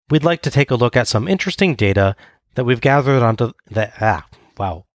we'd like to take a look at some interesting data that we've gathered onto the...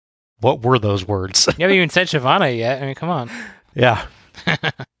 wow. What were those words? You haven't even said Shyvana yet. I mean, come on. Yeah.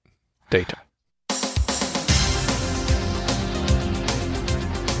 Data.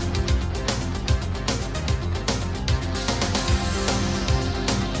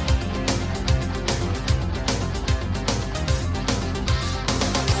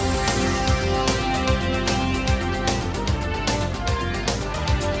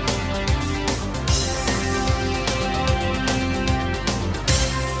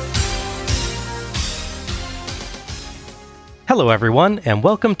 Hello everyone, and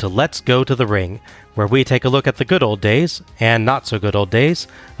welcome to Let's Go to the Ring, where we take a look at the good old days, and not so good old days,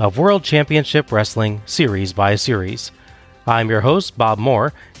 of World Championship Wrestling series by series. I'm your host, Bob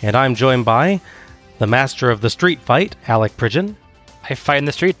Moore, and I'm joined by the master of the street fight, Alec Pridgeon. I fight in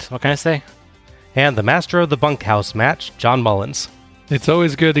the streets. What can I say? And the master of the bunkhouse match, John Mullins. It's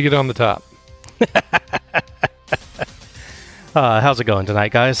always good to get on the top. How's it going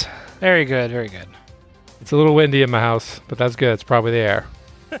tonight, guys? Very good, very good. It's a little windy in my house, but that's good. It's probably the air.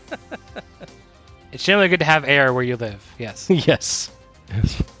 It's generally good to have air where you live, yes. Yes.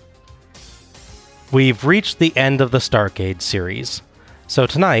 We've reached the end of the Starrcade series, so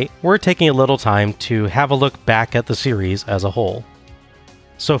tonight we're taking a little time to have a look back at the series as a whole.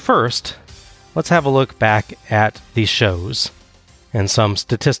 So first, let's have a look back at the shows and some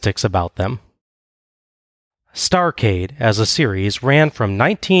statistics about them. Starrcade as a series ran from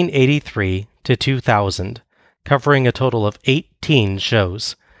 1983 to 2000, covering a total of 18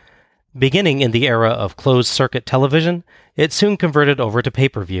 shows. Beginning in the era of closed-circuit television, it soon converted over to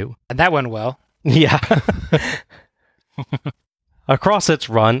pay-per-view. And that went well. Yeah. Across its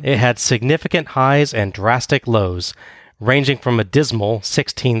run, it had significant highs and drastic lows, ranging from a dismal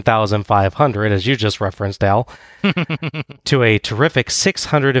 16,500, as you just referenced, Al, to a terrific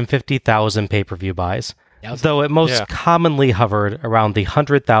 650,000 pay-per-view buys. Though it most commonly hovered around the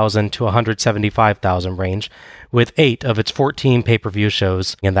 100,000 to 175,000 range, with 8 of its 14 pay-per-view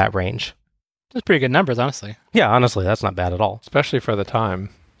shows in that range. That's pretty good numbers, honestly. Yeah, honestly, that's not bad at all. Especially for the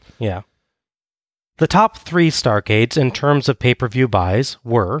time. Yeah. The top 3 Starrcades in terms of pay-per-view buys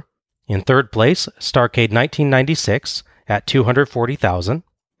were, in third place, Starrcade 1996 at 240,000.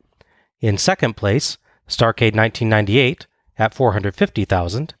 In second place, Starrcade 1998 at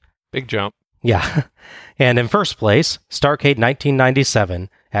 450,000. Big jump. Yeah. And in first place, Starrcade 1997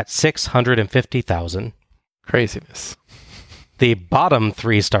 at 650,000. Craziness. The bottom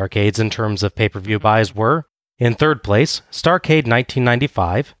 3 Starrcades in terms of pay-per-view buys were, in third place, Starrcade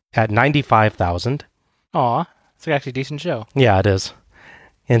 1995 at 95,000. Aw, it's actually a decent show. Yeah, it is.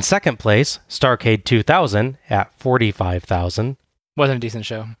 In second place, Starrcade 2000 at 45,000. Wasn't a decent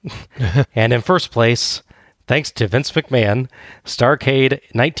show. And in first place, thanks to Vince McMahon, Starrcade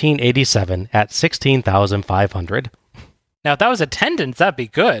 1987 at 16,500. Now, if that was attendance, that'd be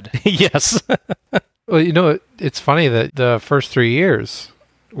good. Yes. Well, you know, it's funny that the first 3 years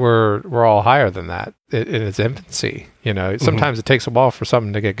were all higher than that in its infancy. You know, sometimes it takes a while for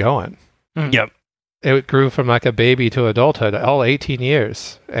something to get going. Mm. Yep. It grew from like a baby to adulthood, all 18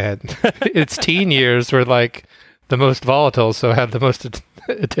 years. And its teen years were like the most volatile, so had the most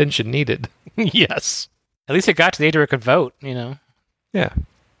attention needed. Yes. At least it got to the age where it could vote, you know. Yeah.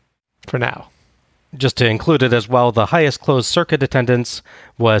 For now. Just to include it as well, the highest closed circuit attendance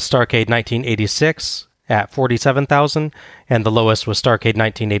was Starrcade 1986 at 47,000, and the lowest was Starrcade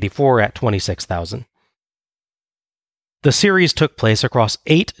 1984 at 26,000. The series took place across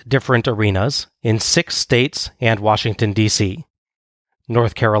 8 different arenas in 6 states and Washington, D.C.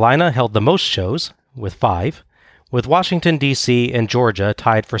 North Carolina held the most shows, with 5, with Washington, D.C. and Georgia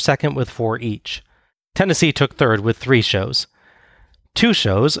tied for second with 4 each. Tennessee took third with 3 shows. 2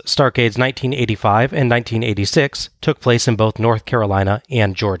 shows, Starrcades 1985 and 1986, took place in both North Carolina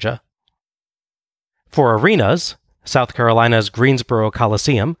and Georgia. For arenas, South Carolina's Greensboro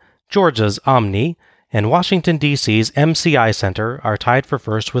Coliseum, Georgia's Omni, and Washington, D.C.'s MCI Center are tied for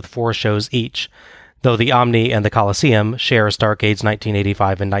first with 4 shows each, though the Omni and the Coliseum share Starrcades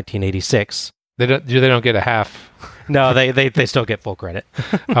 1985 and 1986. They don't get a half. No, they still get full credit.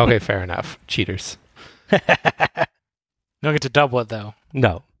 Okay, fair enough. Cheaters. Don't get to double it, though.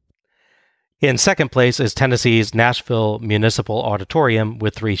 No. In second place is Tennessee's Nashville Municipal Auditorium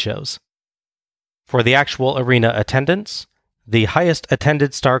with 3 shows. For the actual arena attendance, the highest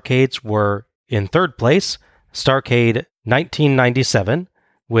attended Starrcades were, in third place, Starrcade 1997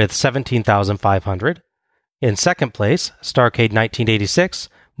 with 17,500. In second place, Starrcade 1986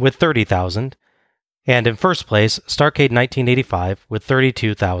 with 30,000. And in first place, Starrcade 1985 with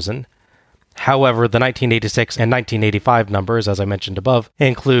 32,000. However, the 1986 and 1985 numbers, as I mentioned above,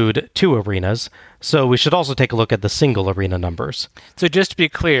 include 2 arenas, so we should also take a look at the single arena numbers. So just to be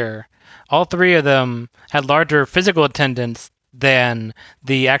clear, all 3 of them had larger physical attendance than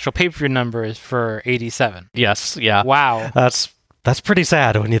the actual pay-per-view numbers for 87. Yes, yeah. Wow. That's pretty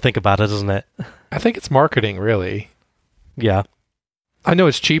sad when you think about it, isn't it? I think it's marketing, really. Yeah. I know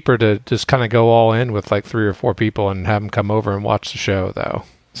it's cheaper to just kind of go all in with like 3 or 4 people and have them come over and watch the show, though.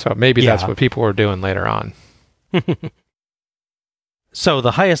 So maybe that's what people were doing later on. So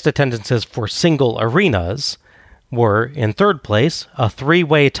the highest attendances for single arenas were, in third place, a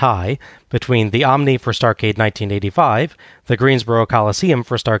 3-way tie between the Omni for Starrcade 1985, the Greensboro Coliseum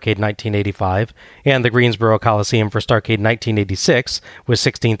for Starrcade 1985, and the Greensboro Coliseum for Starrcade 1986, with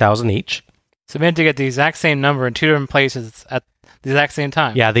 16,000 each. So we had to get the exact same number in 2 different places at the exact same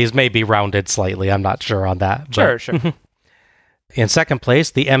time. Yeah, these may be rounded slightly. I'm not sure on that. Sure. In second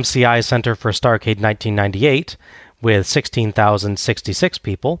place, the MCI Center for Starrcade 1998, with 16,066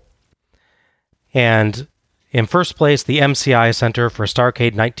 people. And in first place, the MCI Center for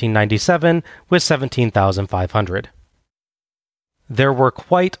Starrcade 1997, with 17,500. There were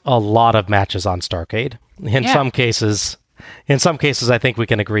quite a lot of matches on Starrcade. In some cases, I think we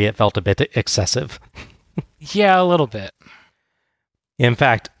can agree it felt a bit excessive. Yeah, a little bit. In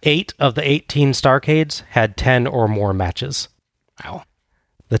fact, 8 of the 18 Starrcades had 10 or more matches. Wow.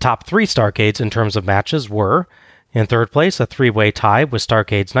 The top 3 Starrcades in terms of matches were, in third place, a 3-way tie with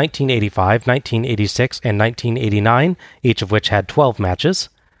Starrcades 1985, 1986, and 1989, each of which had 12 matches.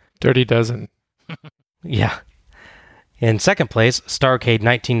 Dirty Dozen. Yeah. In second place, Starrcade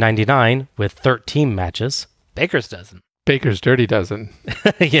 1999 with 13 matches. Baker's Dozen. Baker's Dirty Dozen.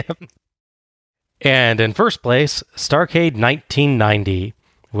 Yep. And in first place, Starrcade 1990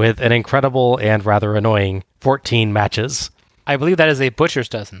 with an incredible and rather annoying 14 matches. I believe that is a Butcher's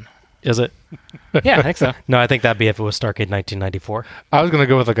Dozen. Is it? Yeah, I think so. No, I think that'd be if it was Starrcade 1994. I was going to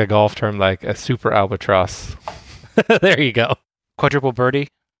go with like a golf term, like a super albatross. There you go. Quadruple birdie.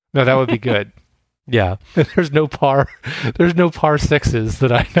 No, that would be good. Yeah. There's no par 6s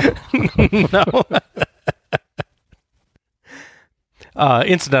that I know. No.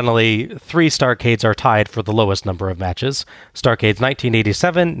 Incidentally, 3 Starrcades are tied for the lowest number of matches. Starrcades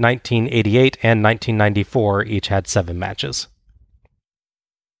 1987, 1988, and 1994 each had 7 matches.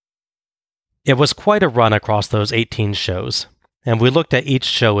 It was quite a run across those 18 shows, and we looked at each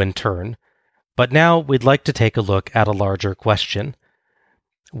show in turn. But now we'd like to take a look at a larger question.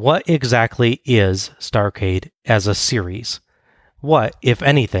 What exactly is Starrcade as a series? What, if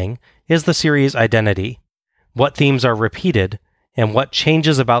anything, is the series' identity? What themes are repeated? And what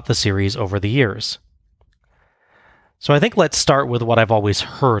changes about the series over the years? So I think let's start with what I've always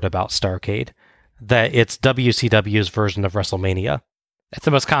heard about Starrcade, that it's WCW's version of WrestleMania. That's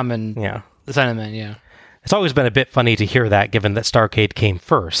the most common sentiment, yeah. It's always been a bit funny to hear that, given that Starrcade came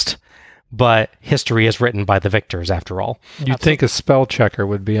first, but history is written by the victors, after all. You'd think a spell checker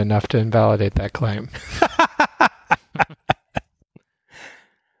would be enough to invalidate that claim.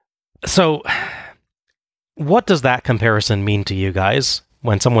 So, what does that comparison mean to you guys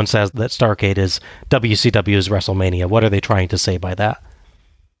when someone says that Starrcade is WCW's WrestleMania? What are they trying to say by that?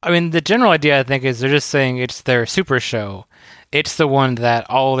 I mean, the general idea, I think, is they're just saying it's their super show. It's the one that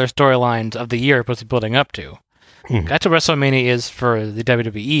all their storylines of the year are supposed to be building up to. That's what WrestleMania is for the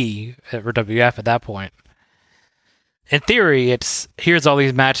WWE, or WF at that point. In theory, it's here's all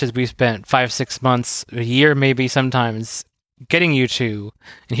these matches we spent 5-6 months, a year maybe sometimes, getting you to,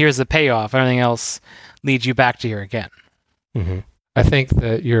 and here's the payoff. Everything else leads you back to here again. Mm-hmm. I think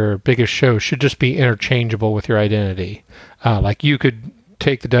that your biggest show should just be interchangeable with your identity. Like you could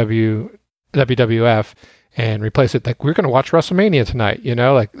take the WWF and replace it. Like we're going to watch WrestleMania tonight,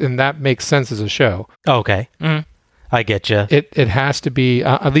 and that makes sense as a show. Okay. Mm-hmm. I get you. It has to be,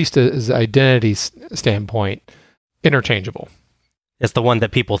 at least as an identity standpoint, interchangeable. It's the one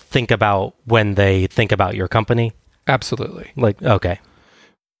that people think about when they think about your company? Absolutely. Like, okay.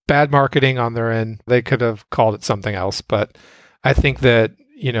 Bad marketing on their end. They could have called it something else, but I think that,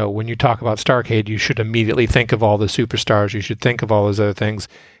 when you talk about Starrcade, you should immediately think of all the superstars. You should think of all those other things.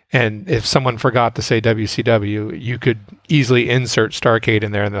 And if someone forgot to say WCW, you could easily insert Starrcade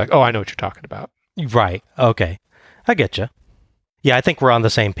in there and they're like, oh, I know what you're talking about. Right. Okay. I get you. Yeah, I think we're on the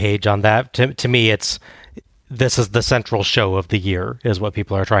same page on that. To me, this is the central show of the year, is what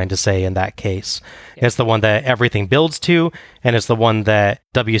people are trying to say in that case. Yeah. It's the one that everything builds to, and it's the one that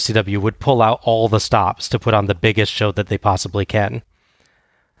WCW would pull out all the stops to put on the biggest show that they possibly can.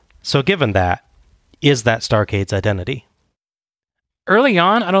 So given that, is that Starrcade's identity? Early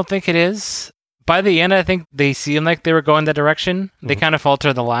on, I don't think it is. By the end, I think they seemed like they were going that direction. Mm-hmm. They kind of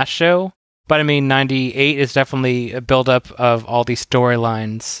faltered the last show. But I mean, 98 is definitely a buildup of all these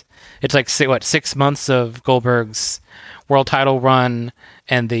storylines. It's like, 6 months of Goldberg's world title run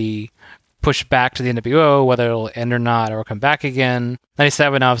and the push back to the NWO, whether it'll end or not, or come back again.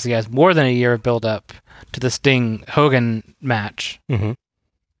 97 obviously has more than a year of build-up to the Sting-Hogan match.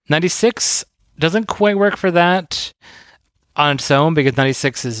 96 doesn't quite work for that on its own, because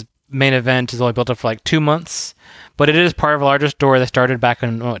 96's main event is only built up for like 2 months, but it is part of a larger story that started back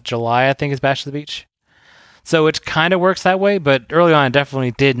in July, I think, is Bash to the Beach. So it kind of works that way, but early on it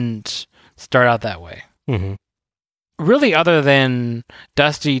definitely didn't start out that way. Really, other than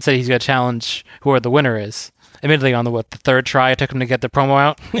Dusty said he's going to challenge whoever the winner is. Admittedly, on the third try, it took him to get the promo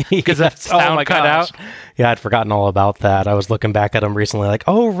out because that sound cut out. Yeah, I'd forgotten all about that. I was looking back at him recently like,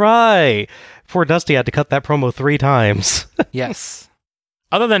 oh, right. Poor Dusty had to cut that promo 3 times. Yes.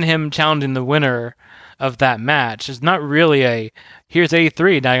 Other than him challenging the winner of that match, it's not really here's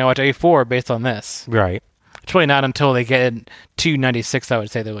 83, now you got to watch 84 based on this. Right. It's really not until they get to 96, I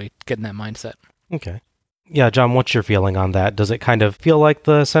would say, that we get in that mindset. Okay. Yeah, John, what's your feeling on that? Does it kind of feel like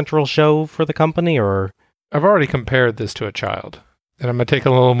the central show for the company, or...? I've already compared this to a child, and I'm going to take a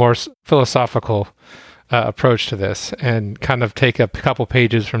little more philosophical approach to this and kind of take a couple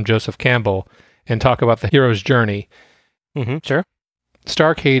pages from Joseph Campbell and talk about the hero's journey. Sure.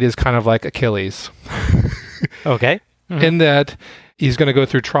 Starrcade is kind of like Achilles. Okay. In that he's going to go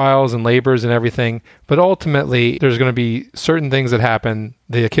through trials and labors and everything, but ultimately there's going to be certain things that happen,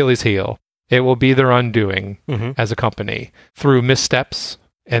 the Achilles heel. It will be their undoing as a company through missteps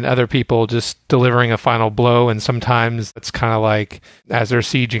and other people just delivering a final blow. And sometimes it's kind of like, as they're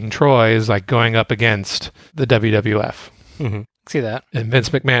sieging Troy, is like going up against the WWF. See that. And Vince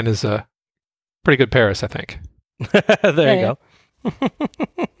McMahon is a pretty good Paris, I think. There you go.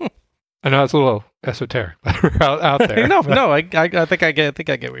 I know it's a little esoteric out there. no, I think I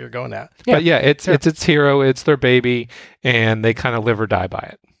get where you're going at. Yeah. But yeah, it's its hero, it's their baby, and they kind of live or die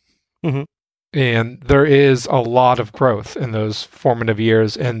by it. And there is a lot of growth in those formative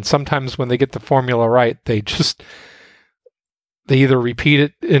years. And sometimes when they get the formula right, they either repeat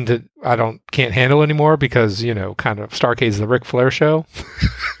it into, can't handle anymore because, kind of Starrcade's the Ric Flair show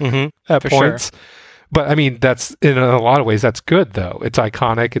at points. Sure. But I mean, that's in a lot of ways, that's good though. It's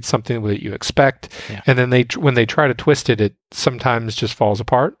iconic. It's something that you expect. Yeah. And then when they try to twist it, it sometimes just falls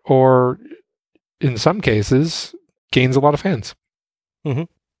apart, or in some cases gains a lot of fans.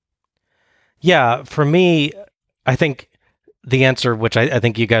 Yeah, for me, I think the answer, which I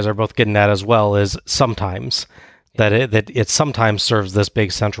think you guys are both getting at as well, is sometimes. That it sometimes serves this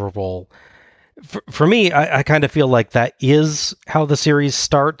big central role. For me, I kind of feel like that is how the series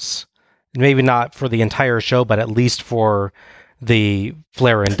starts. Maybe not for the entire show, but at least for the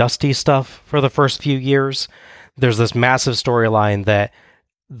Flair and Dusty stuff for the first few years. There's this massive storyline that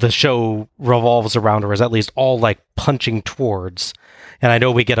the show revolves around, or is at least all like punching towards. And I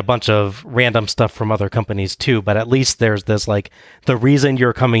know we get a bunch of random stuff from other companies too, but at least there's this like, the reason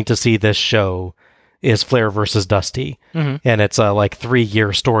you're coming to see this show is Flair versus Dusty. And it's a 3-year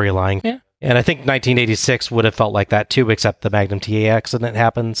storyline. Yeah. And I think 1986 would have felt like that too, except the Magnum TA accident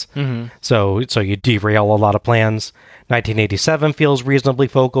happens. So you derail a lot of plans. 1987 feels reasonably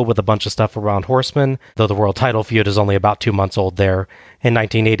focal with a bunch of stuff around Horseman, though the world title feud is only about 2 months old there. And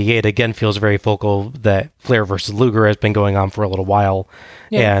 1988 again feels very focal that Flair versus Luger has been going on for a little while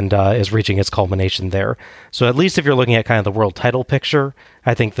and is reaching its culmination there. So at least if you're looking at kind of the world title picture,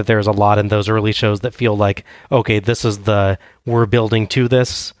 I think that there's a lot in those early shows that feel like, okay, this is we're building to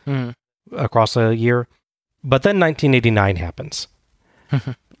this across a year. But then 1989 happens.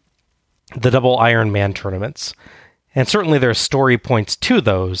 The double Iron Man tournaments. And certainly there's story points to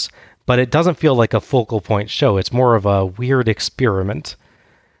those, but it doesn't feel like a focal point show. It's more of a weird experiment.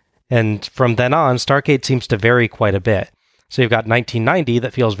 And from then on, Starrcade seems to vary quite a bit. So you've got 1990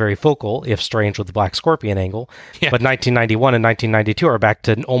 that feels very focal, if strange with the Black Scorpion angle. Yeah. But 1991 and 1992 are back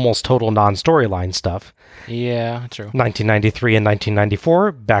to almost total non-storyline stuff. Yeah, true. 1993 and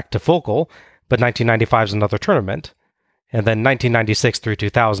 1994, back to focal, but 1995 is another tournament. And then 1996 through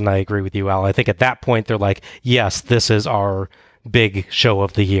 2000, I agree with you, Al. I think at that point, they're like, yes, this is our big show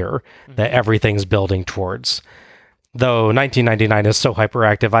of the year that everything's building towards. Though 1999 is so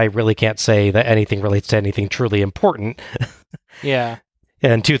hyperactive, I really can't say that anything relates to anything truly important. Yeah.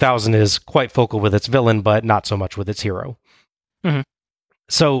 And 2000 is quite focal with its villain, but not so much with its hero.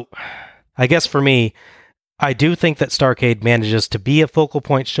 So I guess for me, I do think that Starrcade manages to be a focal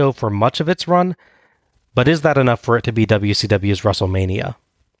point show for much of its run, but is that enough for it to be WCW's WrestleMania?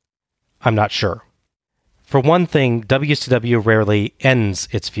 I'm not sure. For one thing, WCW rarely ends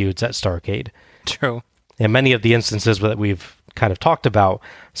its feuds at Starrcade. True. And many of the instances that we've kind of talked about,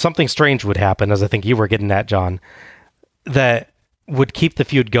 something strange would happen, as I think you were getting at, John, that would keep the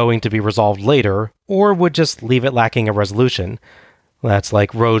feud going to be resolved later, or would just leave it lacking a resolution. That's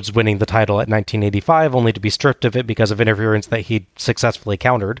like Rhodes winning the title at 1985, only to be stripped of it because of interference that he'd successfully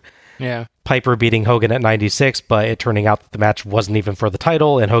countered. Yeah. Piper beating Hogan at 96, but it turning out that the match wasn't even for the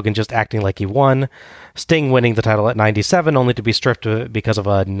title, and Hogan just acting like he won. Sting winning the title at 97, only to be stripped of it because of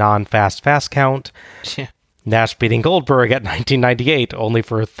a non-fast count. Yeah. Nash beating Goldberg at 1998, only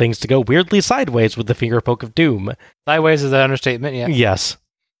for things to go weirdly sideways with the finger poke of doom. Sideways is an understatement, yeah. Yes.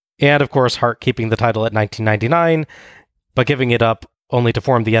 And, of course, Hart keeping the title at 1999, but giving it up only to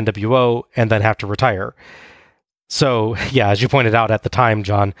form the NWO and then have to retire. So, yeah, as you pointed out at the time,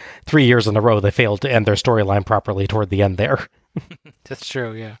 John, 3 years in a row they failed to end their storyline properly toward the end there. That's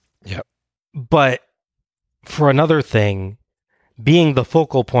true, yeah. Yep. But for another thing, being the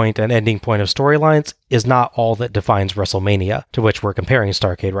focal point and ending point of storylines is not all that defines WrestleMania, to which we're comparing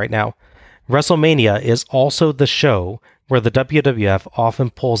Starrcade right now. WrestleMania is also the show where the WWF often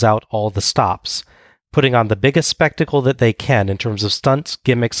pulls out all the stops, putting on the biggest spectacle that they can in terms of stunts,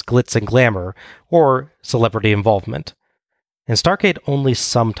 gimmicks, glitz, and glamour, or celebrity involvement. And Starrcade only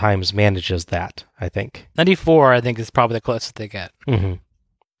sometimes manages that, I think. 94, I think, is probably the closest they get. Mm-hmm.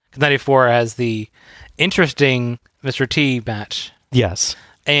 'Cause 94 has the interesting Mr. T match. Yes.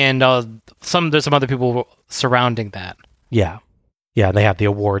 And there's some other people surrounding that. Yeah. Yeah, they have the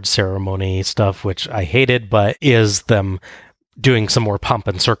awards ceremony stuff, which I hated, but is them doing some more pomp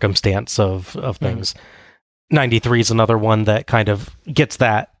and circumstance of things. 93 is another one that kind of gets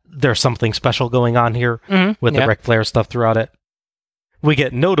that there's something special going on here with the Ric Flair stuff throughout it. We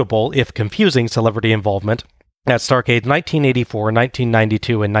get notable, if confusing, celebrity involvement at Starrcade 1984,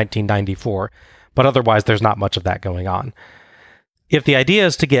 1992, and 1994, but otherwise there's not much of that going on. If the idea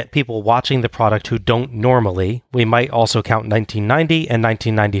is to get people watching the product who don't normally, we might also count 1990 and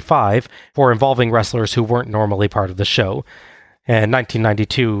 1995 for involving wrestlers who weren't normally part of the show. And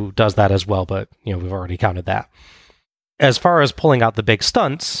 1992 does that as well, but we've already counted that. As far as pulling out the big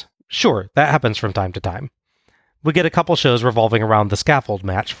stunts, sure, that happens from time to time. We get a couple shows revolving around the scaffold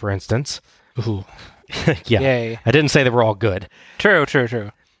match, for instance. Ooh. Yeah, Yay. I didn't say they were all good. True.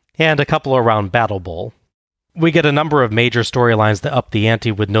 And a couple around Battle Bowl. We get a number of major storylines that up the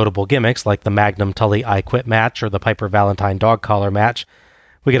ante with notable gimmicks, like the Magnum Tully I Quit match or the Piper Valentine dog collar match.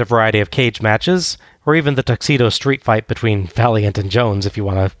 We get a variety of cage matches, or even the Tuxedo street fight between Valiant and Jones, if you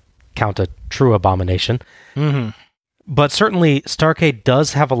want to count a true abomination. Mm-hmm. But certainly, Starrcade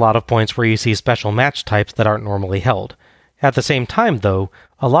does have a lot of points where you see special match types that aren't normally held. At the same time, though,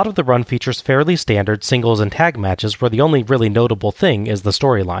 a lot of the run features fairly standard singles and tag matches where the only really notable thing is the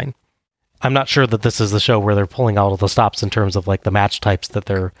storyline. I'm not sure that this is the show where they're pulling out all the stops in terms of like the match types that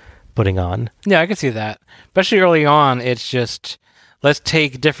they're putting on. Yeah, I can see that. Especially early on, it's just, let's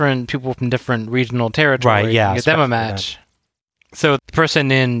take different people from different regional territories and get them a match. So the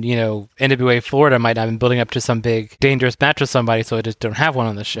person in, NWA Florida might not have been building up to some big, dangerous match with somebody, so they just don't have one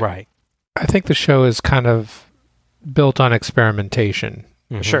on the show. Right. I think the show is kind of built on experimentation.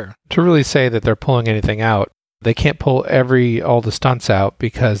 Mm-hmm. Sure. To really say that they're pulling anything out, they can't pull all the stunts out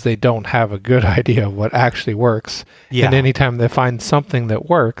because they don't have a good idea of what actually works. Yeah. And anytime they find something that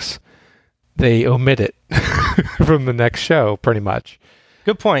works, they omit it from the next show, pretty much.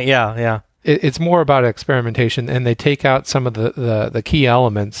 Good point. Yeah. It's more about experimentation, and they take out some of the key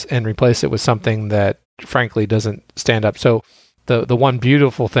elements and replace it with something that, frankly, doesn't stand up. So the one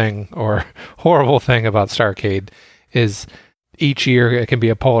beautiful thing or horrible thing about Starrcade is each year it can be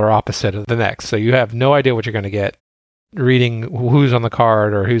a polar opposite of the next. So you have no idea what you're going to get. Reading who's on the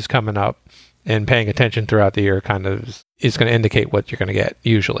card or who's coming up and paying attention throughout the year kind of is going to indicate what you're going to get,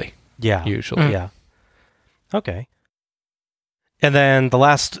 usually. Yeah. Usually. Yeah. Okay. And then the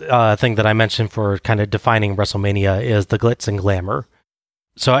last thing that I mentioned for kind of defining WrestleMania is the glitz and glamour.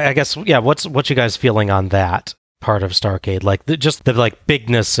 So I guess, what's you guys feeling on that part of Starrcade? Like just the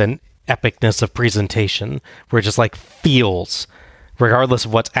bigness and epicness of presentation, where it just feels, regardless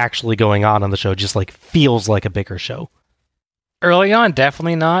of what's actually going on the show, just feels like a bigger show. Early on,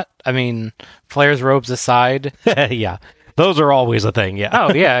 definitely not. I mean, Flair's robes aside. Yeah. Those are always a thing, yeah.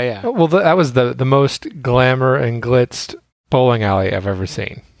 Oh, yeah. Well, that was the most glamour and glitzed bowling alley I've ever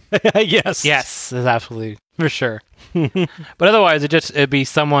seen. Yes. Yes, that's absolutely, for sure. But otherwise, it'd be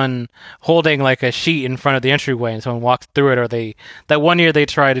someone holding a sheet in front of the entryway and someone walks through it, or that one year they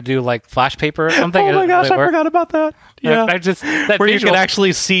try to do flash paper or something. Oh my gosh, I forgot about that. Yeah. Where you can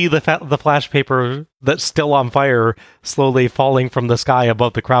actually see the flash paper that's still on fire slowly falling from the sky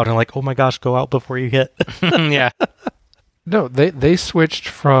above the crowd, and oh my gosh, go out before you hit. Yeah. No, they switched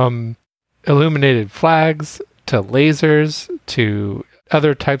from illuminated flags to lasers to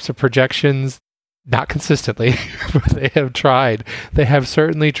other types of projections. Not consistently, but they have tried. They have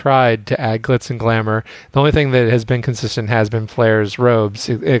certainly tried to add glitz and glamour. The only thing that has been consistent has been Flair's robes,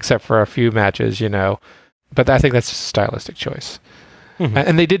 except for a few matches, But I think that's just a stylistic choice. Mm-hmm.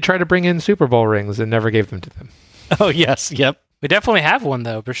 And they did try to bring in Super Bowl rings and never gave them to them. Oh, yes. Yep. We definitely have one,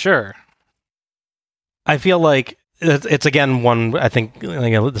 though, for sure. I feel like it's again, one, I think,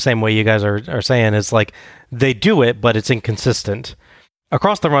 the same way you guys are saying, is like they do it, but it's inconsistent.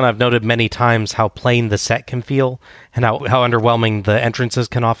 Across the run, I've noted many times how plain the set can feel and how underwhelming the entrances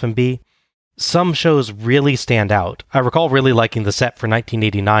can often be. Some shows really stand out. I recall really liking the set for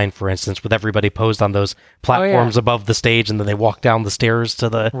 1989, for instance, with everybody posed on those platforms above the stage and then they walk down the stairs to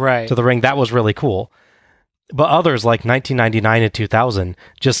the ring. That was really cool. But others, like 1999 and 2000,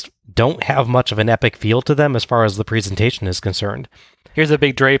 just don't have much of an epic feel to them as far as the presentation is concerned. Here's a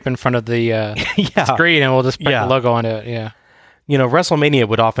big drape in front of the screen and we'll just put the logo on it, WrestleMania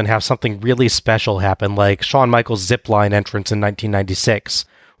would often have something really special happen, like Shawn Michaels' zipline entrance in 1996,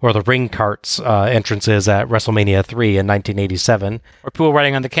 or the ring carts entrances at WrestleMania 3 in 1987. Or people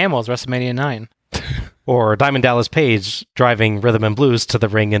riding on the camels, WrestleMania 9. Or Diamond Dallas Page driving Rhythm and Blues to the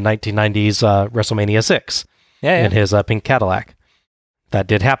ring in 1990's WrestleMania 6 in his pink Cadillac. That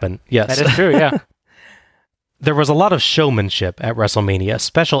did happen, yes. That is true, yeah. There was a lot of showmanship at WrestleMania,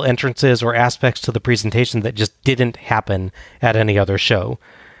 special entrances or aspects to the presentation that just didn't happen at any other show.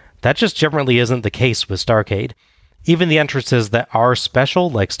 That just generally isn't the case with Starrcade. Even the entrances that are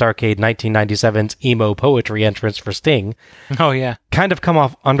special, like Starrcade 1997's emo poetry entrance for Sting, kind of come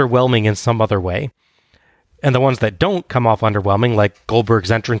off underwhelming in some other way. And the ones that don't come off underwhelming, like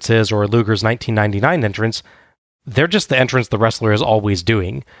Goldberg's entrances or Luger's 1999 entrance, they're just the entrance the wrestler is always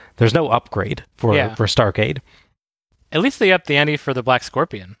doing. There's no upgrade for Starrcade. At least they upped the ante for the Black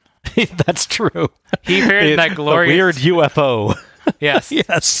Scorpion. That's true. He appeared in that glorious... The weird UFO. Yes.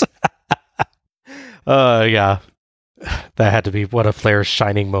 Yes. Yeah. That had to be one of Flair's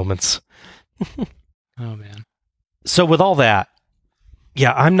shining moments. Oh, man. So with all that,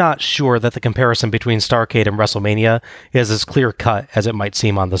 I'm not sure that the comparison between Starrcade and WrestleMania is as clear-cut as it might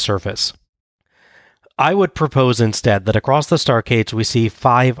seem on the surface. I would propose instead that across the Starrcades we see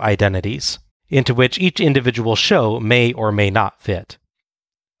 5 identities, into which each individual show may or may not fit.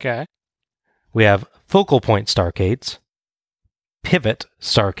 Okay. We have focal point Starrcades, pivot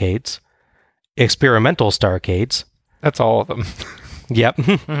Starrcades, experimental Starrcades. That's all of them. Yep.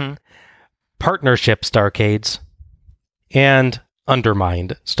 Mm-hmm. Partnership Starrcades, and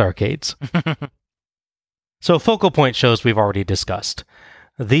undermined Starrcades. So focal point shows we've already discussed.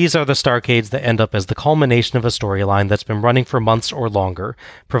 These are the Starrcades that end up as the culmination of a storyline that's been running for months or longer,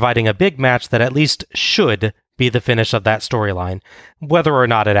 providing a big match that at least should be the finish of that storyline, whether or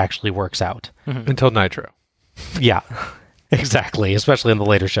not it actually works out. Mm-hmm. Until Nitro. Yeah, exactly, especially in the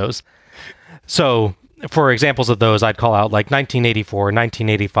later shows. So, for examples of those, I'd call out like 1984,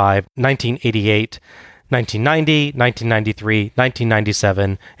 1985, 1988, 1990, 1993, 1997,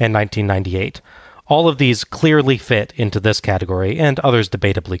 and 1998. All of these clearly fit into this category, and others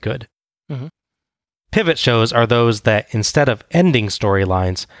debatably could. Mm-hmm. Pivot shows are those that, instead of ending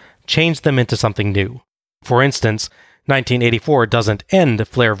storylines, change them into something new. For instance, 1984 doesn't end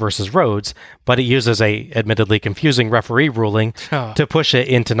Flair vs. Rhodes, but it uses a admittedly confusing referee ruling to push it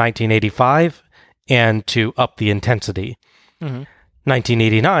into 1985 and to up the intensity. Mm-hmm.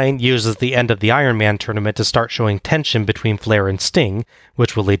 1989 uses the end of the Iron Man tournament to start showing tension between Flair and Sting,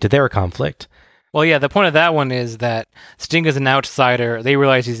 which will lead to their conflict. Well, yeah, the point of that one is that Sting is an outsider. They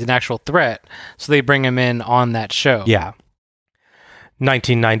realize he's an actual threat, so they bring him in on that show. Yeah.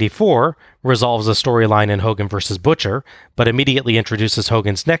 1994 resolves a storyline in Hogan vs. Butcher, but immediately introduces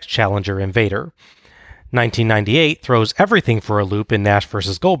Hogan's next challenger in Vader. 1998 throws everything for a loop in Nash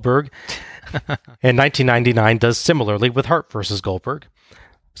vs. Goldberg, and 1999 does similarly with Hart vs. Goldberg.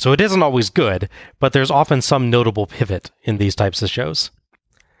 So it isn't always good, but there's often some notable pivot in these types of shows.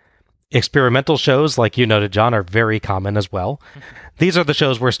 Experimental shows, like you noted, John, are very common as well. These are the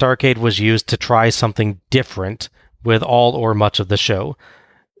shows where Starrcade was used to try something different with all or much of the show.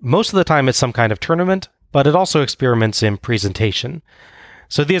 Most of the time it's some kind of tournament, but it also experiments in presentation.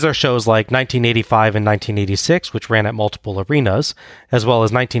 So these are shows like 1985 and 1986, which ran at multiple arenas, as well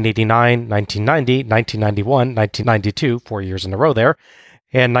as 1989, 1990, 1991, 1992, 4 years in a row there,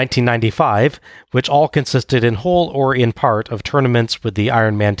 and 1995, which all consisted in whole or in part of tournaments with the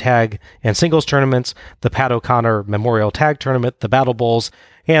Iron Man Tag and Singles tournaments, the Pat O'Connor Memorial Tag Tournament, the Battle Bowls,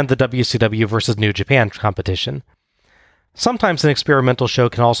 and the WCW vs. New Japan competition. Sometimes an experimental show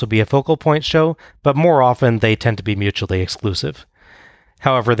can also be a focal point show, but more often they tend to be mutually exclusive.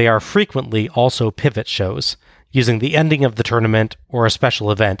 However, they are frequently also pivot shows, using the ending of the tournament or a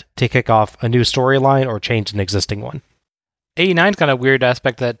special event to kick off a new storyline or change an existing one. 89's got a weird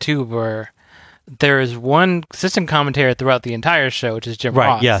aspect of that too, where there is one consistent commentator throughout the entire show, which is Jim Ross.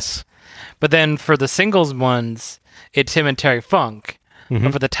 Right, yes. But then for the singles ones, it's him and Terry Funk. Mm-hmm.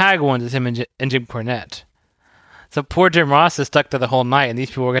 But for the tag ones, it's him and Jim Cornette. So poor Jim Ross is stuck there the whole night, and these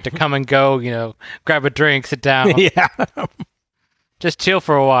people get to come and go, grab a drink, sit down. Yeah. Just chill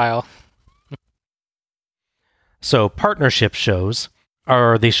for a while. So partnership shows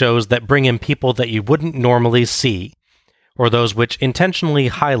are the shows that bring in people that you wouldn't normally see, or those which intentionally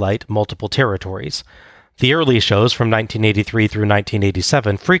highlight multiple territories. The early shows from 1983 through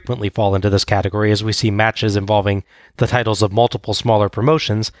 1987 frequently fall into this category as we see matches involving the titles of multiple smaller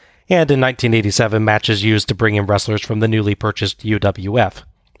promotions, and in 1987 matches used to bring in wrestlers from the newly purchased UWF.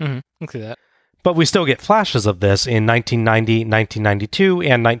 Mm-hmm. I can see that. But we still get flashes of this in 1990, 1992,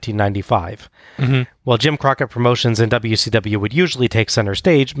 and 1995. Mm-hmm. While Jim Crockett Promotions and WCW would usually take center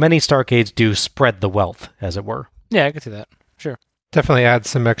stage, many Starrcades do spread the wealth, as it were. Yeah, I can see that. Sure. Definitely adds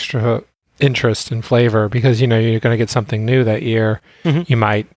some extra interest and flavor because, you're going to get something new that year. Mm-hmm. You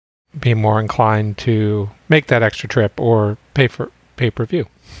might be more inclined to make that extra trip or pay for pay-per-view.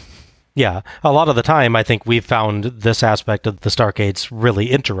 Yeah, a lot of the time, I think we've found this aspect of the Starrcades really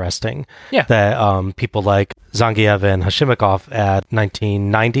interesting. Yeah. That people like Zangief and Hashimikov at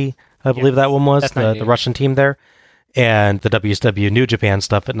 1990, I believe that one was, the Russian team there, and the WCW New Japan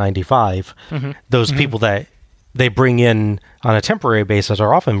stuff at 95. Mm-hmm. Those people that they bring in on a temporary basis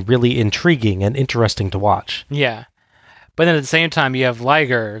are often really intriguing and interesting to watch. Yeah. But then at the same time, you have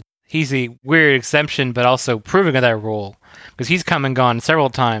Liger. He's the weird exemption, but also proving of that rule. Because he's come and gone several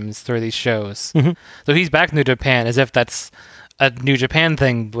times through these shows. Mm-hmm. So he's back in New Japan as if that's a New Japan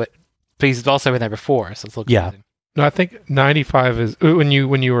thing, but he's also been there before, so it's a little confusing. No, I think 95 is, when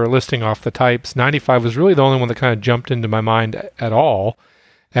you were listing off the types, 95 was really the only one that kind of jumped into my mind at all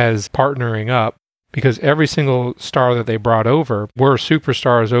as partnering up, because every single star that they brought over were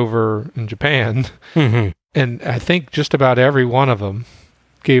superstars over in Japan. Mm-hmm. And I think just about every one of them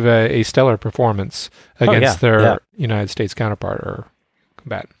gave a stellar performance against their United States counterpart or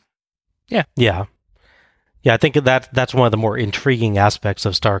combatant. Yeah, I think that's one of the more intriguing aspects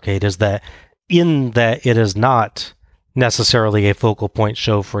of Starrcade is that in that it is not necessarily a focal point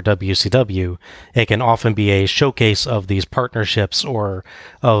show for WCW, it can often be a showcase of these partnerships or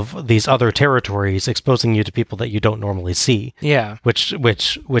of these other territories, exposing you to people that you don't normally see. Yeah. Which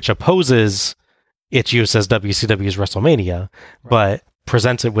opposes its use as WCW's WrestleMania, but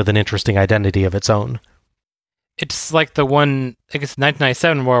presents it with an interesting identity of its own. It's like the one, I guess,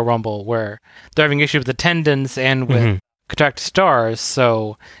 1997 Royal Rumble, where they're having issues with attendance and with contracted stars,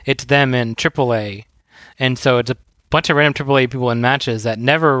 so it's them in AAA. And so it's a bunch of random AAA people in matches that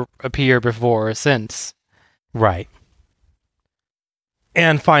never appear before or since. Right.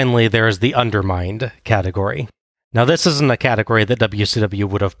 And finally, there's the undermined category. Now, this isn't a category that WCW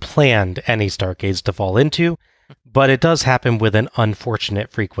would have planned any Starrcades to fall into, but it does happen with an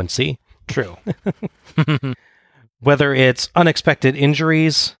unfortunate frequency. True. Whether it's unexpected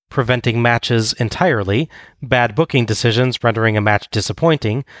injuries, preventing matches entirely, bad booking decisions rendering a match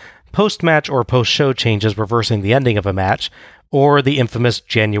disappointing, post-match or post-show changes reversing the ending of a match, or the infamous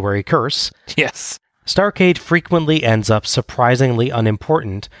January curse, Yes. Starrcade frequently ends up surprisingly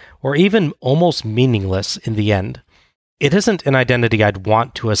unimportant, or even almost meaningless in the end. It isn't an identity I'd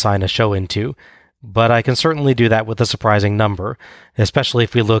want to assign a show into, but I can certainly do that with a surprising number, especially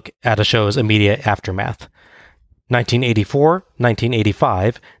if we look at a show's immediate aftermath. 1984,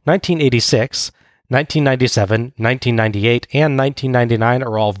 1985, 1986, 1997, 1998, and 1999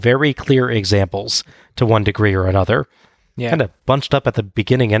 are all very clear examples to one degree or another. Yeah. Kind of bunched up at the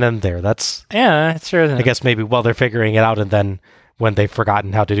beginning and end there. That's It's true. I guess maybe while they're figuring it out and then when they've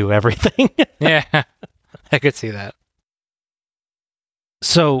forgotten how to do everything. Yeah. I could see that.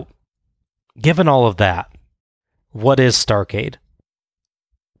 So, given all of that, what is Starrcade?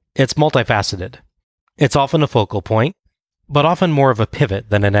 It's multifaceted. It's often a focal point, but often more of a pivot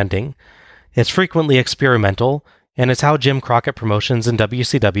than an ending. It's frequently experimental, and it's how Jim Crockett Promotions and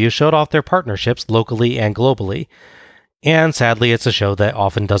WCW showed off their partnerships locally and globally. And sadly, it's a show that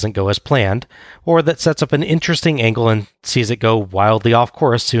often doesn't go as planned, or that sets up an interesting angle and sees it go wildly off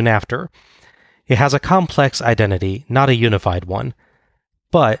course soon after. It has a complex identity, not a unified one.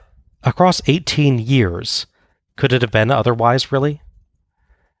 But, across 18 years, could it have been otherwise, really?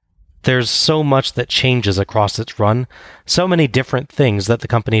 There's so much that changes across its run, so many different things that the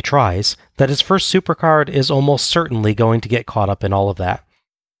company tries, that its first Supercard is almost certainly going to get caught up in all of that.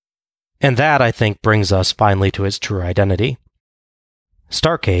 And that, I think, brings us finally to its true identity.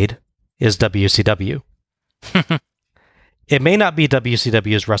 Starrcade is WCW. It may not be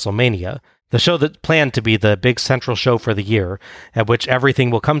WCW's WrestleMania, the show that's planned to be the big central show for the year, at which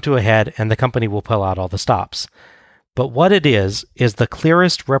everything will come to a head and the company will pull out all the stops. But what it is the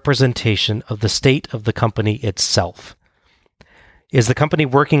clearest representation of the state of the company itself. Is the company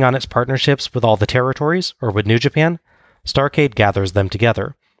working on its partnerships with all the territories, or with New Japan? Starrcade gathers them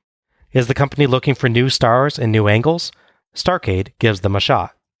together. Is the company looking for new stars and new angles? Starrcade gives them a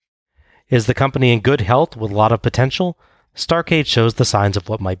shot. Is the company in good health with a lot of potential? Starrcade shows the signs of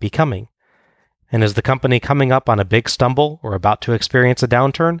what might be coming. And is the company coming up on a big stumble or about to experience a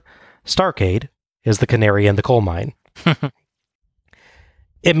downturn? Starrcade is the canary in the coal mine.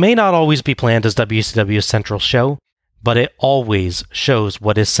 It may not always be planned as WCW's central show, but it always shows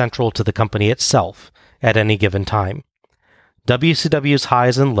what is central to the company itself at any given time. WCW's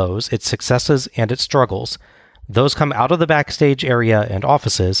highs and lows, its successes and its struggles, those come out of the backstage area and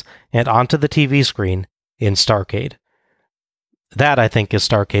offices and onto the TV screen in Starrcade. That, I think, is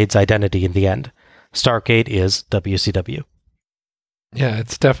Starrcade's identity in the end. Starrcade is WCW. Yeah,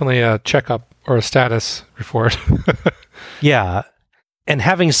 it's definitely a checkup or a status report. Yeah. And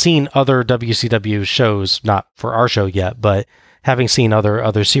having seen other WCW shows, not for our show yet, but having seen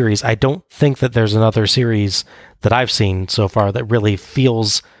other series, I don't think that there's another series that I've seen so far that really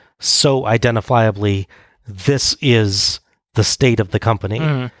feels so identifiably this is the state of the company.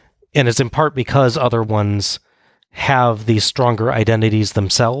 And it's in part because other ones have these stronger identities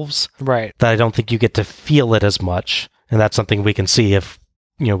themselves. Right. That I don't think you get to feel it as much. And that's something we can see if,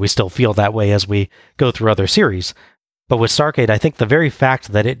 we still feel that way as we go through other series. But with Starrcade, I think the very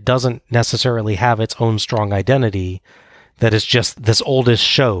fact that it doesn't necessarily have its own strong identity, that it's just this oldest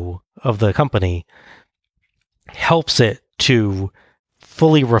show of the company, helps it to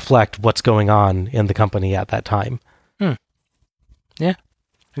fully reflect what's going on in the company at that time. Yeah,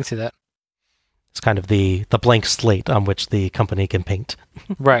 I can see that. It's kind of the blank slate on which the company can paint.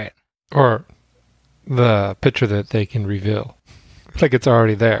 Right. Or the picture that they can reveal. Like it's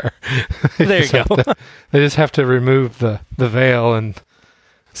already there. There you go. They just have to remove the veil and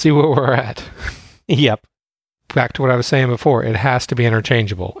see where we're at. Yep. Back to what I was saying before, it has to be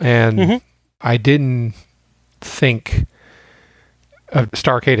interchangeable. And I didn't think of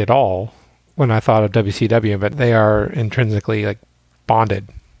Starrcade at all when I thought of WCW, but they are intrinsically like bonded.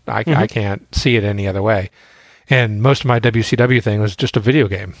 I can't see it any other way. And most of my WCW thing was just a video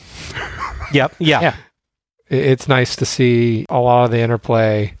game. Yep. Yeah. It's nice to see a lot of the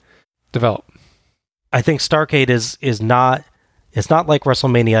interplay develop. I think Starrcade is not, it's not like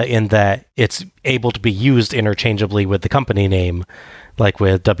WrestleMania in that it's able to be used interchangeably with the company name, like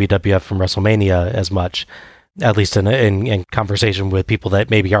with WWF from WrestleMania as much, at least in conversation with people that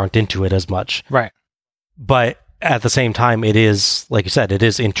maybe aren't into it as much. Right. But at the same time, it is, like you said, it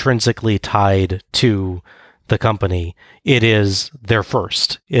is intrinsically tied to the company. It is their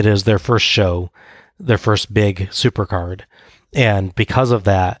first. It is their first show, their first big supercard. And because of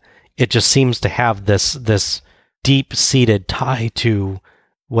that, it just seems to have this deep-seated tie to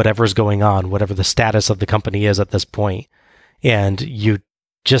whatever's going on, whatever the status of the company is at this point. And you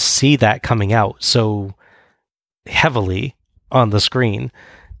just see that coming out so heavily on the screen.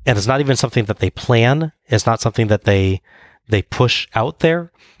 And it's not even something that they plan. It's not something that they push out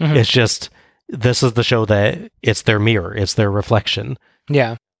there. It's just, this is the show that it's their mirror. It's their reflection.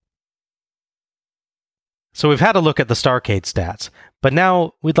 Yeah. So we've had a look at the Starrcade stats, but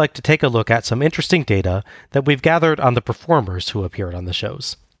now we'd like to take a look at some interesting data that we've gathered on the performers who appeared on the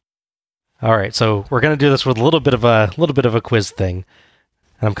shows. All right, so we're going to do this with a little bit of a quiz thing,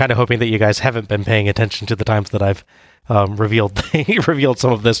 and I'm kind of hoping that you guys haven't been paying attention to the times that I've revealed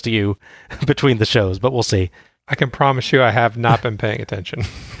some of this to you between the shows, but we'll see. I can promise you I have not been paying attention.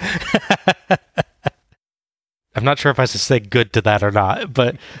 I'm not sure if I should say good to that or not,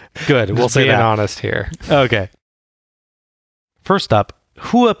 but good. We'll say being that. honest here. Okay. First up,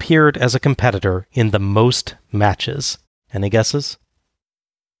 who appeared as a competitor in the most matches? Any guesses?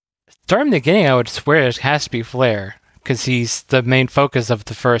 Starting in the beginning, I would swear it has to be Flair, because he's the main focus of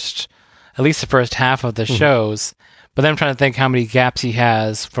at least the first half of the shows. But then I'm trying to think how many gaps he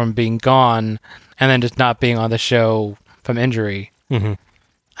has from being gone and then just not being on the show from injury. I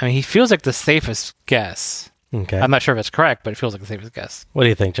mean, he feels like the safest guess. Okay. I'm not sure if it's correct, but it feels like the safest guess. What do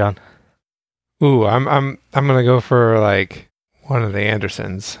you think, John? Ooh, I'm gonna go for like one of the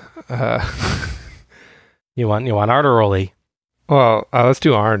Andersons. You want Art or Ole? Well, let's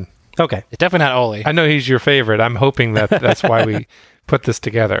do Arn. Okay. It's definitely not Ole. I know he's your favorite. I'm hoping that's why we put this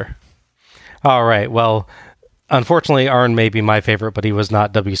together. All right. Well, unfortunately, Arn may be my favorite, but he was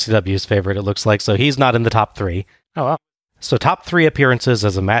not WCW's favorite, it looks like, so he's not in the top 3. Oh, wow. So top 3 appearances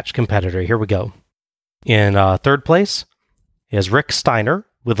as a match competitor. Here we go. In third place is Rick Steiner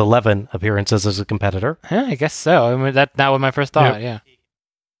with 11 appearances as a competitor. Yeah, I guess so. I mean, that was my first thought, yeah.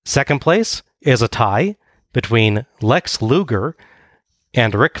 Second place is a tie between Lex Luger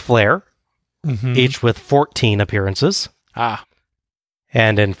and Ric Flair, each with 14 appearances. Ah.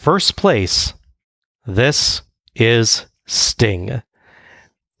 And in first place, this is Sting,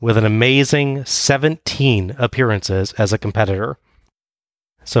 with an amazing 17 appearances as a competitor.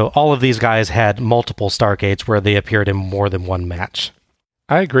 So all of these guys had multiple Starrcades where they appeared in more than one match.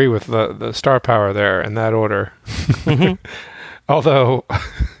 I agree with the star power there in that order. Although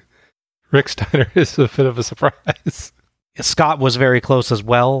Rick Steiner is a bit of a surprise. Scott was very close as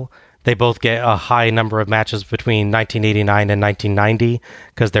well. They both get a high number of matches between 1989 and 1990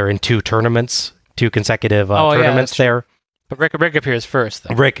 because they're in two tournaments, two consecutive tournaments there. But Rick appears first,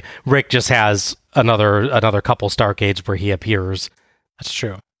 though. Rick just has another couple Starrcades where he appears. That's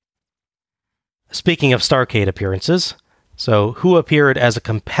true. Speaking of Starrcade appearances, so who appeared as a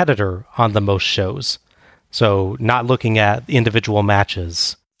competitor on the most shows? So not looking at individual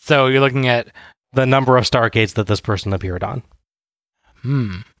matches. So you're looking at the number of Starrcades that this person appeared on.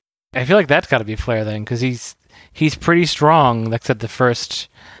 I feel like that's got to be Flair then, because he's pretty strong, except the first,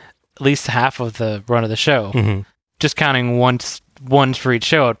 at least half of the run of the show. Mm-hmm. Just counting once for each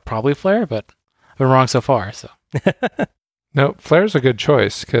show, probably Flair, but I've been wrong so far. So no, Flair's a good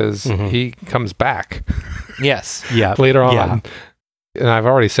choice because he comes back. Yes, yeah, later on, and I've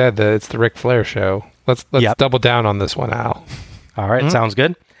already said that it's the Ric Flair show. Let's double down on this one, Al. All right, sounds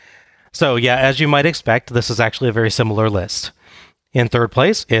good. So yeah, as you might expect, this is actually a very similar list. In third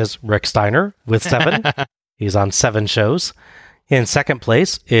place is Rick Steiner with 7. He's on 7 shows. In second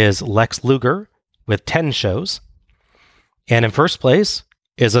place is Lex Luger with 10 shows. And in first place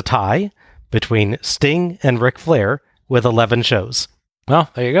is a tie between Sting and Ric Flair with 11 shows. Well,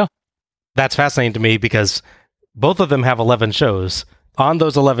 there you go. That's fascinating to me because both of them have 11 shows. On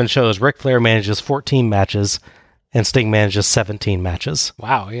those 11 shows, Ric Flair manages 14 matches and Sting manages 17 matches.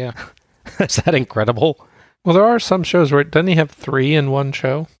 Wow, yeah. Is that incredible? Well, there are some shows where doesn't he have 3 in one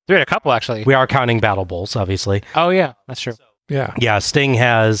show? There are a couple, actually. We are counting Battle Bowls, obviously. Oh, yeah, that's true. Yeah. Sting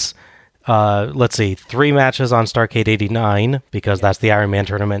has, 3 matches on Starrcade 89, because that's the Iron Man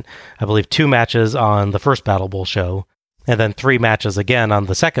tournament. I believe 2 matches on the first Battle Bowl show, and then 3 matches again on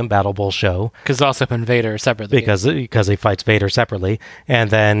the second Battle Bowl show. Because also been Vader separately. Because he fights Vader separately. And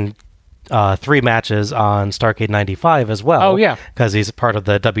then 3 matches on Starrcade 95 as well. Oh, yeah. Because he's part of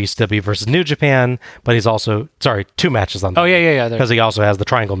the WCW versus New Japan, but he's also, 2 matches on that. Oh, yeah. Because he also has the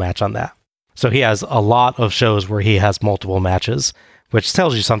triangle match on that. So he has a lot of shows where he has multiple matches, which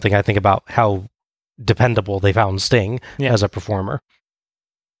tells you something, I think, about how dependable they found Sting as a performer.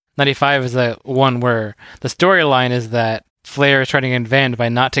 95 is the one where the storyline is that Flair is trying to get advantage by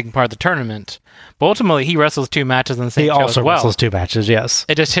not taking part of the tournament. But ultimately, he wrestles 2 matches in the same show as well. He also wrestles 2 matches, yes.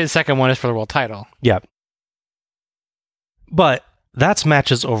 It just his second one is for the world title. Yep. But that's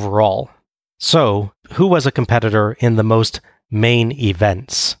matches overall. So, who was a competitor in the most main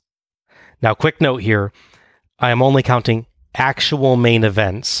events? Now, quick note here. I am only counting actual main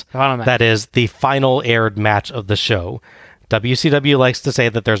events. That is the final aired match of the show. WCW likes to say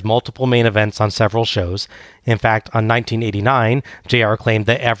that there's multiple main events on several shows. In fact, on 1989, JR claimed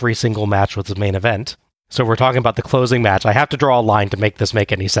that every single match was a main event. So we're talking about the closing match. I have to draw a line to make this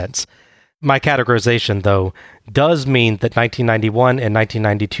make any sense. My categorization, though, does mean that 1991 and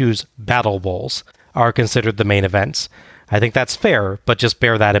 1992's Battle Bowls are considered the main events. I think that's fair, but just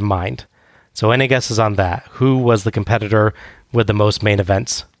bear that in mind. So any guesses on that? Who was the competitor with the most main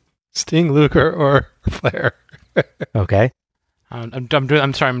events? Sting, Luger, or Flair? Okay. I'm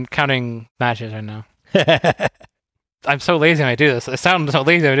sorry, I'm counting matches right now. I'm so lazy when I do this. I sound so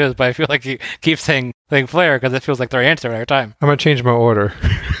lazy when I do this, but I feel like you keep saying Flair because it feels like the right answer every time. I'm going to change my order.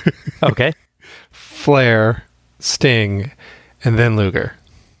 Okay. Flair, Sting, and then Luger.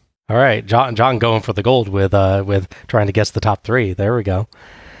 All right. John going for the gold with trying to guess the top 3. There we go.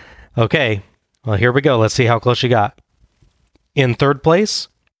 Okay. Well, here we go. Let's see how close you got. In third place,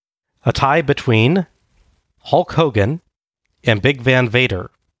 a tie between Hulk Hogan and Big Van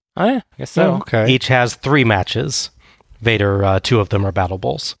Vader. Oh, yeah, I guess so. Oh, okay. Each has 3 matches. Vader, 2 of them are Battle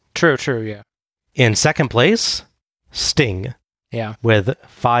Bowls. True, yeah. In second place, Sting. Yeah. With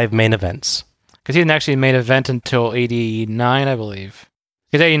 5 main events. Because he didn't actually main event until 89, I believe.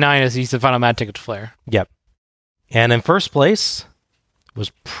 Because 89 he's the final match against Flair. Yep. And in first place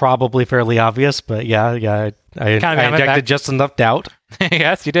was probably fairly obvious, but I injected just enough doubt.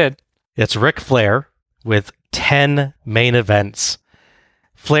 Yes, you did. It's Ric Flair with 10 main events.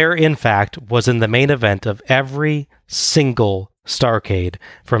 Flair, in fact, was in the main event of every single Starrcade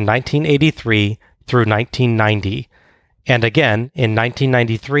from 1983 through 1990, and again in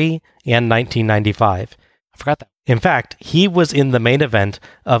 1993 and 1995. I forgot that. In fact, he was in the main event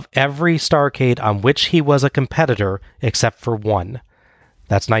of every Starrcade on which he was a competitor except for one.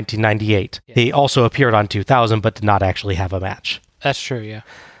 That's 1998. Yeah. He also appeared on 2000 but did not actually have a match. That's true, yeah.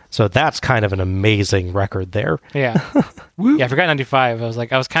 So that's kind of an amazing record there. Yeah. Yeah, I forgot 95.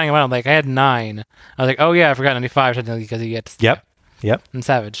 I was counting them out. I'm like, I had 9. I was like, oh yeah, I forgot 95 because he gets... Yep. And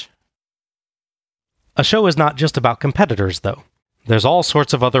Savage. A show is not just about competitors, though. There's all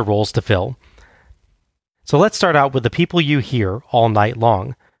sorts of other roles to fill. So let's start out with the people you hear all night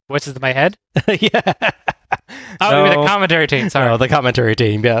long. What's in my head? Yeah. Oh, you mean the commentary team. Sorry. No, the commentary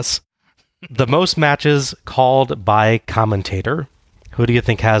team, yes. The most matches called by commentator. Who do you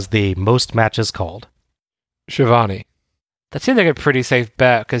think has the most matches called? Shivani. That seems like a pretty safe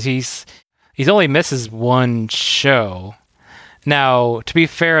bet because he's only misses one show. Now, to be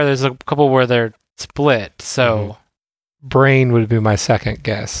fair, there's a couple where they're split, so... Brain would be my second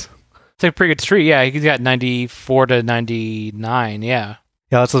guess. It's a pretty good streak. Yeah, he's got 94 to 99, yeah.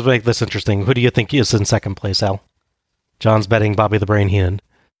 Yeah, let's make this interesting. Who do you think is in second place, Al? John's betting Bobby the Brain Heenan.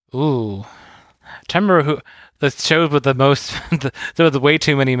 Ooh. I remember who the shows with the most, there was way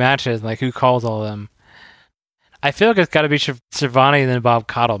too many matches, like who calls all of them. I feel like it's got to be Shivani and then Bob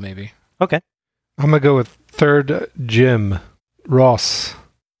Cottle, maybe. Okay. I'm going to go with third, Jim Ross.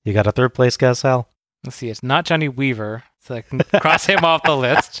 You got a third place guess, Al? Let's see, it's not Johnny Weaver, so I can cross him off the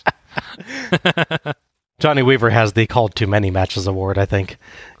list. Johnny Weaver has the called too many matches award, I think,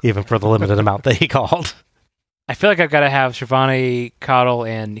 even for the limited amount that he called. I feel like I've got to have Shivani, Cottle,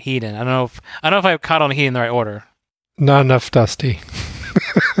 and Heenan. I don't know if I have Cottle and Heenan in the right order. Not enough Dusty.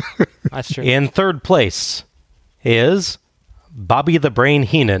 That's true. In third place is Bobby the Brain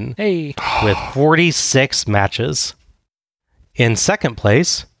Heenan Hey. with 46 matches. In second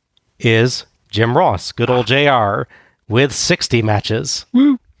place is Jim Ross, good old JR, with 60 matches.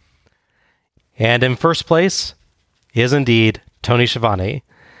 Woo! And in first place is indeed Tony Schiavone,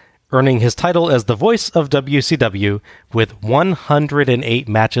 earning his title as the voice of WCW with 108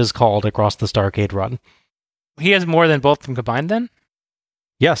 matches called across the Starrcade run. He has more than both of them combined then?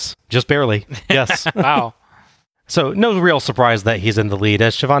 Yes, just barely. Yes. Wow. So no real surprise that he's in the lead,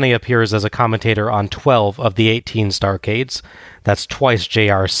 as Schiavone appears as a commentator on 12 of the 18 Starrcades. That's twice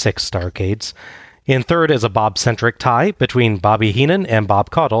JR's 6 Starrcades. In third is a Bob-centric tie between Bobby Heenan and Bob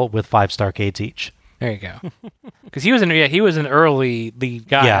Caudle with 5 Starrcades each. There you go. Because he was an early lead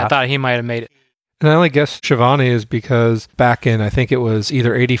guy. Yeah. I thought he might have made it. And I only guess Shivani is because back in, I think it was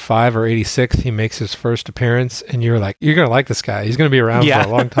either 85 or 86, he makes his first appearance, and you're like, you're going to like this guy. He's going to be around for a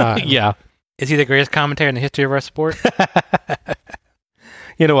long time. Yeah. Is he the greatest commentator in the history of our sport?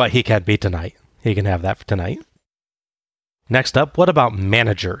 You know what? He can't beat tonight. He can have that for tonight. Next up, what about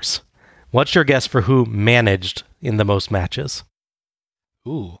managers? What's your guess for who managed in the most matches?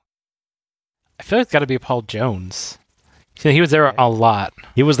 Ooh. I feel like it's got to be Paul Jones. So he was there a lot.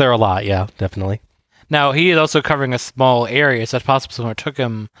 He was there a lot, yeah, definitely. Now, he is also covering a small area, so it's possible someone took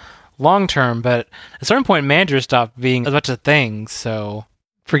him long term, but at a certain point, managers stopped being as much a thing, so...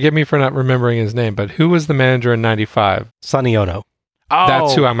 Forgive me for not remembering his name, but who was the manager in 95? Sonny Ono. Oh,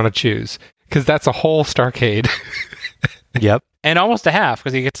 That's who I'm going to choose, because that's a whole Starrcade. Yep. and almost a half,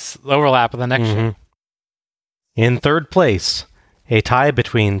 because he gets overlap with the next show. In third place, a tie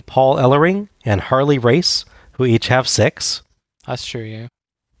between Paul Ellering and Harley Race, who each have 6. That's true, yeah.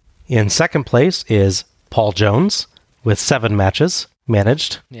 In second place is Paul Jones with 7 matches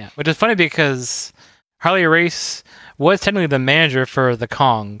managed. Yeah, which is funny because Harley Race was technically the manager for the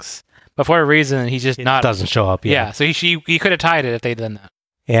Kongs, but for a reason he's just not... Doesn't show up yet. Yeah, so he could have tied it if they'd done that.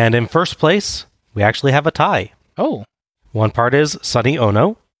 And in first place, we actually have a tie. Oh. One part is Sonny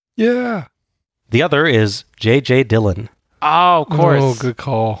Ono. Yeah. The other is J.J. Dillon. Oh, of course. Oh, good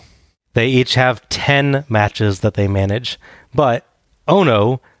call. They each have 10 matches that they manage, but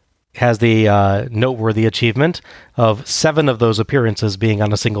Ono has the noteworthy achievement of 7 of those appearances being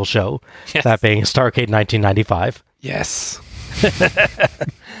on a single show, Yes. that being Starrcade 1995. Yes.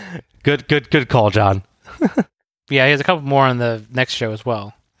 Good call, John. Yeah, he has a couple more on the next show as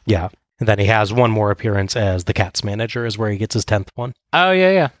well. Yeah. And then he has one more appearance as the Cats manager, is where he gets his 10th one. Oh,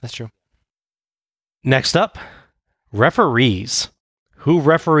 yeah, that's true. Next up, referees. Who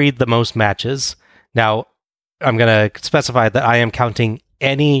refereed the most matches? Now, I'm going to specify that I am counting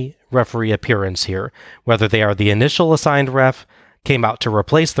any referee appearance here, whether they are the initial assigned ref, came out to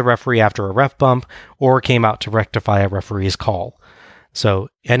replace the referee after a ref bump, or came out to rectify a referee's call. So,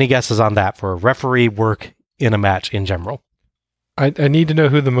 any guesses on that for referee work in a match in general? I need to know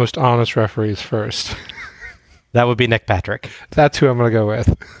who the most honest referee is first. That would be Nick Patrick. That's who I'm going to go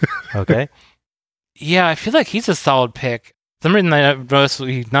with. Okay. Yeah, I feel like he's a solid pick. For some reason I noticed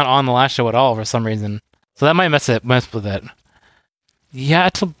he's not on the last show at all for some reason. So that might mess with it. Yeah,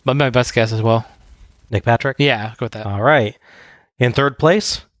 it's my best guess as well. Nick Patrick? Yeah, go with that. All right. In third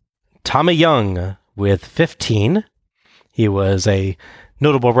place, Tommy Young with 15. He was a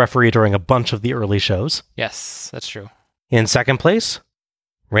notable referee during a bunch of the early shows. Yes, that's true. In second place,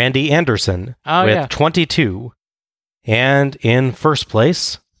 Randy Anderson Oh, with yeah. 22. And in first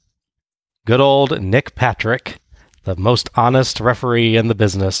place, good old Nick Patrick, the most honest referee in the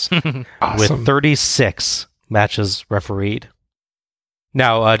business, Awesome. with 36 matches refereed.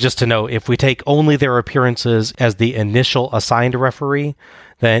 Now, just to note, if we take only their appearances as the initial assigned referee,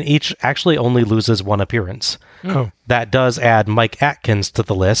 then each actually only loses one appearance. Oh, That does add Mike Atkins to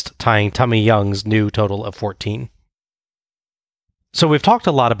the list, tying Tommy Young's new total of 14. So we've talked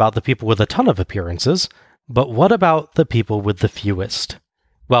a lot about the people with a ton of appearances, but what about the people with the fewest?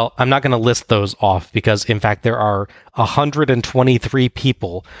 Well, I'm not going to list those off because, in fact, there are 123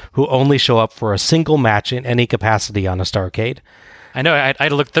 people who only show up for a single match in any capacity on a Starrcade. I know, I had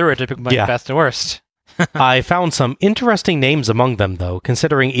to look through it to pick my Yeah. best and worst. I found some interesting names among them, though,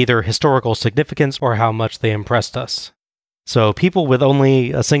 considering either historical significance or how much they impressed us. So, people with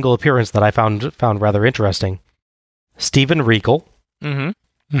only a single appearance that I found rather interesting. Steven Regal,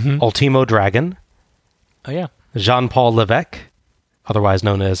 Mm-hmm. Ultimo Dragon, Oh, yeah. Jean-Paul Levesque, otherwise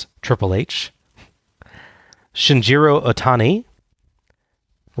known as Triple H, Shinjiro Otani,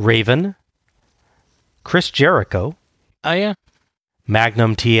 Raven, Chris Jericho, Oh, yeah.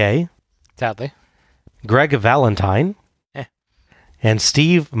 Magnum TA, Sadly. Greg Valentine, Eh. and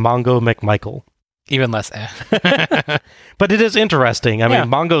Steve Mongo McMichael. Even less But it is interesting. I Yeah. mean,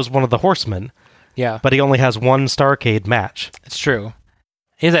 Mongo's one of the horsemen, Yeah, but he only has one Starrcade match. it's true.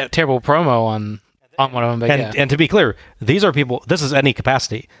 He has that terrible promo on one of them, but And to be clear, these are people, this is any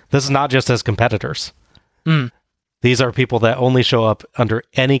capacity. This is not just as competitors. Mm. These are people that only show up under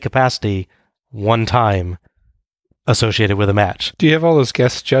any capacity one time associated with a match. do you have all those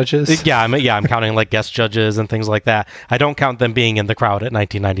guest judges? Yeah, I'm counting like guest judges and things like that. I don't count them being in the crowd at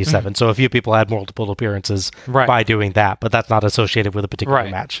 1997. So a few people had multiple appearances Right. by doing that, but that's not associated with a particular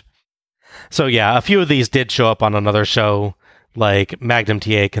Right. match. So yeah, a few of these did show up on another show. Like Magnum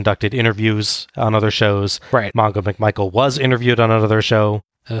TA conducted interviews on other shows. Right. Mongo McMichael was interviewed on another show.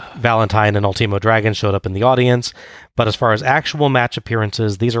 Ugh. Valentine and Ultimo Dragon showed up in the audience. But as far as actual match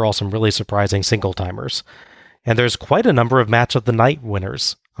appearances, these are all some really surprising single-timers. And there's quite a number of Match of the Night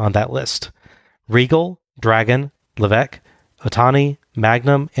winners on that list. Regal, Dragon, Levesque, Otani,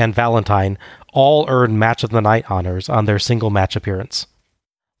 Magnum, and Valentine all earned Match of the Night honors on their single match appearance.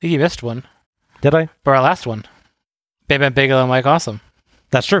 I think you missed one. Did I? For our last one. Bam Bam Bigelow and Mike Awesome.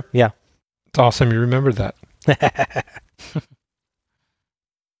 That's true, yeah. It's awesome you remembered that.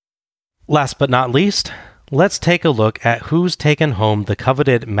 Last but not least, let's take a look at who's taken home the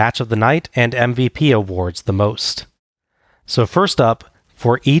coveted Match of the Night and MVP awards the most. So first up,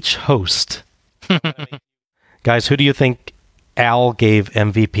 for each host. Guys, who do you think Al gave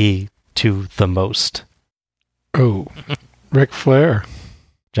MVP to the most? Oh, Ric Flair.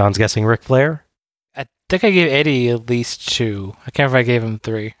 John's guessing Ric Flair? I think I gave Eddie at least 2. I can't remember if I gave him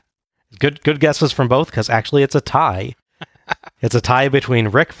 3. Good guesses from both, because actually it's a tie. It's a tie between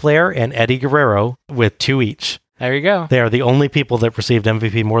Ric Flair and Eddie Guerrero with 2 each. There you go. They are the only people that received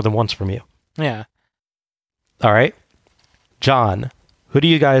MVP more than once from you. Yeah. All right. John, who do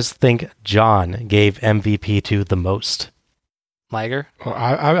you guys think John gave MVP to the most? Liger. Well,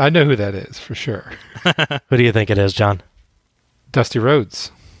 I know who that is for sure. Who do you think it is, John? Dusty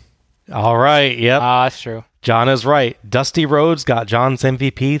Rhodes. All right. Yep. That's true. John is right. Dusty Rhodes got John's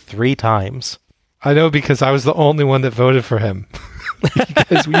MVP 3 times. I know because I was the only one that voted for him.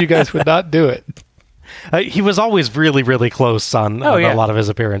 you guys would not do it. He was always really, really close on yeah. a lot of his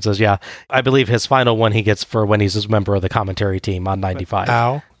appearances, yeah. I believe his final one he gets for when he's a member of the commentary team on 95.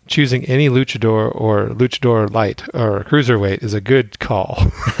 Al, choosing any luchador or luchador light or cruiserweight is a good call.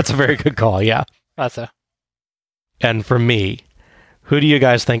 That's a very good call, yeah. That's a. And for me, who do you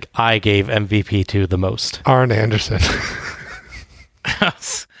guys think I gave MVP to the most? Arn Anderson.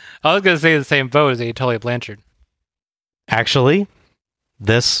 I was going to say the same vote as Tully Blanchard. Actually,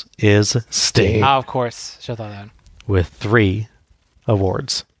 this is Sting Of course. Should have thought that. with 3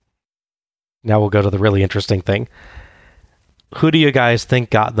 awards. Now we'll go to the really interesting thing. Who do you guys think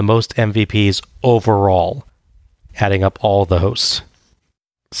got the most MVPs overall, adding up all the hosts?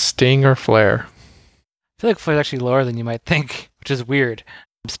 Sting or Flair? I feel like Flair's actually lower than you might think, which is weird.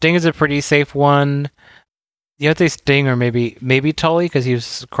 Sting is a pretty safe one. You have to say Sting or maybe Tully because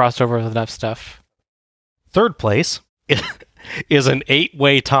he's crossed over with enough stuff. Third place is an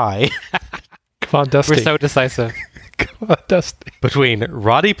 8-way tie on, Dusty. We're so decisive. Come on, Dusty. Between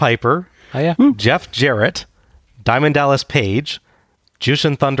Roddy Piper, Oh, yeah. Jeff Jarrett, Diamond Dallas Page,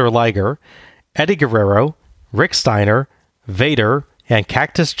 Jushin Thunder Liger, Eddie Guerrero, Rick Steiner, Vader, and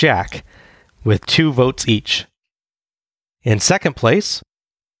Cactus Jack, with 2 votes each. In second place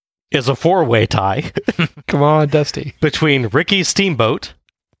is a 4-way tie Come on, Dusty. between Ricky Steamboat,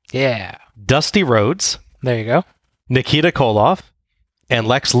 Yeah. Dusty Rhodes, There you go. Nikita Koloff, and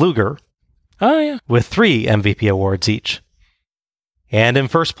Lex Luger, Oh, yeah. with 3 MVP awards each. And in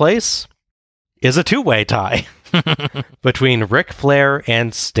first place is a 2-way tie between Ric Flair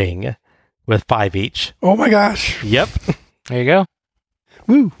and Sting, with 5 each. Oh my gosh. Yep. There you go.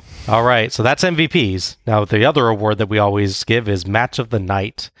 Woo. All right, so that's MVPs. Now, the other award that we always give is Match of the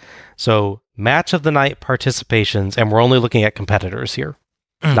Night. So, Match of the Night participations, and we're only looking at competitors here,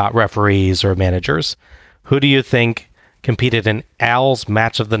 not referees or managers. Who do you think competed in Al's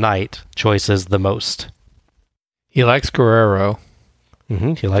Match of the Night choices the most? He likes Guerrero.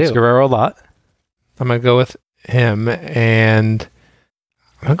 He likes Ew. Guerrero a lot. I'm going to go with him, and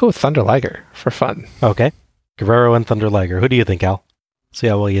I'm going to go with Thunder Liger for fun. Okay. Guerrero and Thunder Liger. Who do you think, Al? See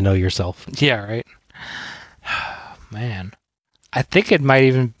how well you know yourself. Yeah, right. Man. I think it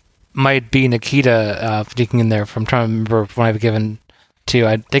might be Nikita sneaking in there from trying to remember when I've given to.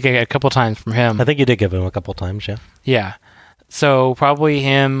 I think I got a couple times from him. I think you did give him a couple times, yeah. Yeah. So probably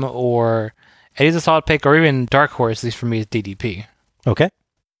him or Eddie's a solid pick, or even Dark Horse, at least for me, is DDP. Okay.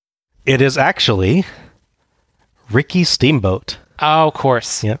 It is actually Ricky Steamboat. Oh, of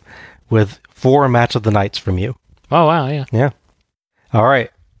course. Yeah. With 4 Match of the Nights from you. Oh, wow, yeah. Yeah. All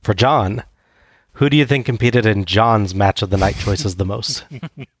right. For John, who do you think competed in John's Match of the Night choices the most?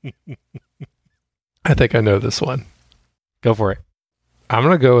 I think I know this one. Go for it. I'm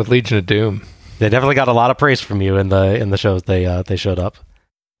going to go with Legion of Doom. They definitely got a lot of praise from you in the shows they showed up.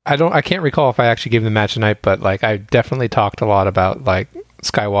 I can't recall if I actually gave them match tonight, but like I definitely talked a lot about like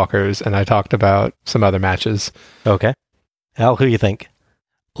Skywalkers, and I talked about some other matches. Okay. Al, who you think?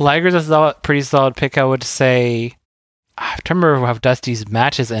 Liger's a pretty solid pick, I would say. I have to remember how Dusty's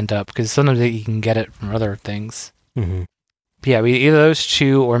matches end up, because sometimes you can get it from other things. Mm-hmm. Yeah, either those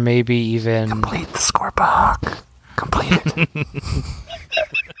two, or maybe even... Complete the Scorpahawk. Complete it.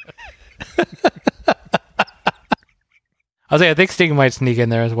 I think Sting might sneak in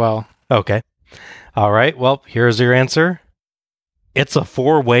there as well. Okay. All right. Well, here's your answer. It's a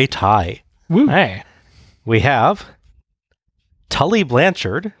 4-way tie. Woo. Hey, We have Tully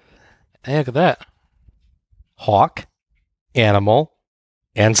Blanchard, look at that. Hawk, Animal,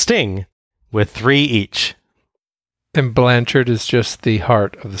 and Sting, with 3 each. And Blanchard is just the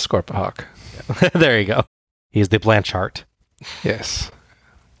heart of the Scorpahawk. There you go. He's the Blanchard. Yes.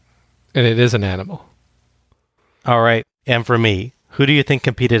 And it is an animal. All right. And for me, who do you think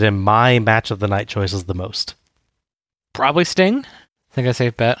competed in my Match of the Night choices the most? Probably Sting. I think I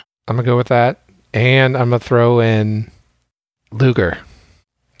safe bet. I'm going to go with that. And I'm going to throw in Luger.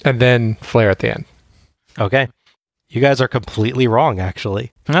 And then Flair at the end. Okay. You guys are completely wrong,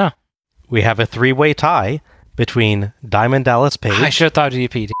 actually. Oh, We have a 3-way tie between Diamond Dallas I Page, should have thought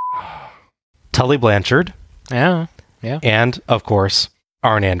DDP. Tully Blanchard, Yeah. and, of course,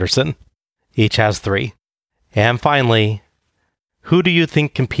 Arn Anderson. Each has 3. And finally, who do you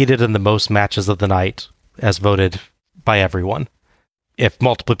think competed in the most matches of the night as voted by everyone? If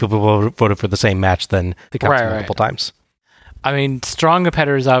multiple people voted for the same match, then it counts Right, multiple times. I mean, strong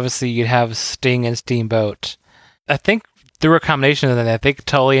competitors, obviously, you'd have Sting and Steamboat. I think through a combination of them, I think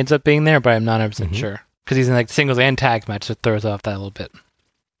Tully ends up being there, but I'm not 100% sure. Because he's in like singles and tag matches, so it throws off that a little bit.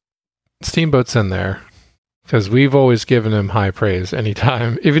 Steamboat's in there. Because we've always given him high praise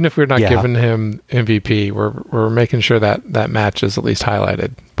anytime. Even if we're not giving him MVP, we're making sure that that match is at least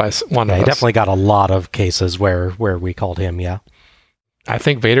highlighted by one of us. He definitely got a lot of cases where we called him, yeah. I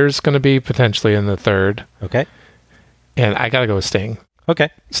think Vader's going to be potentially in the third. Okay. And I got to go with Sting. Okay.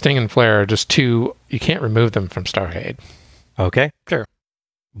 Sting and Flair are just two, you can't remove them from Starcade. Okay. Sure.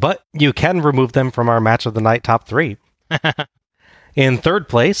 But you can remove them from our Match of the Night top 3. In third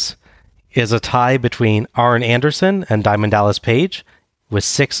place is a tie between Arn Anderson and Diamond Dallas Page with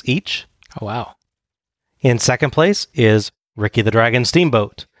 6 each. Oh, wow. In second place is Ricky the Dragon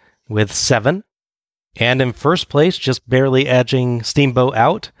Steamboat with 7. And in first place, just barely edging Steamboat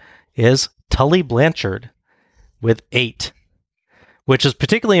out, is Tully Blanchard with 8. Which is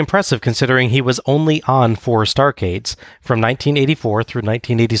particularly impressive considering he was only on 4 Starcades from 1984 through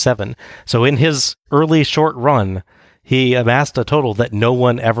 1987. So in his early short run, he amassed a total that no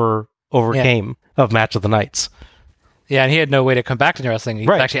one ever overcame of Match of the Nights. Yeah, and he had no way to come back to wrestling. He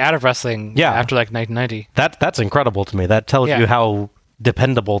was actually out of wrestling after like 1990. That's incredible to me. That tells you how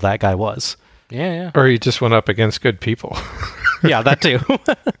dependable that guy was. Yeah. Or he just went up against good people. Yeah, that too.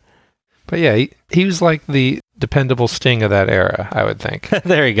 But yeah, he was like the dependable Sting of that era, I would think.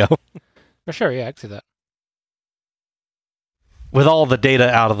 There you go. For sure, yeah, I can see that. With all the data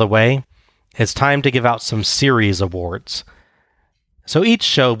out of the way, it's time to give out some series awards. So each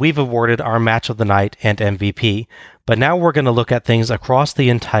show, we've awarded our Match of the Night and MVP, but now we're going to look at things across the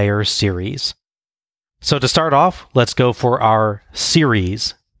entire series. So to start off, let's go for our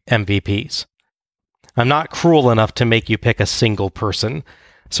series MVPs. I'm not cruel enough to make you pick a single person,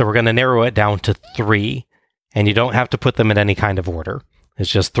 so we're going to narrow it down to 3, and you don't have to put them in any kind of order. It's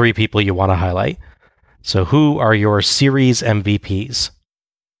just 3 people you want to highlight. So who are your series MVPs?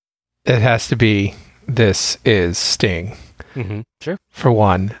 It has to be This Is Sting. Mm-hmm. Sure. For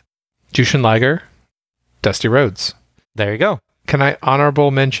one, Jushin Liger, Dusty Rhodes. There you go. Can I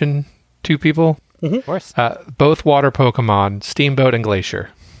honorable mention 2 people? Of course. Both water Pokemon, Steamboat and Glacier.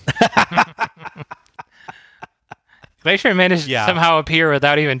 Glacier managed to somehow appear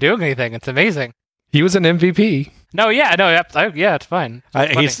without even doing anything. It's amazing. He was an MVP. Yeah, it's fine.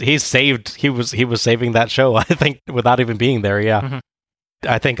 He's saved. He was saving that show, I think, without even being there. Yeah. Mhm.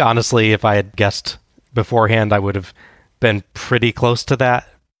 I think honestly, if I had guessed beforehand, I would have been pretty close to that.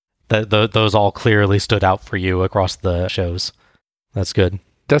 Those all clearly stood out for you across the shows. That's good.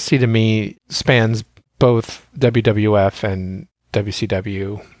 Dusty to me spans both WWF and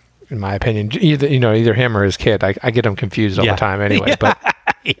WCW, in my opinion. Either him or his kid. I get them confused all the time anyway. But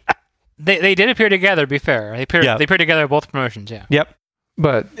They did appear together, to be fair. They appeared together in both promotions, yeah. Yep.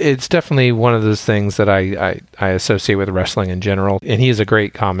 But it's definitely one of those things that I associate with wrestling in general. And he is a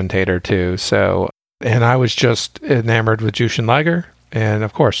great commentator, too. And I was just enamored with Jushin Liger. And,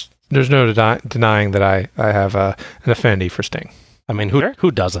 of course, there's no denying that I have an affinity for Sting. I mean,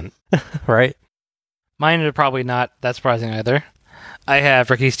 who doesn't, right? Mine are probably not that surprising either. I have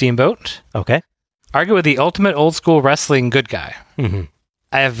Ricky Steamboat. Okay. Arguably the ultimate old-school wrestling good guy. Mm-hmm.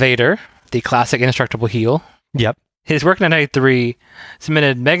 I have Vader, the classic indestructible heel. Yep. His work in Night 3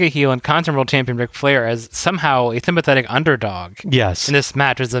 cemented Mega Heel and Continental World Champion Ric Flair as somehow a sympathetic underdog. Yes. In this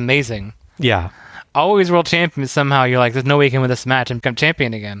match was amazing. Yeah. Always world champion, somehow you're like, there's no way he can win this match and become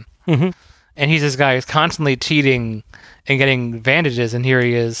champion again. Mm-hmm. And he's this guy who's constantly cheating and getting advantages, and here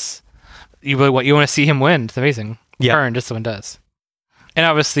he is. You want to see him win. It's amazing. Yeah. Turn, just so one does. And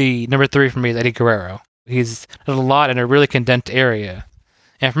obviously, number 3 for me is Eddie Guerrero. He's done a lot in a really condensed area.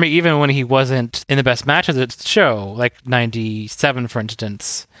 And for me, even when he wasn't in the best matches of the show, like 97, for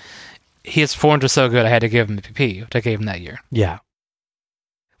instance, his forms were so good I had to give him MVP, which I gave him that year. Yeah.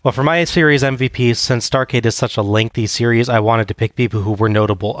 Well, for my series MVP, since Starrcade is such a lengthy series, I wanted to pick people who were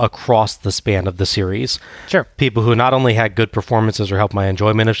notable across the span of the series. Sure. People who not only had good performances or helped my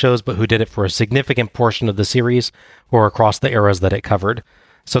enjoyment of shows, but who did it for a significant portion of the series or across the eras that it covered.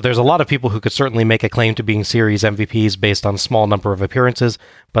 So there's a lot of people who could certainly make a claim to being series MVPs based on a small number of appearances,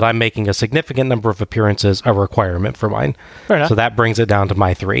 but I'm making a significant number of appearances a requirement for mine. Fair enough. So that brings it down to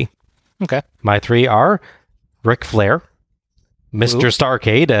my 3. Okay. My 3 are Ric Flair, Mr.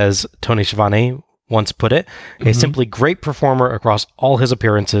 Starrcade, as Tony Schiavone once put it, a simply great performer across all his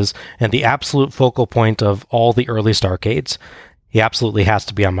appearances and the absolute focal point of all the early Starrcades. He absolutely has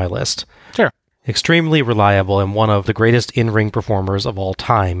to be on my list. Sure. Extremely reliable and one of the greatest in-ring performers of all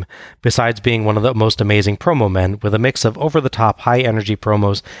time, besides being one of the most amazing promo men with a mix of over-the-top high-energy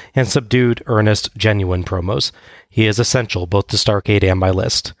promos and subdued, earnest, genuine promos. He is essential both to Starrcade and my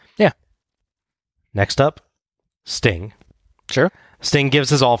list. Yeah. Next up, Sting. Sure. Sting gives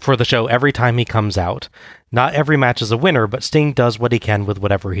his all for the show every time he comes out. Not every match is a winner, but Sting does what he can with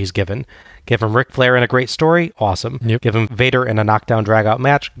whatever he's given. Give him Ric Flair in a great story? Awesome. Yep. Give him Vader in a knockdown drag-out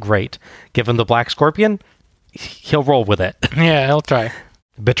match? Great. Give him the Black Scorpion? He'll roll with it. Yeah, he'll try.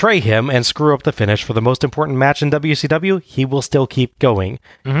 Betray him and screw up the finish for the most important match in WCW? He will still keep going.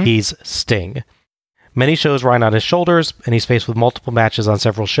 Mm-hmm. He's Sting. Many shows ride on his shoulders, and he's faced with multiple matches on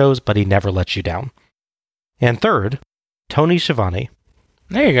several shows, but he never lets you down. And third, Tony Schiavone.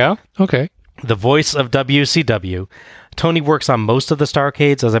 There you go. Okay. The voice of WCW. Tony works on most of the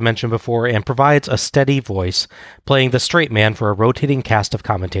Starrcades, as I mentioned before, and provides a steady voice, playing the straight man for a rotating cast of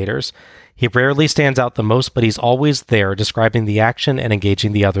commentators. He rarely stands out the most, but he's always there, describing the action and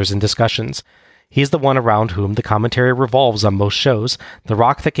engaging the others in discussions. He's the one around whom the commentary revolves on most shows, the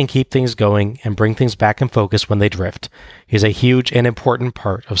rock that can keep things going and bring things back in focus when they drift. He's a huge and important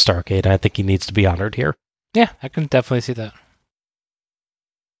part of Starrcade, and I think he needs to be honored here. Yeah, I can definitely see that.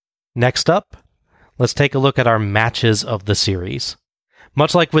 Next up, let's take a look at our matches of the series.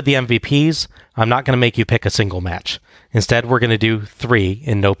 Much like with the MVPs, I'm not going to make you pick a single match. Instead, we're going to do 3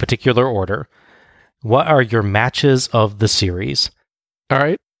 in no particular order. What are your matches of the series? All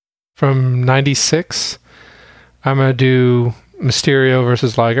right. From 96, I'm going to do Mysterio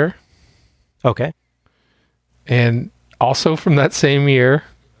versus Liger. Okay. And also from that same year,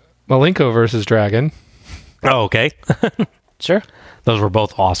 Malenko versus Dragon. Oh, okay. Sure. Those were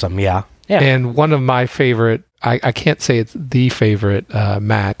both awesome, yeah. Yeah. And one of my favorite, I can't say it's the favorite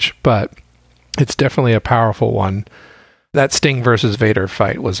match, but it's definitely a powerful one. That Sting versus Vader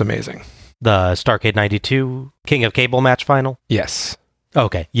fight was amazing. The Starrcade 92 King of Cable match final? Yes.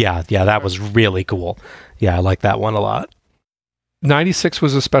 Okay, yeah, that was really cool. Yeah, I like that one a lot. 96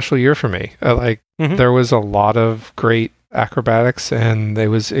 was a special year for me. There was a lot of great acrobatics, and it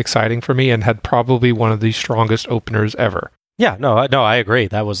was exciting for me and had probably one of the strongest openers ever. Yeah, no, I agree.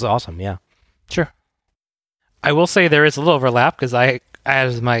 That was awesome, yeah. Sure. I will say there is a little overlap because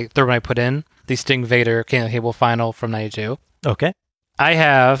as my third one I put in, the Sting Vader King of the Cable final from 92. Okay. I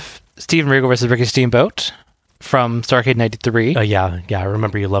have Steven Regal versus Ricky Steamboat from Starrcade 93. Yeah, I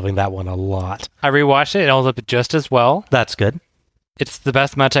remember you loving that one a lot. I rewatched it. It holds up just as well. That's good. It's the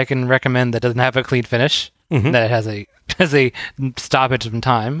best match I can recommend that doesn't have a clean finish. Mhm. That it has a stoppage from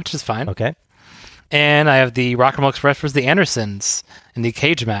time, which is fine. Okay. And I have the Rock and Roll Express versus the Andersons in the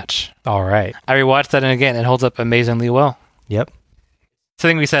cage match. All right. I rewatched that, and again, it holds up amazingly well. Yep.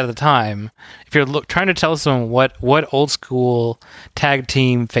 Something we said at the time, if you're trying to tell someone what old school tag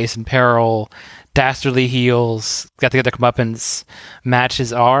team face in peril, dastardly heels, got together comeuppance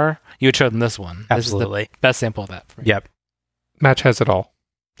matches are, you would show them this one. Absolutely. This is the best sample of that. Yep. Match has it all.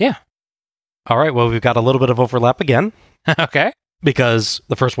 Yeah. All right, well, we've got a little bit of overlap again Okay. because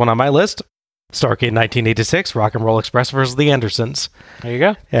the first one on my list, Starrcade 1986, Rock and Roll Express versus the Andersons. There you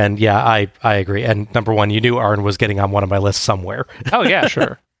go. And yeah, I agree. And number one, you knew Arn was getting on one of my lists somewhere. Oh, yeah.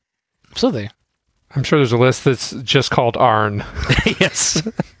 Sure. Absolutely. I'm sure there's a list that's just called Arn. Yes.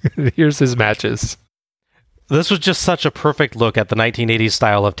 Here's his matches. This was just such a perfect look at the 1980s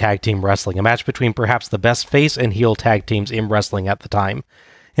style of tag team wrestling, a match between perhaps the best face and heel tag teams in wrestling at the time.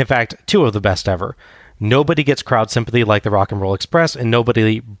 In fact, two of the best ever. Nobody gets crowd sympathy like the Rock and Roll Express, and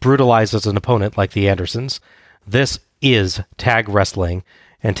nobody brutalizes an opponent like the Andersons. This is tag wrestling,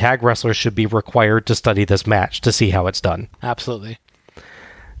 and tag wrestlers should be required to study this match to see how it's done. Absolutely.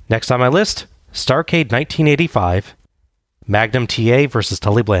 Next on my list, Starrcade 1985, Magnum TA versus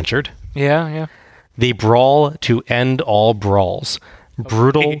Tully Blanchard. Yeah. The brawl to end all brawls.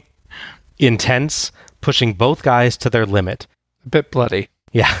 Brutal, Okay. intense, pushing both guys to their limit. A bit bloody.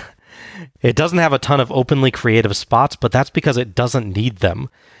 Yeah. It doesn't have a ton of openly creative spots, but that's because it doesn't need them.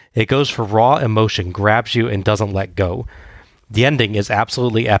 It goes for raw emotion, grabs you, and doesn't let go. The ending is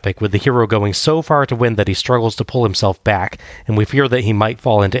absolutely epic, with the hero going so far to win that he struggles to pull himself back, and we fear that he might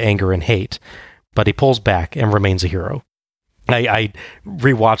fall into anger and hate. But he pulls back and remains a hero. I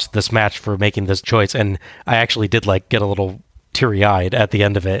rewatched this match for making this choice, and I actually did get a little teary-eyed at the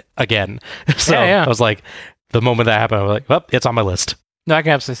end of it again. So Yeah. I was like, the moment that happened, I was like, well, it's on my list. No, I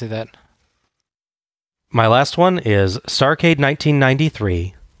can absolutely see that. My last one is Starrcade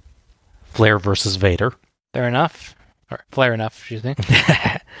 1993, Flair versus Vader. Fair enough. Or Flair enough, excuse me.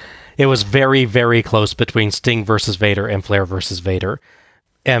 It was very, very close between Sting versus Vader and Flair versus Vader.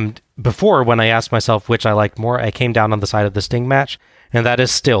 And before, when I asked myself which I liked more, I came down on the side of the Sting match, and that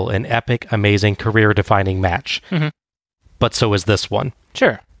is still an epic, amazing, career-defining match. Mm-hmm. But so is this one.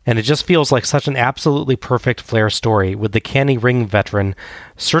 Sure. And it just feels like such an absolutely perfect Flair story, with the canny ring veteran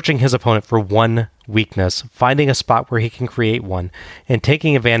searching his opponent for one weakness, finding a spot where he can create one, and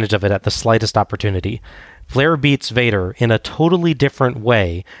taking advantage of it at the slightest opportunity. Flair beats Vader in a totally different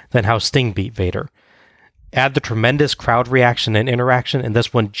way than how Sting beat Vader. Add the tremendous crowd reaction and interaction, and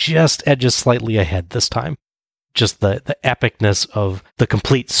this one just edges slightly ahead this time. Just the epicness of the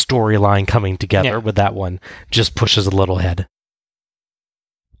complete storyline coming together with that one just pushes a little ahead.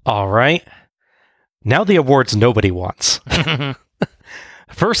 All right. Now the awards nobody wants.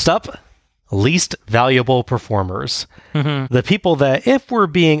 First up, least valuable performers. The people that, if we're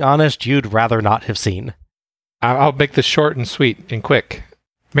being honest, you'd rather not have seen. I'll make this short and sweet and quick.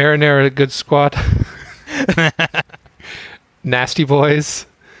 Marinara Good Squad, Nasty Boys,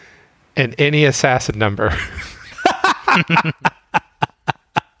 and any assassin number.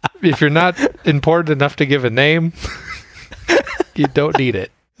 If you're not important enough to give a name, you don't need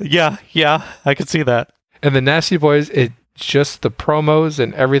it. Yeah, I could see that. And the Nasty Boys, it just the promos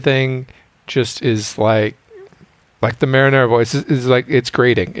and everything just is like the Marinara Boys is like, it's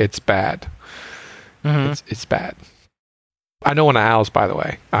grating. It's bad. It's bad. I know one of Al's, by the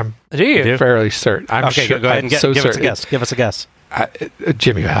way. I'm Do you? fairly certain. I'm Okay, sure, go ahead and give us a certain. guess. Give us a guess.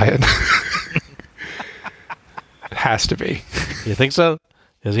 Jimmy Valiant. Has to be. You think so?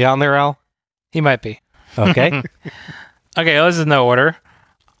 Is he on there, Al? He might be. Okay. Okay, this is no order.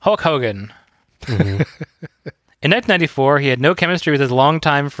 Hulk Hogan. Mhm. In 1994, he had no chemistry with his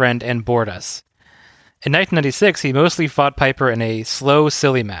longtime friend and bored us. In 1996, he mostly fought Piper in a slow,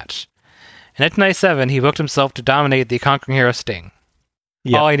 silly match. In 1997, he booked himself to dominate the Conquering Hero Sting.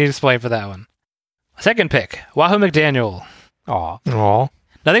 Yep. All I need to explain for that one. Second pick, Wahoo McDaniel. Aw.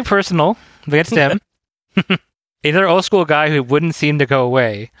 Nothing personal against him. Another old school guy who wouldn't seem to go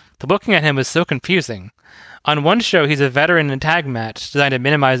away. The booking at him was so confusing. On one show, he's a veteran in a tag match designed to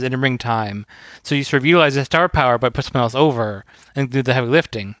minimize in-ring time, so you sort of utilize his star power but put someone else over and do the heavy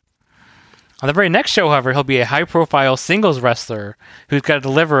lifting. On the very next show, however, he'll be a high-profile singles wrestler who's got to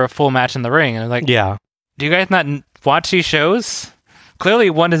deliver a full match in the ring. And I'm like, Yeah. do you guys not watch these shows?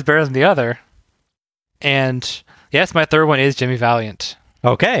 Clearly, one is better than the other. And yes, my third one is Jimmy Valiant.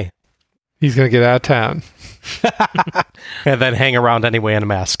 Okay. He's going to get out of town. And then hang around anyway in a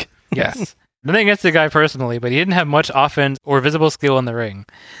mask. Yes. Nothing against the guy personally, but he didn't have much offense or visible skill in the ring.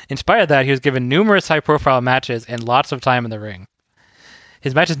 In spite of that, he was given numerous high-profile matches and lots of time in the ring.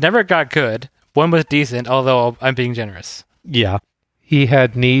 His matches never got good. One was decent, although I'm being generous. Yeah. He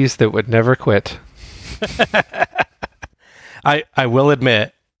had knees that would never quit. I will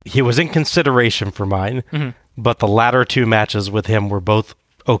admit, he was in consideration for mine, but the latter two matches with him were both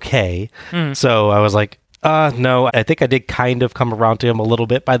okay. So I was like, no, I think I did kind of come around to him a little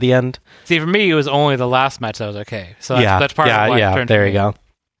bit by the end. See, for me, it was only the last match that was okay. So that's part of why it turned there to you me. go.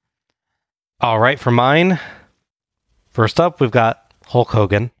 All right, for mine, first up, we've got Hulk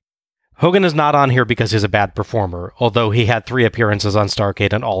Hogan. Hogan is not on here because he's a bad performer, although he had 3 appearances on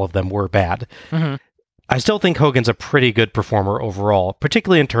Starrcade and all of them were bad. I still think Hogan's a pretty good performer overall,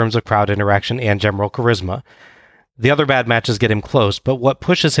 particularly in terms of crowd interaction and general charisma. The other bad matches get him close, but what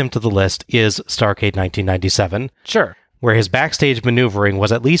pushes him to the list is Starrcade 1997, Sure. where his backstage maneuvering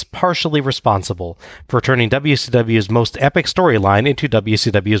was at least partially responsible for turning WCW's most epic storyline into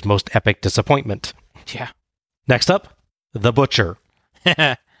WCW's most epic disappointment. Yeah. Next up, The Butcher.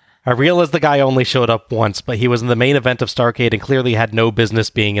 I realize the guy only showed up once, but he was in the main event of Starrcade and clearly had no business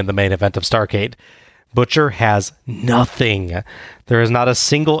being in the main event of Starrcade. Butcher has nothing. There is not a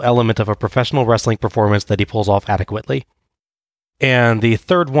single element of a professional wrestling performance that he pulls off adequately. And the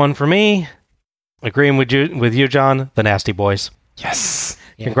third one for me, agreeing with you, John, the Nasty Boys. Yes.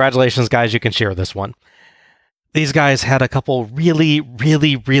 Yeah. Congratulations, guys. You can share this one. These guys had a couple really,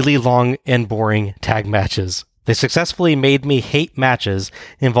 really, really long and boring tag matches. They successfully made me hate matches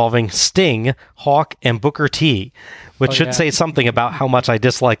involving Sting, Hawk, and Booker T, which should say something about how much I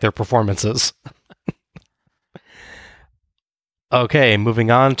dislike their performances. Okay,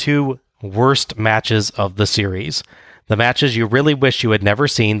 moving on to worst matches of the series. The matches you really wish you had never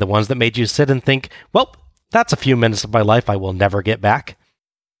seen, the ones that made you sit and think, well, that's a few minutes of my life I will never get back.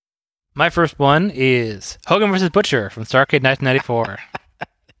 My first one is Hogan vs. Butcher from Starrcade 1994.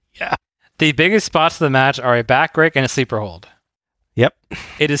 Yeah. The biggest spots of the match are a back break and a sleeper hold. Yep.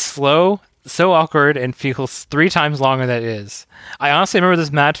 It is slow, so awkward, and feels 3 times longer than it is. I honestly remember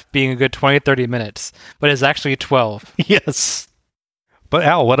this match being a good 20-30 minutes, but it's actually 12. Yes. But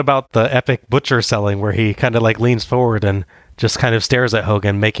Al, what about the epic Butcher selling where he kind of like leans forward and just kind of stares at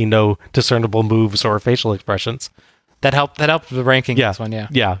Hogan, making no discernible moves or facial expressions? That helped with the ranking this one, yeah.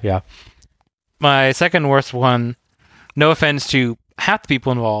 Yeah. My second worst one, no offense to half the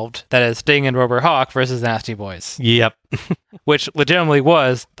people involved, that is Sting and Robert Hawk versus Nasty Boys. Yep. Which legitimately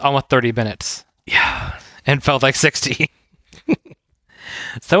was almost 30 minutes. Yeah. And felt like 60.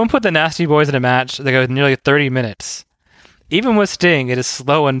 Someone put the Nasty Boys in a match that goes nearly 30 minutes. Even with Sting, it is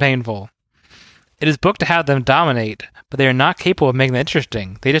slow and painful. It is booked to have them dominate, but they are not capable of making it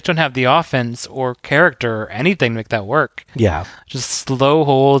interesting. They just don't have the offense or character or anything to make that work. Yeah. Just slow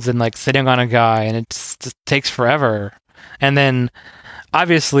holds and like sitting on a guy, and it just takes forever. And then,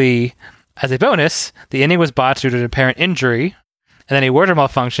 obviously, as a bonus, the ending was botched due to an apparent injury, and then a wardrobe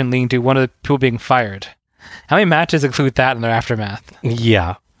malfunction leading to one of the people being fired. How many matches include that in their aftermath?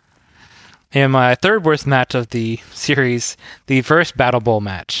 Yeah. And my third worst match of the series, the first Battle Bowl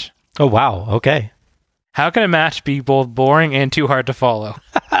match. Oh, wow. Okay. How can a match be both boring and too hard to follow?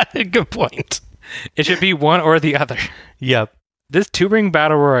 Good point. It should be one or the other. Yep. This 2-ring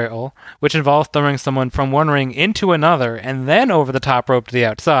battle royal, which involves throwing someone from one ring into another and then over the top rope to the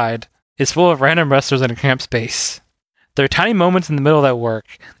outside, is full of random wrestlers in a cramped space. There are tiny moments in the middle that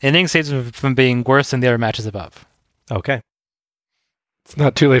work, and ending saves them from being worse than the other matches above. Okay. It's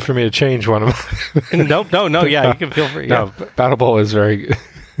not too late for me to change one of them. No. Yeah, you can feel free. No, Battle Bowl is very good.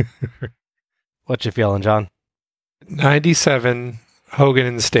 What you feeling, John? 97, Hogan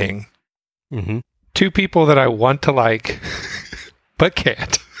and Sting. Mm-hmm. 2 people that I want to like, but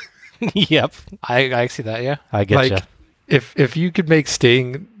can't. Yep. I see that, yeah. I get you. If you could make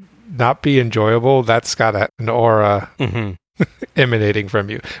Sting not be enjoyable, that's got an aura Mm-hmm. emanating from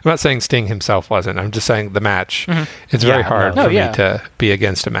you. I'm not saying Sting himself wasn't. I'm just saying the match. Mhm. It's Yeah, very hard no. for me to be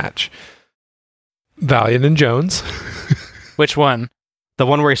against a match. Valiant and Jones. Which one? The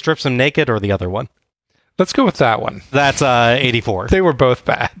one where he strips him naked, or the other one? Let's go with that one. That's 84. They were both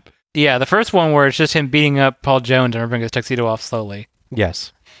bad. Yeah, the first one where it's just him beating up Paul Jones and ripping his tuxedo off slowly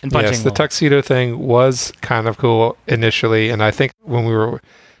Yes. and punching Yes, the Lowell. tuxedo thing was kind of cool initially, and I think when we were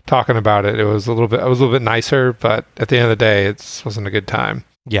talking about it, I was a little bit nicer, but at the end of the day, it wasn't a good time.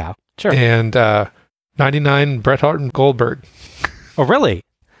 Yeah. Sure. And 99 Bret Hart and Goldberg. Oh, really?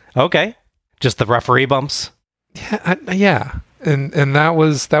 Okay. Just the referee bumps? Yeah. And that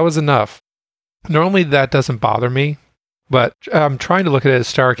was enough. Normally that doesn't bother me, but I'm trying to look at it as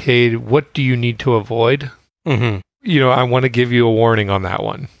Starrcade. What do you need to avoid? Mm-hmm. I want to give you a warning on that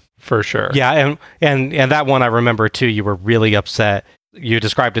one for sure. Yeah, and that one I remember too. You were really upset. You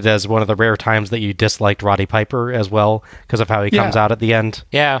described it as one of the rare times that you disliked Roddy Piper as well because of how he comes out at the end.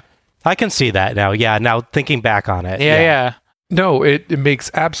 Yeah. I can see that now. Yeah, now thinking back on it. Yeah. No, it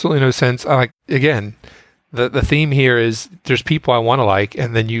makes absolutely no sense. Again, the theme here is there's people I want to like,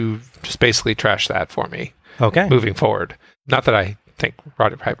 and then you just basically trash that for me. Okay. Moving forward. Not that I think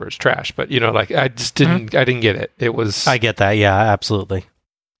Roddy Piper is trash, but I just didn't I didn't get it. It was I get that. Yeah, absolutely.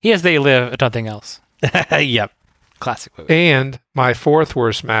 He has They Live, if nothing else. Yep. Classic movie. and my fourth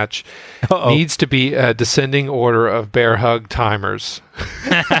worst match needs to be a descending order of bear hug timers.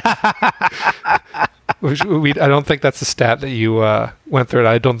 I don't think that's a stat that you went through.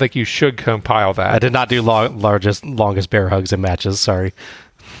 I don't think you should compile that. I did not do longest bear hugs in matches. Sorry.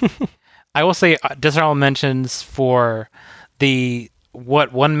 I will say dishonorable mentions for the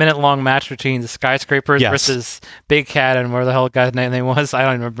 1 minute long match between the Skyscrapers Yes. versus Big Cat and where the hell the guy's name was. I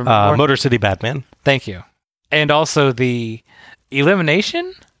don't even remember. Motor City Batman. Thank you. And also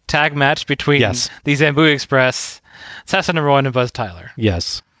elimination tag match between Yes. the Zambu Express, Sassa number 1, and Buzz Tyler.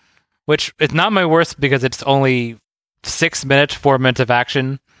 Yes. Which is not my worst because it's only 6 minutes, 4 minutes of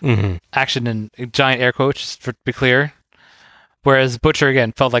action. Mm-hmm. Action in giant air quotes, to be clear. Whereas Butcher,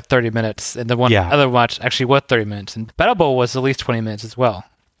 again, felt like 30 minutes. And the other match actually was 30 minutes. And Battle Bowl was at least 20 minutes as well.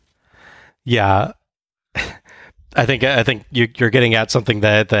 Yeah. I think you're getting at something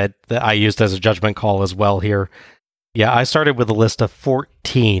that I used as a judgment call as well here. Yeah, I started with a list of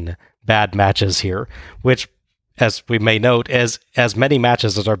 14 bad matches here, which, as we may note, as many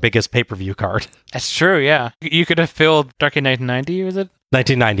matches as our biggest pay-per-view card. That's true, yeah. You could have filled Dark 1990, was it?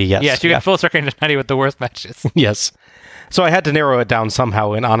 1990, yes. Yes, you could have filled Dark 1990 with the worst matches. Yes. So I had to narrow it down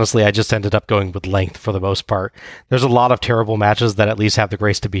somehow, and honestly, I just ended up going with length for the most part. There's a lot of terrible matches that at least have the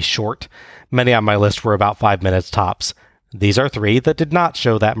grace to be short. Many on my list were about 5 minutes tops. These are 3 that did not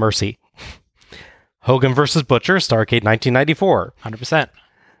show that mercy. Hogan vs. Butcher, Starrcade 1994. 100%.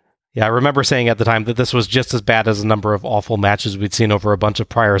 Yeah, I remember saying at the time that this was just as bad as a number of awful matches we'd seen over a bunch of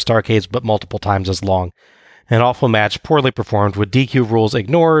prior Starrcades, but multiple times as long. An awful match, poorly performed, with DQ rules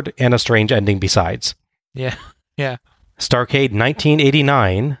ignored, and a strange ending besides. Yeah. Starrcade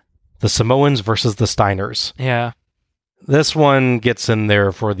 1989, the Samoans versus the Steiners. Yeah. This one gets in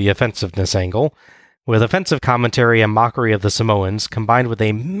there for the offensiveness angle, with offensive commentary and mockery of the Samoans combined with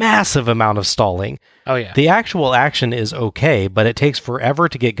a massive amount of stalling. Oh, yeah. The actual action is okay, but it takes forever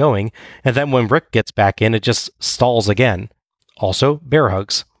to get going, and then when Rick gets back in, it just stalls again. Also, bear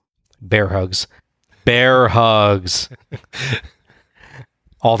hugs. Bear hugs. Bear hugs.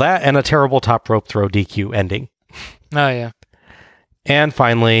 All that and a terrible top rope throw DQ ending. Oh, yeah. And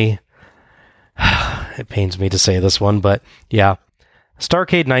finally, it pains me to say this one, but yeah,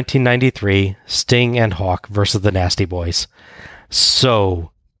 Starrcade 1993, Sting and Hawk versus the Nasty Boys.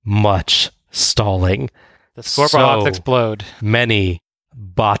 So much stalling. The scoreboard Hawks explode. Many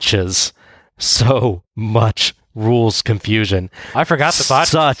botches. So much rules confusion. I forgot the botch.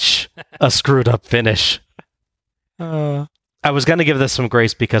 Such a screwed up finish. I was going to give this some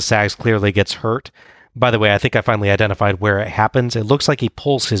grace because Sags clearly gets hurt. By the way, I think I finally identified where it happens. It looks like he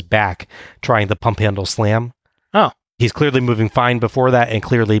pulls his back trying the pump handle slam. Oh. He's clearly moving fine before that and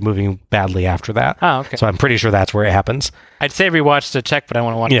clearly moving badly after that. Oh, okay. So I'm pretty sure that's where it happens. I'd say rewatch to check, but I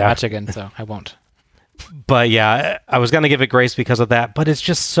want to watch the match again, so I won't. But yeah, I was going to give it grace because of that, but it's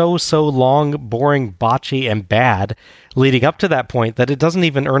just so long, boring, botchy, and bad leading up to that point that it doesn't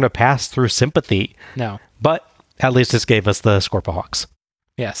even earn a pass through sympathy. No. But at least this gave us the Scorpahawks.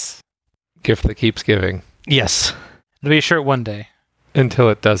 Yes. Gift that keeps giving. Yes. It'll be a shirt one day.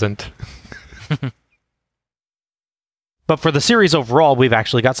 Until it doesn't. But for the series overall, we've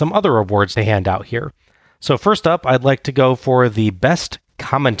actually got some other awards to hand out here. So first up, I'd like to go for the Best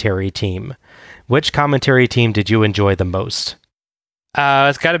Commentary Team. Which commentary team did you enjoy the most?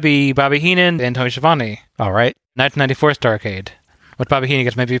 It's got to be Bobby Heenan and Tony Schiavone. All right. 1994 Starrcade, with Bobby Heenan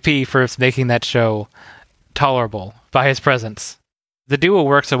gets an MVP for making that show tolerable by his presence. The duo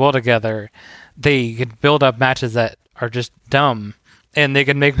works so well together. They can build up matches that are just dumb, and they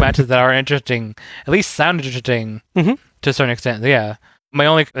can make matches that are interesting, at least sound interesting to a certain extent. Yeah. My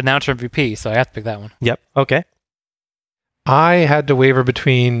only announcer MVP, so I have to pick that one. Yep. Okay. I had to waver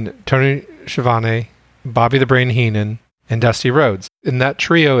between Tony Schiavone, Bobby the Brain Heenan, and Dusty Rhodes. And that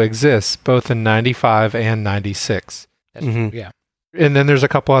trio exists both in 95 and 96. Yeah. And then there's a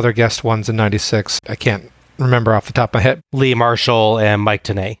couple other guest ones in 96. I can't remember off the top of my head. Lee Marshall and Mike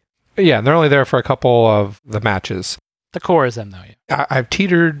Tenay. Yeah, they're only there for a couple of the matches. The core is them, though. Yeah. I've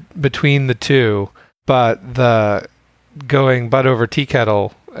teetered between the two, but the going butt over tea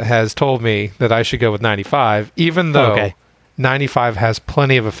kettle has told me that I should go with 95, even though 95 has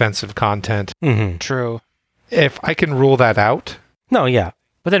plenty of offensive content. True. If I can rule that out, No, yeah.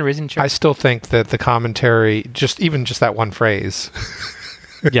 Within reason, sure. I still think that the commentary, just that one phrase,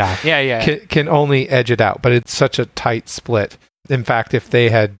 Yeah. can only edge it out. But it's such a tight split. In fact, if they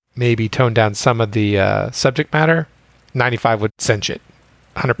had maybe toned down some of the subject matter, 95 would cinch it,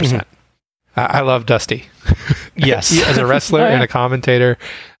 100%. I love Dusty. Yes. As a wrestler and a commentator,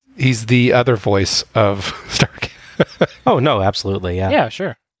 he's the other voice of Stark. Oh, no, absolutely. Yeah. Yeah,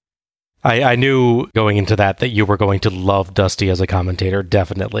 sure. I knew going into that you were going to love Dusty as a commentator,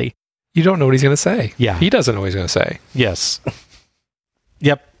 definitely. You don't know what he's going to say. Yeah. He doesn't know what he's going to say. Yes.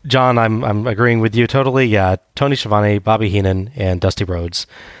 Yep. John, I'm agreeing with you totally. Yeah. Tony Schiavone, Bobby Heenan, and Dusty Rhodes.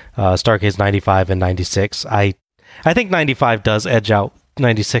 Starrcade's 95 and 96. I think 95 does edge out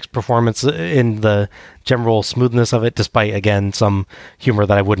 96 performance in the general smoothness of it, despite, again, some humor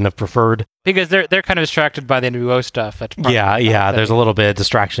that I wouldn't have preferred. Because they're kind of distracted by the NWO stuff. Yeah. There's a little bit of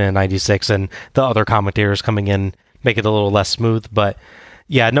distraction in 96, and the other commentators coming in make it a little less smooth. But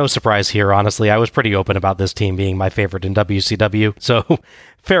yeah, no surprise here, honestly. I was pretty open about this team being my favorite in WCW. So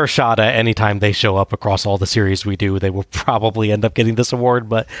fair shot at any time they show up across all the series we do, they will probably end up getting this award,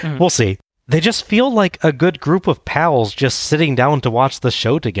 but we'll see. They just feel like a good group of pals just sitting down to watch the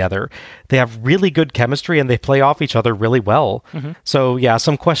show together. They have really good chemistry and they play off each other really well. So yeah,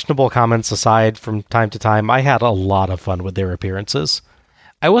 some questionable comments aside from time to time, I had a lot of fun with their appearances.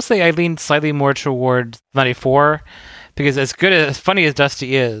 I will say I leaned slightly more towards 94 because as funny as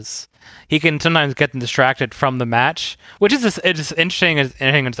Dusty is, he can sometimes get distracted from the match, which is it's interesting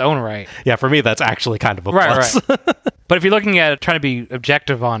in its own right. Yeah, for me, that's actually kind of a plus. Right. But if you're looking at it, trying to be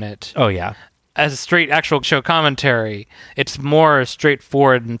objective on it, oh yeah, as a straight actual show commentary, it's more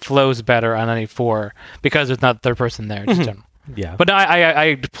straightforward and flows better on 94 because there's not third person there. Just general. Yeah. But no,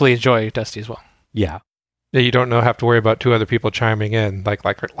 I deeply enjoy Dusty as well. Yeah. You don't have to worry about two other people chiming in like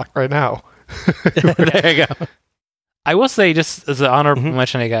right now. There you go. I will say, just as an honorable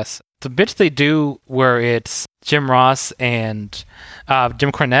mention, I guess, the bits they do where it's Jim Ross and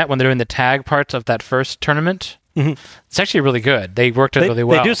Jim Cornette when they're doing the tag parts of that first tournament, it's actually really good. They worked it really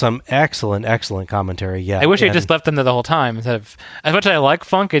well. They do some excellent commentary, yeah. I wish they just left them there the whole time instead of... As much as I like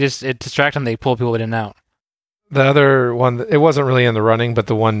Funk, it distracts them. They pull people in and out. The other one, it wasn't really in the running, but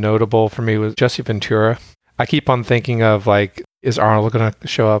the one notable for me was Jesse Ventura. I keep on thinking of, like, is Arnold going to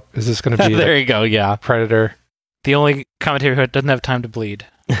show up? Is this going to be there you go, yeah. Predator? The only commentator who doesn't have time to bleed.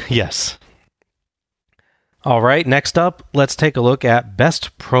 Yes. All right, next up, let's take a look at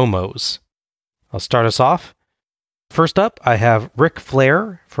Best Promos. I'll start us off. First up, I have Ric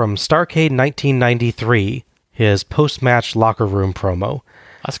Flair from Starrcade 1993, his post-match locker room promo.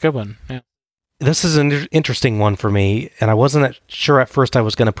 That's a good one, yeah. This is an interesting one for me, and I wasn't sure at first I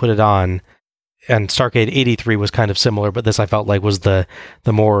was going to put it on. And Starrcade 83 was kind of similar, but this I felt like was the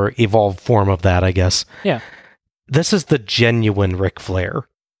more evolved form of that, I guess. Yeah. This is the genuine Ric Flair.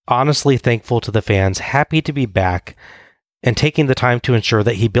 Honestly thankful to the fans, happy to be back, and taking the time to ensure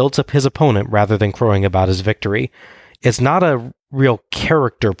that he builds up his opponent rather than crowing about his victory. It's not a real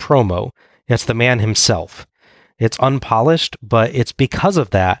character promo. It's the man himself. It's unpolished, but it's because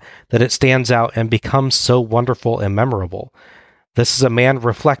of that it stands out and becomes so wonderful and memorable. This is a man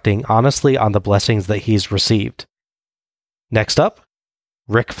reflecting honestly on the blessings that he's received. Next up,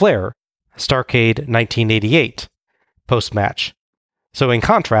 Ric Flair, Starrcade 1988, post-match. So in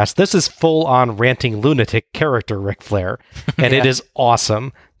contrast, this is full-on ranting lunatic character Ric Flair, and it is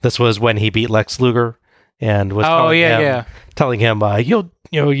awesome. This was when he beat Lex Luger and was telling him,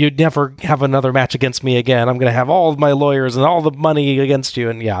 you'd never have another match against me again. I'm going to have all of my lawyers and all the money against you,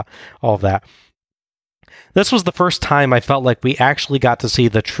 and yeah, all of that. This was the first time I felt like we actually got to see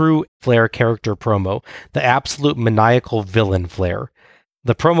the true Flair character promo, the absolute maniacal villain Flair.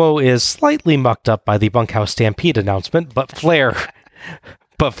 The promo is slightly mucked up by the Bunkhouse Stampede announcement, but Flair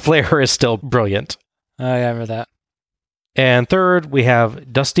but Flair is still brilliant. Oh, yeah, I remember that. And third, we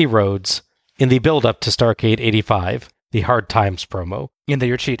have Dusty Rhodes in the build-up to Starrcade 85, the Hard Times promo. And that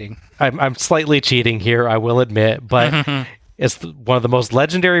you're cheating. I'm slightly cheating here, I will admit, but it's one of the most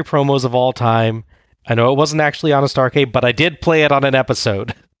legendary promos of all time. I know it wasn't actually on a Starrcade, but I did play it on an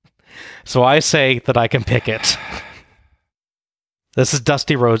episode. So I say that I can pick it. This is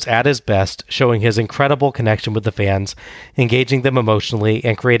Dusty Rhodes at his best, showing his incredible connection with the fans, engaging them emotionally,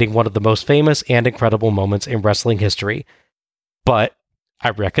 and creating one of the most famous and incredible moments in wrestling history. But I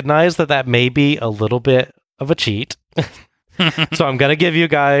recognize that may be a little bit of a cheat. So I'm going to give you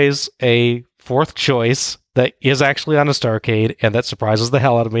guys a fourth choice that is actually on a Starrcade, and that surprises the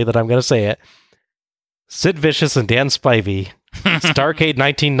hell out of me that I'm going to say it. Sid Vicious and Dan Spivey, Starrcade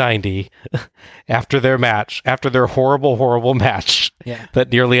 1990, after their horrible match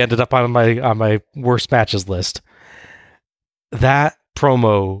that nearly ended up on my worst matches list. That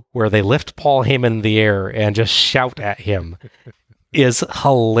promo where they lift Paul Heyman in the air and just shout at him is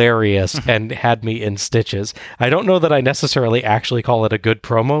hilarious and had me in stitches. I don't know that I necessarily actually call it a good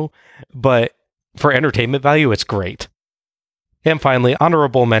promo, but for entertainment value, it's great. And finally,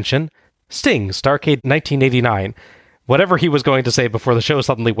 honorable mention, Sting, Starrcade 1989. Whatever he was going to say before the show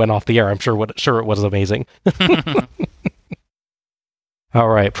suddenly went off the air, I'm sure it was amazing. All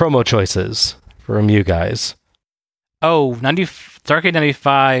right, promo choices from you guys. Oh, Starrcade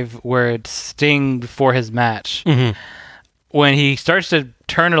 95, where it's Sting before his match. Mm-hmm. When he starts to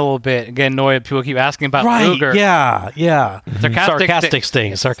turn it a little bit and get annoyed, people keep asking about Luger. Yeah. Sarcastic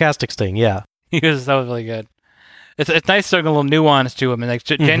Sting. Sarcastic Sting, yeah. That was really good. It's nice showing a little nuance to him and like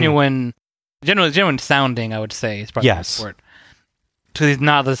genuine sounding, I would say, is probably the word. So he's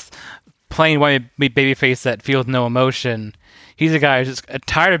not this plain white babyface that feels no emotion. He's a guy who's just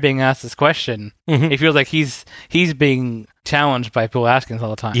tired of being asked this question. He feels like he's being challenged by people asking this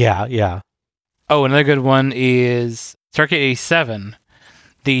all the time. Yeah. Oh, another good one is Starrcade 87,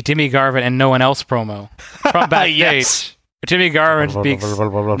 the Jimmy Garvin and No One Else promo from backstage. Yes. Jimmy Garvin speaks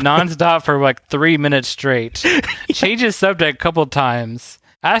nonstop for like 3 minutes straight, changes subject a couple times,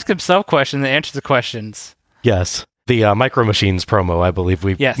 asks himself questions and answers the questions. Yes. The Micro Machines promo, I believe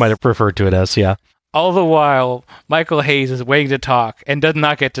we might have referred to it as, yeah. All the while, Michael Hayes is waiting to talk and does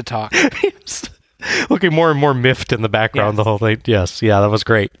not get to talk. Looking more and more miffed in the background the whole thing. Yes, yeah, that was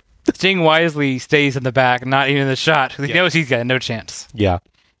great. Sting wisely stays in the back, not even in the shot, because he knows he's got no chance. Yeah.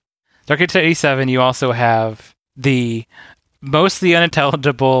 Starrcade 87, you also have the mostly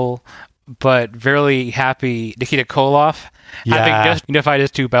unintelligible but very happy Nikita Koloff having just unified his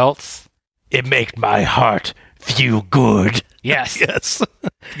two belts. It make my heart feel good. Yes. Yes.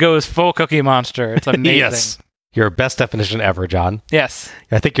 Goes full Cookie Monster. It's amazing. Yes. Your best definition ever, John. Yes.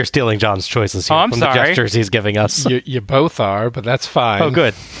 I think you're stealing John's choices here I'm from sorry. the gestures he's giving us. You both are, but that's fine. Oh,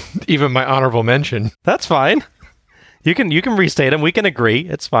 good. Even my honorable mention. That's fine. You can restate them. We can agree.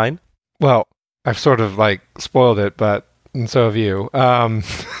 It's fine. Well, I've sort of spoiled it, and so have you.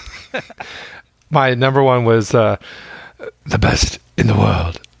 My number one was the best in the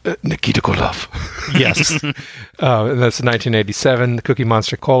world, Nikita Koloff. Yes. And that's 1987, the Cookie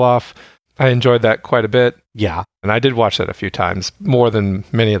Monster Koloff. I enjoyed that quite a bit. Yeah. And I did watch that a few times, more than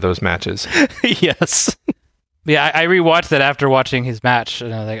many of those matches. Yes. Yeah, I rewatched that after watching his match,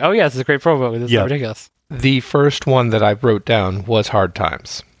 and I was like, oh yeah, this is a great promo. This is ridiculous. The first one that I wrote down was Hard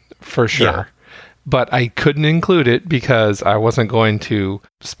Times, for sure. Yeah. But I couldn't include it because I wasn't going to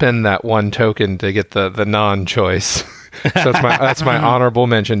spend that one token to get the non-choice. So that's my honorable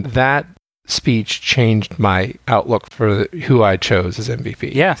mention. That speech changed my outlook for who I chose as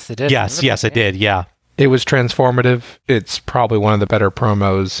MVP. Yes, it did. Yes, it did. Yeah. It was transformative. It's probably one of the better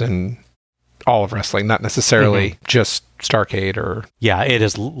promos in all of wrestling, not necessarily just Starrcade or... Yeah, it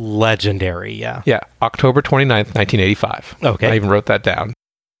is legendary, yeah. Yeah, October 29th, 1985. Okay. I even wrote that down.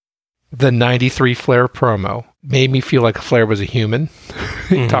 The 93 Flair promo made me feel like Flair was a human.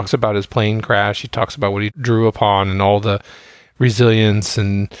 He talks about his plane crash. He talks about what he drew upon and all the resilience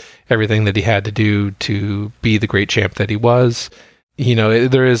and everything that he had to do to be the great champ that he was. You know,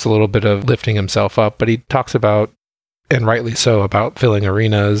 there is a little bit of lifting himself up, but he talks about, and rightly so, about filling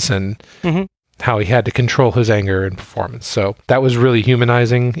arenas and how he had to control his anger and performance. So that was really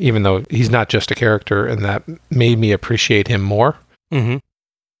humanizing, even though he's not just a character, and that made me appreciate him more.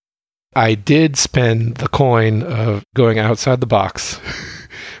 I did spend the coin of going outside the box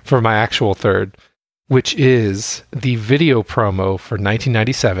for my actual third, which is the video promo for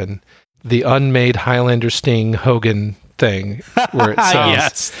 1997, the unmade Highlander Sting Hogan thing, where it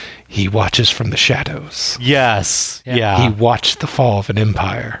says, he watches from the shadows. Yes. Yeah. He watched the fall of an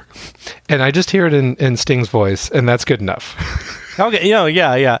empire. And I just hear it in Sting's voice, and that's good enough. Okay,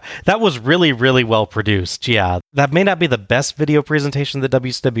 yeah. That was really, really well produced. Yeah, that may not be the best video presentation that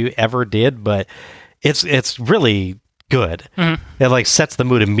WCW ever did, but it's really good. It like sets the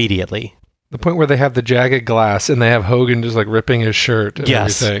mood immediately. The point where they have the jagged glass and they have Hogan just like ripping his shirt and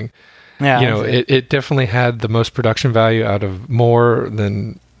everything. Yeah, it definitely had the most production value out of more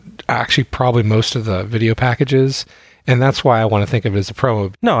than actually probably most of the video packages, and that's why I want to think of it as a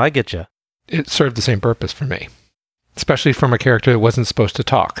promo. No, I get you. It served the same purpose for me, especially from a character that wasn't supposed to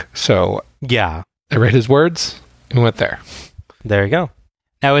talk. So yeah, I read his words and went there. There you go.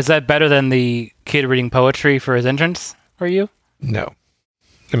 Now, is that better than the kid reading poetry for his entrance for you? No.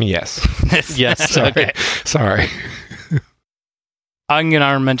 I mean, yes. Yes. Sorry. Okay. Sorry. I'm going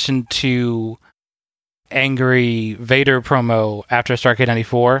to mention to angry Vader promo after Starrcade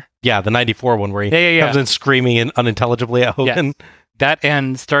 94. Yeah, the 94 one where he Yeah. comes in screaming and unintelligibly at Hogan. Yes. That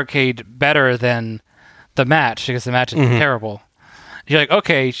ends Starrcade better than the match, because the match is terrible. You're like,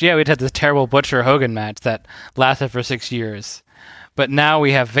 okay, yeah, we'd had this terrible Butcher Hogan match that lasted for 6 years. But now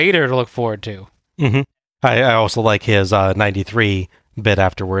we have Vader to look forward to. I also like his 93 bit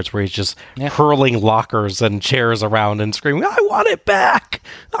afterwards where he's just hurling lockers and chairs around and screaming, I want it back!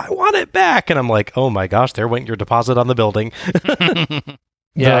 I want it back! And I'm like, oh my gosh, there went your deposit on the building.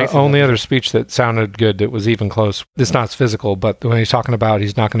 The only other speech that sounded good that was even close, it's not physical, but when he's talking about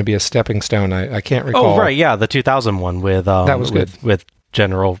he's not going to be a stepping stone, I can't recall. Oh, right, yeah, the 2000 one with that was good. with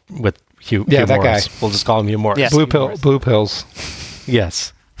Hugh that Morris. guy. We'll just call him Hugh Morris. Yes. Blue pills.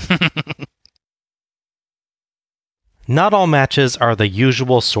 Yes. Not all matches are the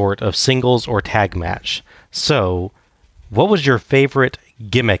usual sort of singles or tag match. So, what was your favorite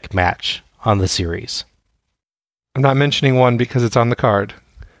gimmick match on the series? I'm not mentioning one because it's on the card,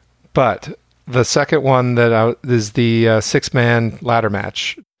 but the second one that is the 6-man ladder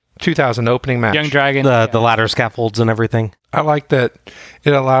match, 2000 opening match. Young Dragon. The ladder scaffolds and everything. I like that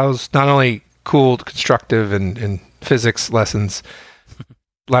it allows not only cool, constructive, and physics lessons.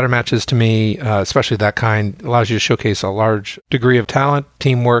 Ladder matches, to me, especially that kind, allows you to showcase a large degree of talent,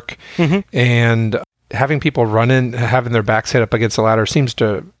 teamwork, and having people run in, having their backs hit up against the ladder seems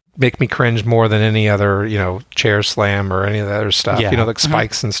to make me cringe more than any other, chair slam or any of the other stuff, like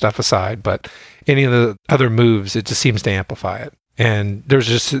spikes and stuff aside. But any of the other moves, it just seems to amplify it. And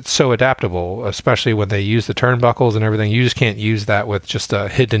it's so adaptable, especially when they use the turnbuckles and everything. You just can't use that with just a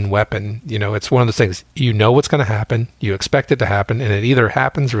hidden weapon. It's one of those things, what's going to happen, you expect it to happen, and it either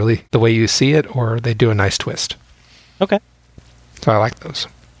happens really the way you see it, or they do a nice twist. Okay. So I like those.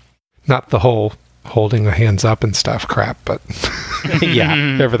 Not the whole holding the hands up and stuff crap, but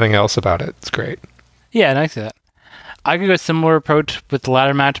everything else about it's great. Yeah, I see that. I could go a similar approach with the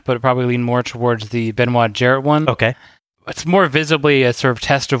ladder match, but probably lean more towards the Benoit Jarrett one. Okay. It's more visibly a sort of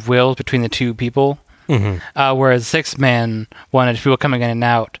test of wills between the two people. Whereas 6-man one is people coming in and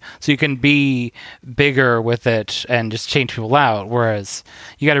out. So you can be bigger with it and just change people out. Whereas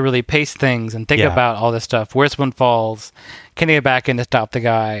you got to really pace things and think about all this stuff. Where someone falls, can they get back in to stop the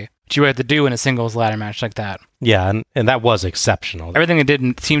guy? What you have to do in a singles ladder match like that. Yeah, and that was exceptional. Everything it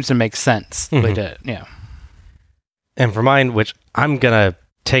did seems to make sense. They did, yeah. And for mine, which I'm going to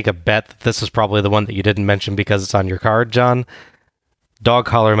take a bet that this is probably the one that you didn't mention because it's on your card, John. Dog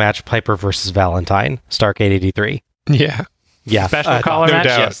collar match, Piper versus Valentine, Starrcade 83. Yeah. Yeah. Special collar match?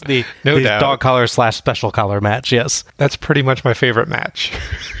 Doubt. Yes. The doubt. dog collar / special collar match, yes. That's pretty much my favorite match,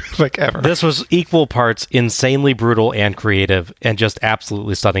 like ever. This was equal parts insanely brutal and creative, and just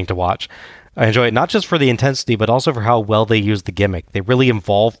absolutely stunning to watch. I enjoy it not just for the intensity, but also for how well they use the gimmick. They really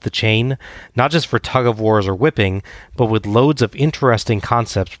involved the chain, not just for tug of wars or whipping, but with loads of interesting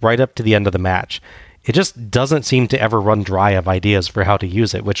concepts right up to the end of the match. It just doesn't seem to ever run dry of ideas for how to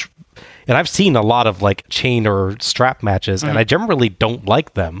use it, and I've seen a lot of like chain or strap matches, and I generally don't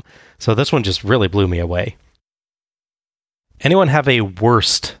like them. So this one just really blew me away. Anyone have a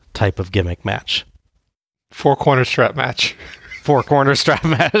worst type of gimmick match? 4-corner strap match. 4-corner strap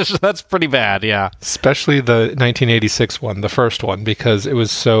match. That's pretty bad, yeah. Especially the 1986 one, the first one, because it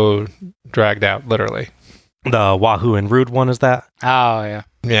was so dragged out, literally. The Wahoo and Rude one, is that? Oh, yeah.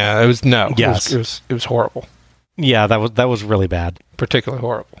 Yeah, it was Yes. It was horrible. Yeah, that was really bad. Particularly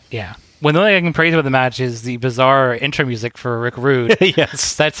horrible. Yeah. Well, the only thing I can praise about the match is the bizarre intro music for Rick Rude.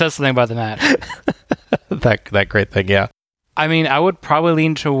 Yes. That says something about the match. that great thing, yeah. I mean, I would probably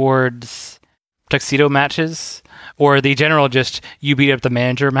lean towards tuxedo matches, or the general just you beat up the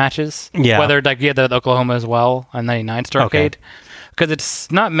manager matches. Yeah. Whether like you had the Oklahoma as well on 99 Starrcade. Because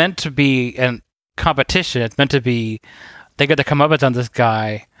it's not meant to be a competition. It's meant to be they get to come up on this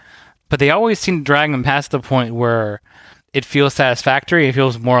guy, but they always seem to drag him past the point where it feels satisfactory. It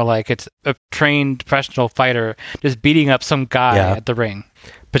feels more like it's a trained professional fighter just beating up some guy at the ring.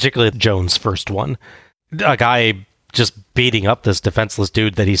 Particularly Jones' first one. A guy just beating up this defenseless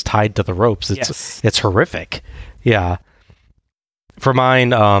dude that he's tied to the ropes. It's horrific. Yeah. For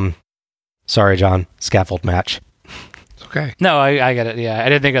mine, sorry, John, scaffold match. It's okay. No, I get it. Yeah, I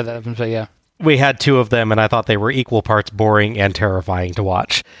didn't think of that, but yeah. We had two of them, and I thought they were equal parts boring and terrifying to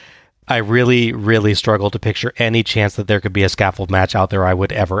watch. I really, really struggle to picture any chance that there could be a scaffold match out there I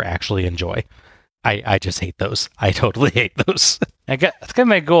would ever actually enjoy. I just hate those. I totally hate those. That's kind of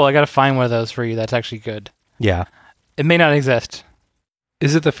my goal. I got to find one of those for you that's actually good. Yeah. It may not exist.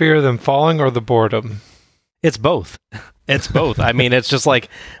 Is it the fear of them falling or the boredom? It's both. It's both. I mean, it's just like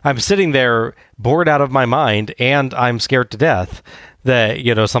I'm sitting there bored out of my mind and I'm scared to death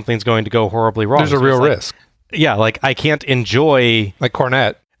that, something's going to go horribly wrong. There's a real risk. Yeah, like I can't enjoy... Like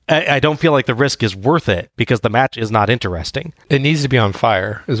Cornette. I don't feel like the risk is worth it because the match is not interesting. It needs to be on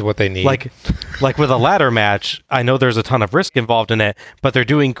fire is what they need. Like with a ladder match, I know there's a ton of risk involved in it, but they're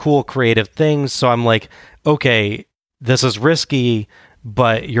doing cool creative things. So I'm like, okay, this is risky,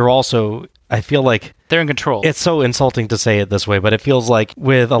 but you're also, I feel like they're in control. It's so insulting to say it this way, but it feels like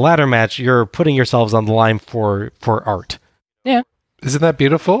with a ladder match, you're putting yourselves on the line for art. Yeah. Isn't that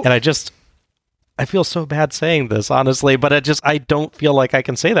beautiful? And I feel so bad saying this, honestly, but I don't feel like I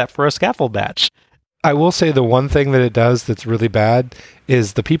can say that for a scaffold match. I will say the one thing that it does that's really bad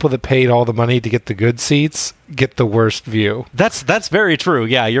is the people that paid all the money to get the good seats get the worst view. That's very true.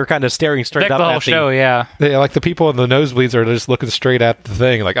 Yeah, you're kind of staring straight up the whole at show. Yeah, like the people in the nosebleeds are just looking straight at the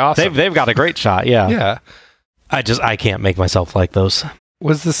thing. Like, awesome. They've got a great shot. Yeah, yeah. I can't make myself like those.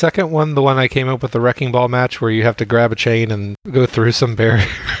 Was the second one the one I came up with, the Wrecking Ball match, where you have to grab a chain and go through some barrier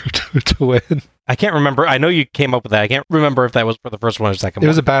to win? I can't remember. I know you came up with that. I can't remember if that was for the first one or second one. It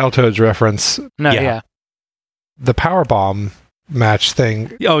was a Battletoads reference. No, yeah. The Powerbomb match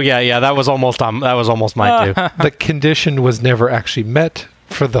thing. Oh, yeah. That was almost mine, too. The condition was never actually met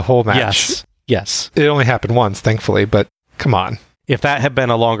for the whole match. Yes. It only happened once, thankfully, but come on. If that had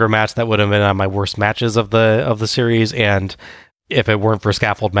been a longer match, that would have been on my worst matches of the series, and if it weren't for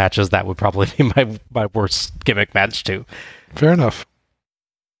scaffold matches, that would probably be my worst gimmick match, too. Fair enough.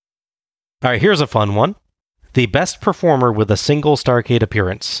 All right, here's a fun one. The best performer with a single Starrcade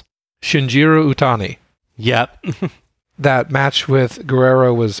appearance. Shinjiro Utani. Yep. That match with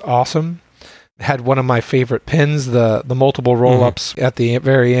Guerrero was awesome. Had one of my favorite pins, the multiple roll-ups at the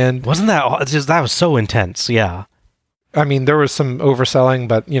very end. Wasn't that... that was so intense, yeah. I mean, there was some overselling,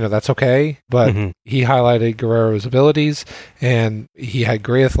 but, that's okay. But he highlighted Guerrero's abilities, and he had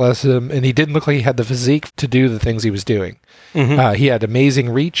great athleticism, and he didn't look like he had the physique to do the things he was doing. He had amazing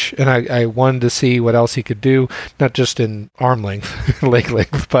reach, and I wanted to see what else he could do, not just in arm length, leg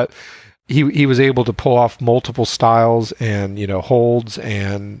length, but he was able to pull off multiple styles and, holds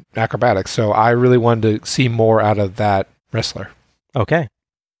and acrobatics. So I really wanted to see more out of that wrestler. Okay.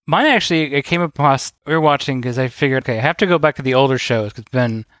 Mine actually, it came across, we were watching because I figured, okay, I have to go back to the older shows because it's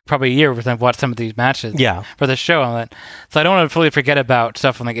been probably a year since I've watched some of these matches for the show on it. So I don't want to fully forget about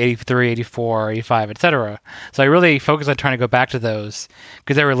stuff from like 83, 84, 85, etc. So I really focused on trying to go back to those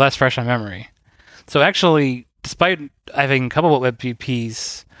because they were less fresh on memory. So actually, despite having a couple of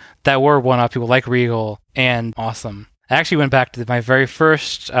MVPs that were one-off people like Regal and Awesome, I actually went back to my very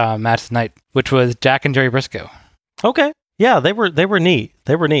first match tonight, which was Jack and Jerry Briscoe. Okay. Yeah, they were neat.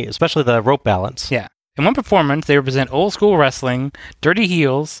 They were neat, especially the rope balance. Yeah. In one performance, they represent old school wrestling, dirty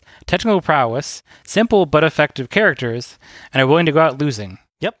heels, technical prowess, simple but effective characters, and are willing to go out losing.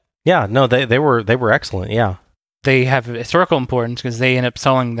 Yep. Yeah, no, they were excellent, yeah. They have historical importance because they end up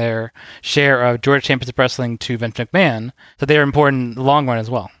selling their share of Georgia Championship Wrestling to Vince McMahon, so they are important in the long run as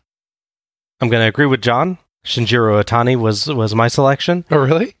well. I'm going to agree with John. Shinjiro Utani was my selection. Oh,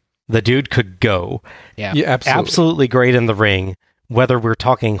 really? The dude could go. Yeah, absolutely great in the ring, whether we're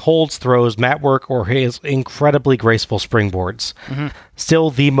talking holds, throws, mat work, or his incredibly graceful springboards.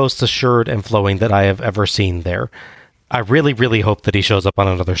 Still the most assured and flowing that I have ever seen there. I really, really hope that he shows up on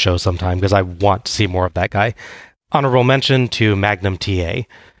another show sometime because I want to see more of that guy. Honorable mention to Magnum TA,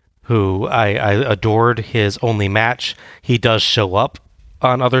 who I adored his only match. He does show up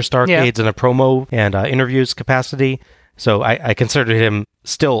on other Starrcades in a promo and interviews capacity. So I considered him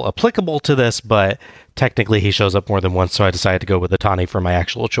still applicable to this, but technically he shows up more than once, so I decided to go with Utani for my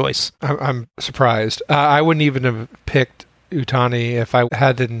actual choice. I'm surprised. I wouldn't even have picked Utani if I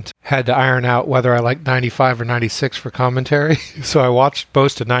hadn't had to iron out whether I liked 95 or 96 for commentary. So I watched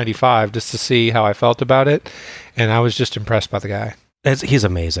most of 95 just to see how I felt about it, and I was just impressed by the guy. He's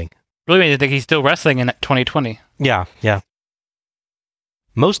amazing. Really made me think he's still wrestling in 2020. Yeah.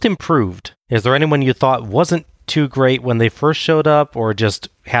 Most improved. Is there anyone you thought wasn't too great when they first showed up or just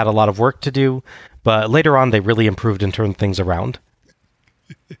had a lot of work to do, but later on they really improved and turned things around.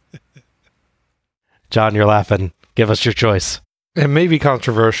 John, you're laughing. Give us your choice. It may be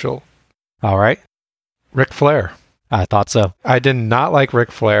controversial. All right. Ric Flair. I thought so. I did not like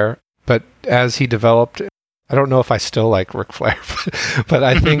Ric Flair, but as he developed, I don't know if I still like Ric Flair, but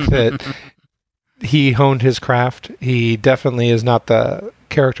I think that he honed his craft. He definitely is not the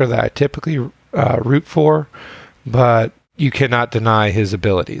character that I typically root for, but you cannot deny his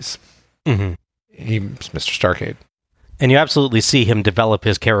abilities. Mm-hmm. He's Mr. Starrcade. And you absolutely see him develop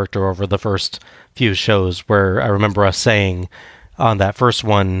his character over the first few shows, where I remember us saying on that first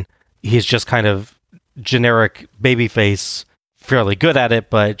one, he's just kind of generic babyface, fairly good at it,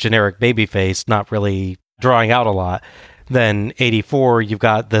 but generic babyface, not really drawing out a lot. Then 84, you've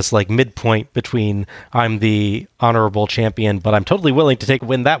got this like midpoint between I'm the honorable champion, but I'm totally willing to take a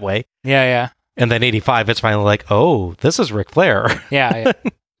win that way. Yeah. And then 85, it's finally like, oh, this is Ric Flair. Yeah.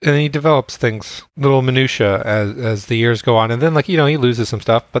 And he develops things, little minutia, as the years go on. And then, he loses some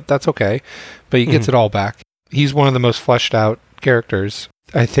stuff, but that's okay. But he gets it all back. He's one of the most fleshed out characters.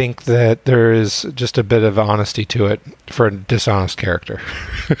 I think that there is just a bit of honesty to it for a dishonest character.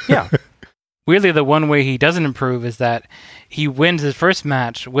 Yeah. Weirdly, the one way he doesn't improve is that he wins his first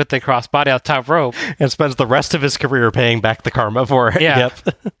match with the crossbody out top rope. And spends the rest of his career paying back the karma for it. Yeah.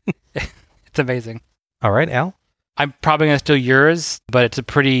 Yep. It's amazing. All right, Al? I'm probably going to steal yours, but it's a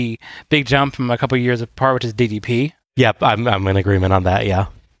pretty big jump from a couple of years apart, which is DDP. Yep, I'm in agreement on that, yeah.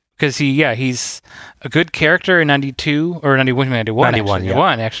 Because he's a good character in 92, or 91,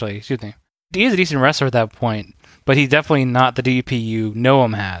 91, actually, excuse me. He is a decent wrestler at that point, but he's definitely not the DDP you know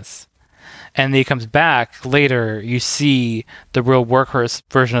him as. And then he comes back later, you see the real workhorse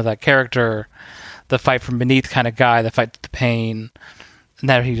version of that character, the fight from beneath kind of guy, the fight to the pain, and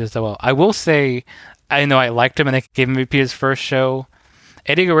that he does so well. I will say, I know I liked him and they gave him MVP his first show.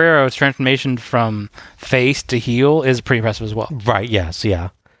 Eddie Guerrero's transformation from face to heel is pretty impressive as well. Right, yes, yeah.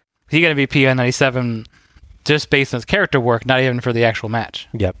 He got MVP on 97 just based on his character work, not even for the actual match.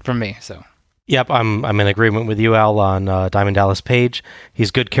 Yep. From me, so. Yep, I'm in agreement with you, Al, on Diamond Dallas Page.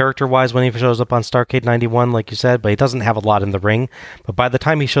 He's good character-wise when he shows up on Starrcade 91, like you said, but he doesn't have a lot in the ring. But by the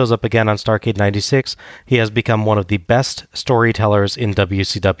time he shows up again on Starrcade 96, he has become one of the best storytellers in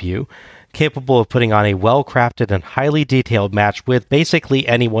WCW, capable of putting on a well-crafted and highly detailed match with basically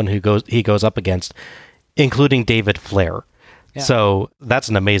anyone he goes up against, including David Flair. Yeah. So that's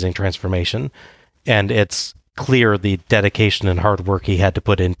an amazing transformation, and it's clear the dedication and hard work he had to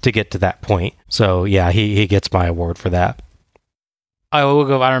put in to get to that point. So yeah, he gets my award for that. I will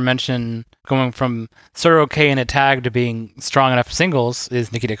go out and mention going from sort of okay in a tag to being strong enough singles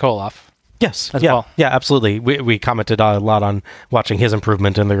is Nikita Koloff. Yes, as well. Yeah, absolutely. We commented a lot on watching his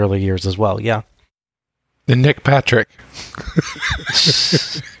improvement in the early years as well. Yeah. The Nick Patrick.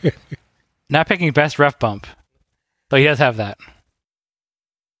 Not picking best ref bump, though he does have that.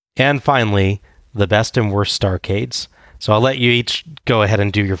 And finally, the best and worst Starrcades. So I'll let you each go ahead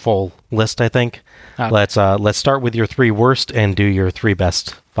and do your full list, I think. Let's start with your 3 worst and do your 3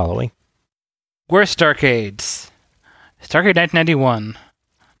 best following. Worst Starrcades. Starrcade 1991.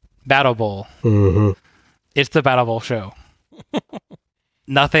 Battle Bowl. Mm-hmm. It's the Battle Bowl show.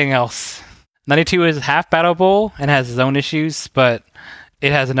 Nothing else. 92 is half Battle Bowl and has its own issues, but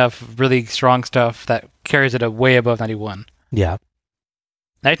it has enough really strong stuff that carries it way above 91. Yeah.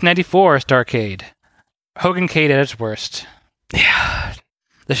 1994 Starrcade. Hogan Cade at its worst. Yeah.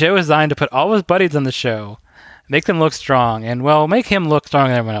 The show is designed to put all his buddies on the show, make them look strong, and, well, make him look stronger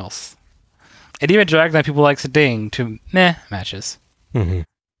than everyone else. It even dragged on people like Sting to meh matches. Mm-hmm.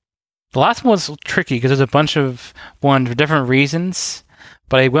 The last one was tricky because there's a bunch of ones for different reasons,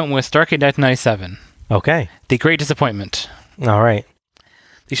 but I went with Starrcade 1997. Okay. The Great Disappointment. All right.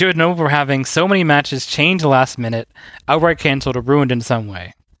 The show is known for having so many matches changed last minute, outright canceled, or ruined in some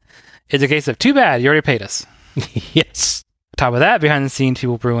way. It's a case of, too bad, you already paid us. Yes. On top of that, behind the scenes,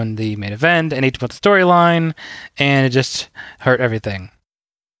 people ruined the main event and ate the storyline, and it just hurt everything.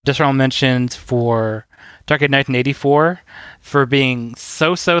 Just honorable mentions for Starrcade 1984 for being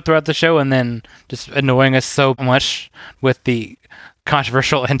so-so throughout the show and then just annoying us so much with the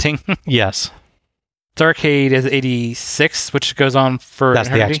controversial ending. Yes. Starrcade is 86, which goes on for That's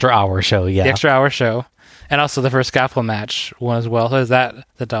eternity. the extra hour show, yeah. The extra hour show. And also the first scaffold match one as well. So is that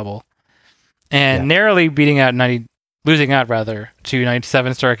the double. And narrowly losing out to 97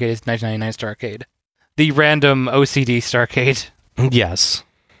 Starrcade, 1999 Starrcade. The random OCD Starrcade. Yes.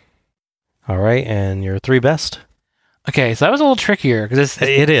 All right, and your 3 best? Okay, so that was a little trickier.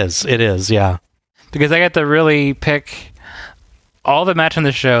 It is, yeah. Because I got to really pick all the match on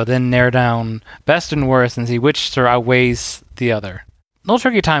the show, then narrow down best and worst and see which sort of outweighs the other. A little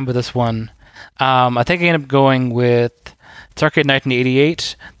tricky time with this one. I think I ended up going with Starcade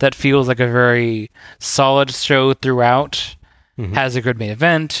 1988. That feels like a very solid show throughout, has a good main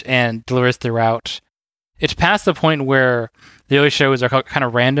event, and delivers throughout. It's past the point where the early shows are kind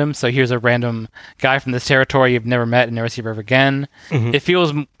of random, so here's a random guy from this territory you've never met and never see ever again. It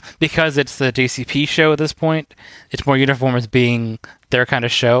feels, because it's the JCP show at this point, it's more uniform as being their kind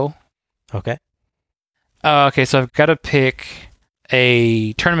of show. Okay. Okay, so I've got to pick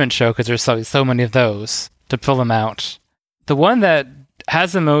a tournament show because there's so many of those to fill them out. The one that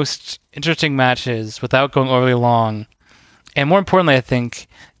has the most interesting matches without going overly long, and more importantly, I think,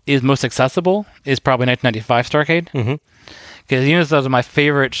 is most accessible, is probably 1995 Starcade. Because even though it was my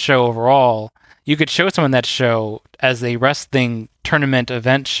favorite show overall, you could show someone that show as a wrestling tournament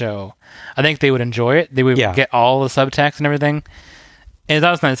event show. I think they would enjoy it. They would get all the subtext and everything. And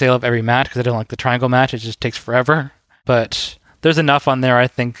that was not to say I love every match, because I don't like the triangle match. It just takes forever. But there's enough on there I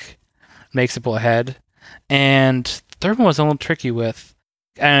think makes it pull ahead. And the third one was a little tricky with,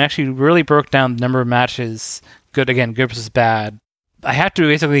 and actually really broke down the number of matches. Good versus bad. I had to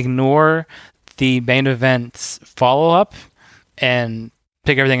basically ignore the main event's follow-up and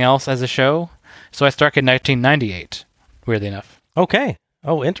pick everything else as a show. So I started in 1998, weirdly enough. Okay.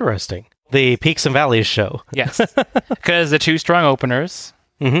 Oh, interesting. The Peaks and Valleys show. Yes. Because the two strong openers.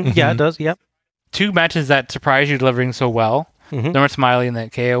 Yeah, it does. Yep. Two matches that surprise you delivering so well. Norman Smiley and the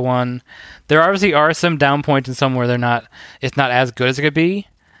KO one. There obviously are some down points in some where it's not as good as it could be.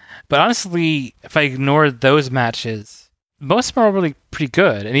 But honestly, if I ignore those matches, most of them are really pretty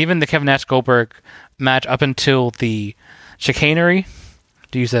good. And even the Kevin Nash Goldberg match up until the chicanery,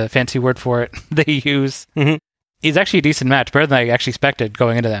 to use a fancy word for it, they use, is actually a decent match, better than I actually expected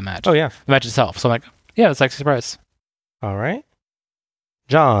going into that match. Oh, yeah. The match itself. So I'm like, yeah, it's like a surprise. All right.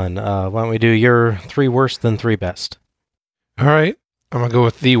 John, why don't we do your 3 worst then 3 best? All right. I'm going to go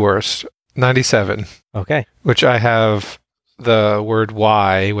with the worst, 97. Okay. Which I have the word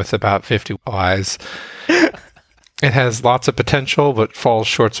Y with about 50 Ys. It has lots of potential, but falls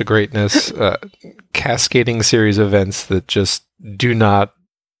short of greatness. Cascading series of events that just do not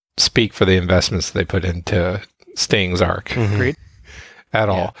speak for the investments they put into Sting's arc. Agreed. At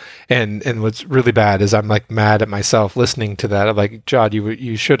all. And what's really bad is I'm like mad at myself listening to that. I'm like, John,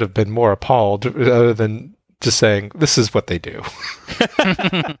 you should have been more appalled other than just saying, this is what they do.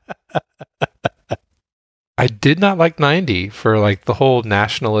 I did not like 90 for like the whole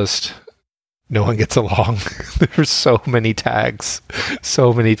nationalist, no one gets along. There's so many tags,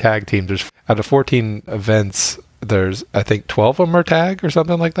 so many tag teams. There's out of 14 events, there's I think 12 of them are tag or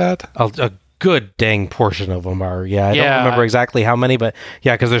something like that. A good dang portion of them are. I don't remember exactly how many, but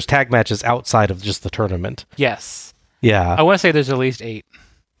yeah, because there's tag matches outside of just the tournament. Yes. Yeah. I want to say there's at least 8.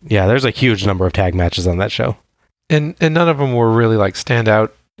 Yeah, there's a huge number of tag matches on that show. And none of them were really like stand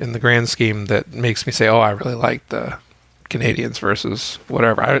out in the grand scheme that makes me say, oh, I really like the Canadians versus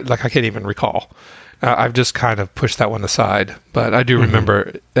whatever. I can't even recall. I've just kind of pushed that one aside. But I do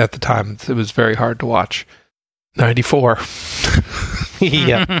remember at the time it was very hard to watch. 94.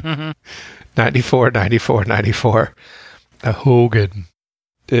 Yeah. 94. Hogan.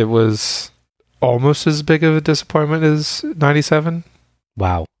 It was almost as big of a disappointment as 97.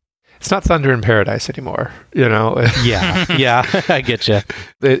 Wow. It's not Thunder in Paradise anymore, you know? Yeah, I get you.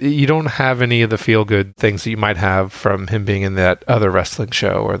 You don't have any of the feel-good things that you might have from him being in that other wrestling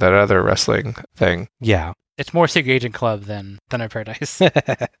show or that other wrestling thing. Yeah. It's more Secret Agent Club than Thunder in Paradise.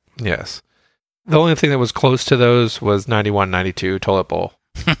 Yes. The only thing that was close to those was 91, 92, Toilet Bowl.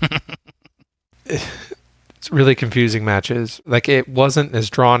 It's really confusing matches. Like, it wasn't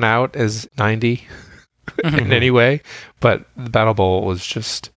as drawn out as 90 in any way, but the Battle Bowl was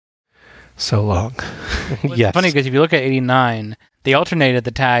just so long. Well, Yes. It's funny because if you look at 89, they alternated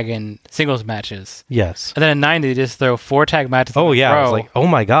the tag in singles matches. Yes. And then in 90, they just throw 4 tag matches Oh, in a yeah. I row. was like, oh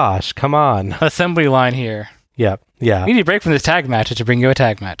my gosh, come on. Assembly line here. Yep. Yeah. We need a break from this tag match to bring you a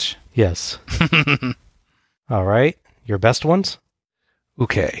tag match. Yes. All right. Your best ones?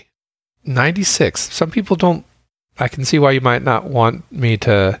 Okay. 96. Some people don't... I can see why you might not want me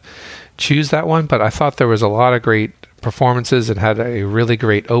to choose that one, but I thought there was a lot of great performances and had a really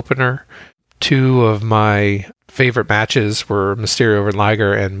great opener. 2 of my favorite matches were Mysterio over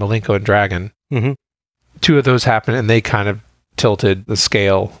Liger and Malenko and Dragon. 2 of those happened, and they kind of tilted the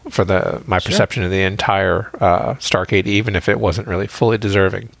scale for my perception of the entire Starcade, even if it wasn't really fully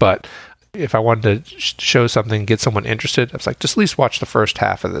deserving. But if I wanted to show something, get someone interested, I was like, just at least watch the first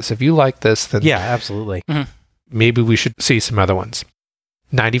half of this. If you like this, then Yeah, absolutely. maybe we should see some other ones.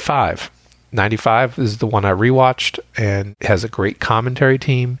 95. 95 is the one I rewatched, and it has a great commentary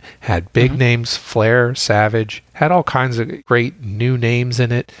team, had big names, Flair, Savage, had all kinds of great new names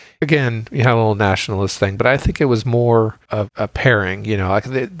in it. Again, you had a little nationalist thing, but I think it was more of a pairing, like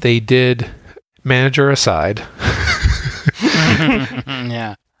they did manager aside.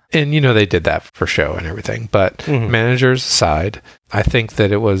 Yeah. And, they did that for show and everything, but managers aside, I think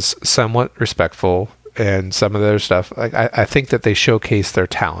that it was somewhat respectful, and some of their stuff, I think that they showcased their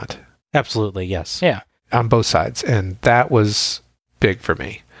talent. Absolutely, yes. Yeah. On both sides, and that was big for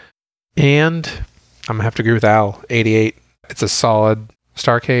me. And I'm going to have to agree with Al, 88. It's a solid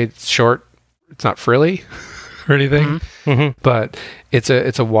Starrcade. It's short. It's not frilly or anything, but it's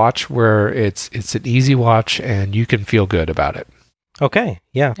a watch where it's an easy watch, and you can feel good about it. Okay,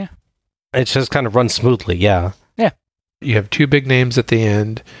 yeah. It just kind of runs smoothly, yeah. Yeah. You have two big names at the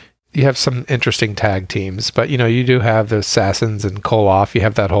end. You have some interesting tag teams, but you do have the Assassins and Koloff. You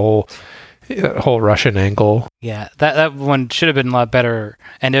have that whole Russian angle. Yeah, that one should have been a lot better.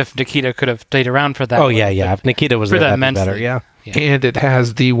 And if Nikita could have stayed around for that. Oh, yeah. If Nikita was there, that'd be better, yeah. And it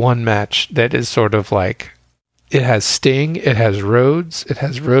has the one match that is sort of like, it has Sting, it has Rhodes, it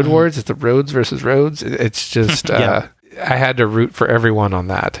has Road Wars. It's the Rhodes versus Rhodes. It's just, I had to root for everyone on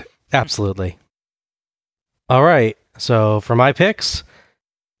that. Absolutely. All right, so for my picks,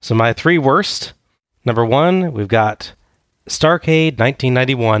 my three worst. Number one, we've got Starrcade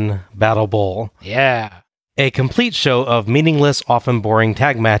 1991 Battle Bowl. Yeah. A complete show of meaningless, often boring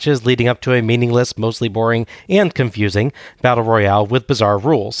tag matches leading up to a meaningless, mostly boring, and confusing battle royale with bizarre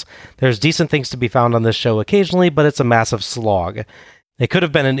rules. There's decent things to be found on this show occasionally, but it's a massive slog. It could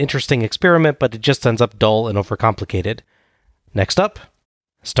have been an interesting experiment, but it just ends up dull and overcomplicated. Next up,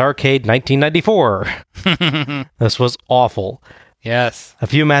 Starrcade 1994. This was awful. Yes. A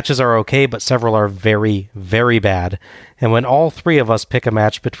few matches are okay, but several are very, very bad. And when all three of us pick a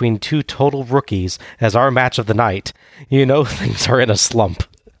match between two total rookies as our match of the night, things are in a slump.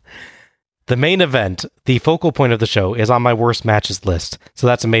 The main event, the focal point of the show, is on my worst matches list, so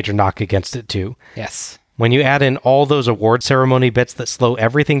that's a major knock against it too. Yes. When you add in all those award ceremony bits that slow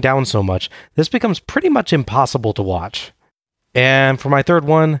everything down so much, this becomes pretty much impossible to watch. And for my third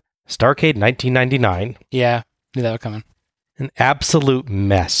one, Starrcade 1999. Yeah, knew that was coming. An absolute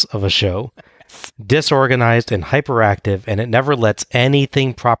mess of a show. Disorganized and hyperactive, and it never lets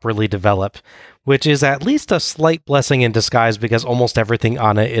anything properly develop, which is at least a slight blessing in disguise because almost everything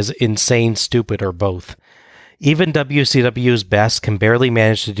on it is insane, stupid, or both. Even WCW's best can barely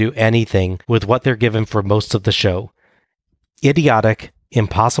manage to do anything with what they're given for most of the show. Idiotic,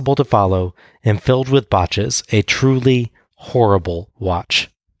 impossible to follow, and filled with botches, a truly horrible watch.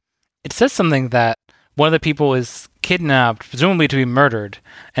 It says something that one of the people is kidnapped, presumably to be murdered,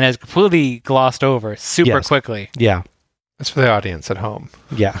 and is completely glossed over super quickly. Yeah. That's for the audience at home.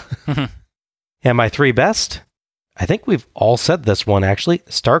 Yeah. And my three best? I think we've all said this one, actually.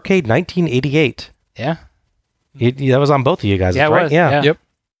 Starrcade 1988. Yeah. That was on both of you guys, yeah, right? Was. Yeah. Yep.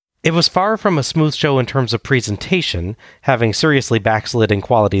 It was far from a smooth show in terms of presentation, having seriously backslid in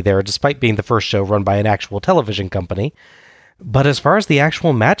quality there, despite being the first show run by an actual television company. But as far as the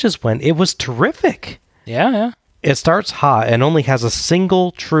actual matches went, it was terrific. Yeah. It starts hot and only has a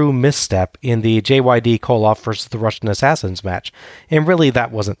single true misstep in the JYD Koloff versus the Russian Assassins match, and really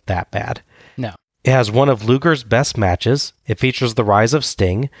that wasn't that bad. No. It has one of Luger's best matches, it features the rise of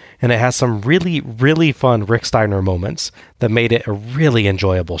Sting, and it has some really, really fun Rick Steiner moments that made it a really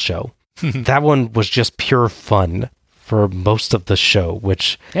enjoyable show. That one was just pure fun for most of the show,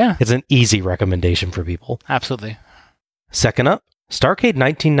 which is an easy recommendation for people. Absolutely. Second up, Starrcade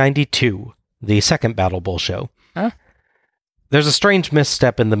 1992, the second Battle Bowl show. Huh? There's a strange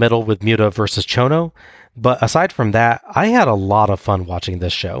misstep in the middle with Muta versus Chono, but aside from that, I had a lot of fun watching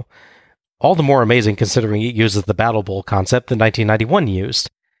this show. All the more amazing considering it uses the Battle Bowl concept that 1991 used.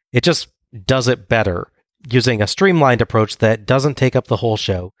 It just does it better, using a streamlined approach that doesn't take up the whole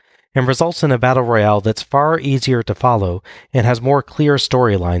show, and results in a battle royale that's far easier to follow and has more clear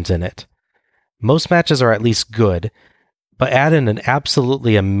storylines in it. Most matches are at least good, but add in an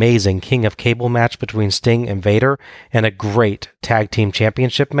absolutely amazing King of Cable match between Sting and Vader, and a great Tag Team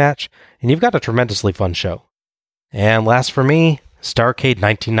Championship match, and you've got a tremendously fun show. And last for me, Starrcade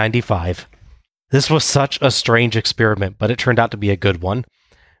 1995. This was such a strange experiment, but it turned out to be a good one.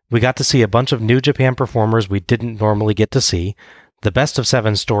 We got to see a bunch of New Japan performers we didn't normally get to see. The Best of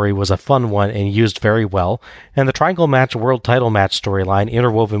 7 story was a fun one and used very well, and the Triangle Match World Title Match storyline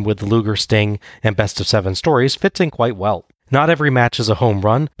interwoven with the Luger, Sting, and Best of 7 stories fits in quite well. Not every match is a home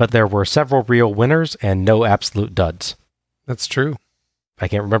run, but there were several real winners and no absolute duds. That's true. I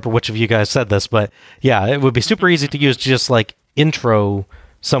can't remember which of you guys said this, but yeah, it would be super easy to use just like intro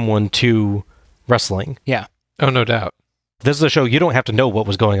someone to wrestling. Yeah. Oh, no doubt. This is a show you don't have to know what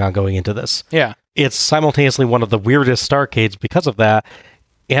was going on going into this. Yeah. It's simultaneously one of the weirdest Starcades because of that,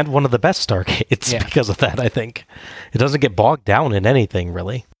 and one of the best Starcades because of that, I think. It doesn't get bogged down in anything,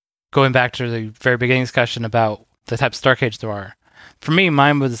 really. Going back to the very beginning discussion about the type of Starcades there are. For me,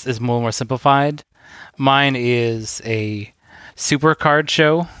 mine is more simplified. Mine is a super card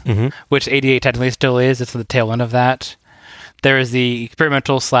show, which 88 technically still is. It's the tail end of that. There is the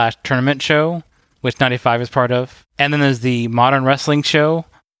experimental / tournament show, which 95 is part of. And then there's the modern wrestling show,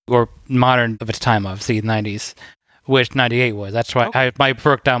 or modern of its time, obviously, the 90s, which 98 was. That's why I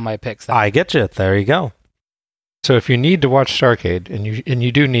broke down my picks. I get you. There you go. So if you need to watch Starcade, and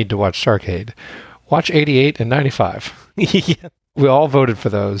you do need to watch Starcade, watch 88 and 95. Yeah. We all voted for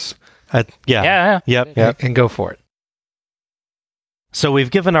those. Yeah. Yep. And go for it. So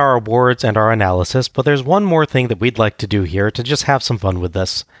we've given our awards and our analysis, but there's one more thing that we'd like to do here to just have some fun with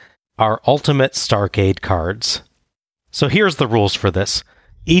this. Our ultimate Starcade cards. So here's the rules for this.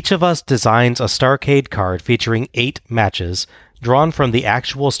 Each of us designs a Starcade card featuring 8 matches, drawn from the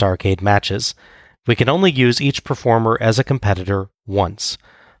actual Starcade matches. We can only use each performer as a competitor once.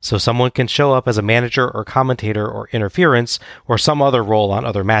 So someone can show up as a manager or commentator or interference or some other role on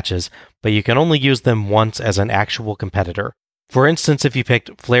other matches, but you can only use them once as an actual competitor. For instance, if you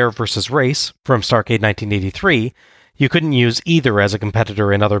picked Flair vs. Race from Starcade 1983, you couldn't use either as a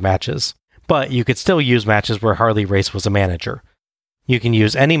competitor in other matches, but you could still use matches where Harley Race was a manager. You can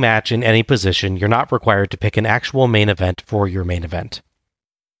use any match in any position. You're not required to pick an actual main event for your main event.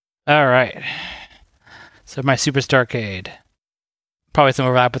 All right. So my Super Starcade. Probably some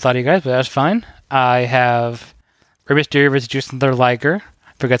overlap with a lot of you guys, but that's fine. I have Rey Mysterio vs. Jushin Thunder Liger.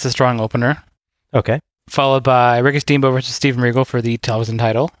 Forgets a strong opener. Okay. Followed by Ricky Steamboat versus Steven Regal for the television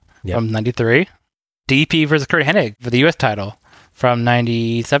title from 93. DP versus Kurt Hennig for the U.S. title from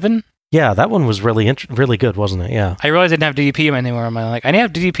 97. Yeah, that one was really really good, wasn't it? Yeah. I realized I didn't have DDP anywhere. I'm like, I need to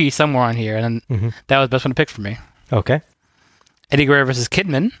have DDP somewhere on here, and that was the best one to pick for me. Okay. Eddie Guerrero versus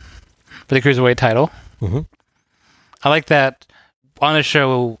Kidman for the Cruiserweight title. I like that on a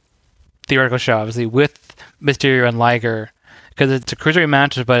show, theoretical show, obviously, with Mysterio and Liger, because it's a cruiserweight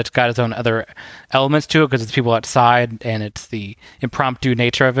match, but it's got its own other elements to it, because it's people outside, and it's the impromptu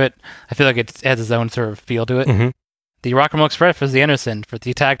nature of it. I feel like it has its own sort of feel to it. The Rock and Roll Express versus the Anderson for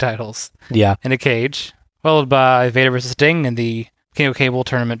the tag titles. Yeah. In a cage. Followed by Vader versus Sting in the King of Cable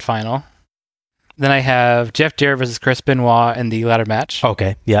tournament final. Then I have Jeff Jarrett versus Chris Benoit in the ladder match.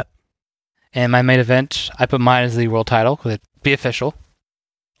 Okay, yep. And my main event, I put mine as the world title, because it'd be official.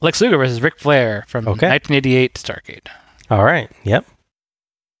 Lex Luger versus Ric Flair from 1988 Starcade. All right, yep.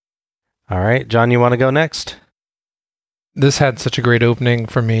 All right, John, you want to go next? This had such a great opening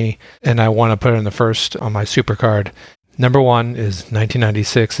for me, and I want to put it in the first on my super card. Number 1 is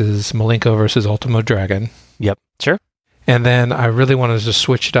 1996's Malenko versus Ultimo Dragon. Yep. Sure. And then I really wanted to just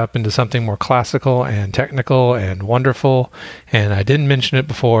switch it up into something more classical and technical and wonderful. And I didn't mention it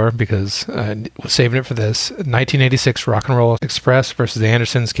before because I was saving it for this. 1986 Rock and Roll Express versus the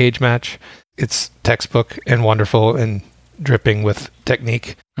Andersons cage match. It's textbook and wonderful and dripping with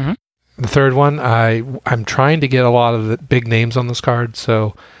technique. The third one, I'm trying to get a lot of the big names on this card,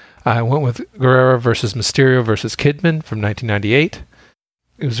 so I went with Guerrero versus Mysterio versus Kidman from 1998.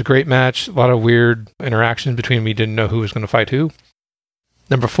 It was a great match, a lot of weird interactions between me, didn't know who was going to fight who.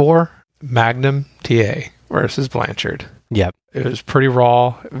 Number 4, Magnum TA versus Blanchard. Yep. It was pretty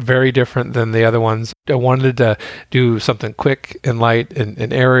raw, very different than the other ones. I wanted to do something quick and light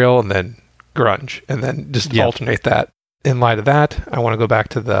and aerial, and then grunge, and then just alternate that. In light of that, I want to go back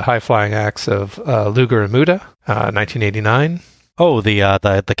to the high-flying acts of Luger and Muta, 1989. Oh,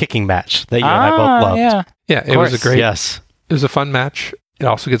 the kicking match that you and I both loved. Yeah, it was a great... Yes. It was a fun match. It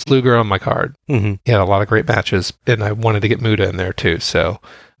also gets Luger on my card. He had a lot of great matches, and I wanted to get Muta in there too, so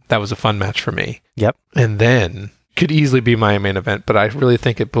that was a fun match for me. Yep. And then, could easily be my main event, but I really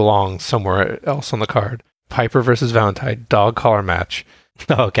think it belongs somewhere else on the card. Piper versus Valentine, dog collar match.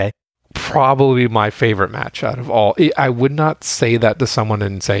 Okay. Probably my favorite match out of all. I would not say that to someone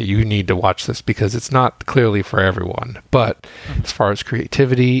and say, you need to watch this, because it's not clearly for everyone. But as far as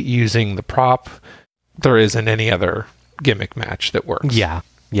creativity, using the prop, there isn't any other gimmick match that works. Yeah.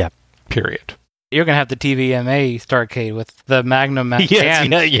 Yep. Period. You're going to have the TVMA Starcade with the Magnum match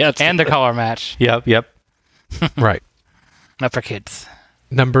and the collar match. Yep. Right. Not for kids.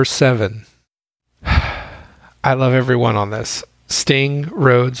 Number 7. I love everyone on this. Sting,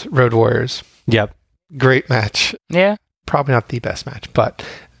 Rhodes, Road Warriors. Yep. Great match. Yeah. Probably not the best match, but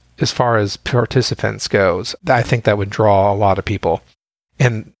as far as participants goes, I think that would draw a lot of people.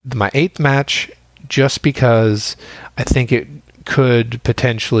 And my 8th match, just because I think it could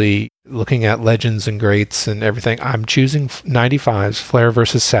potentially, looking at legends and greats and everything, I'm choosing 95's Flair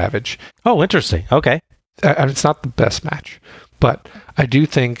versus Savage. Oh, interesting. Okay. It's not the best match, but I do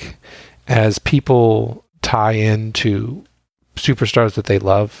think as people tie into superstars that they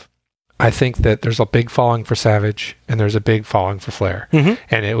love, I think that there's a big following for Savage and there's a big following for Flair. Mm-hmm.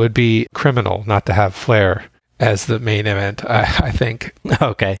 And it would be criminal not to have Flair as the main event, I think.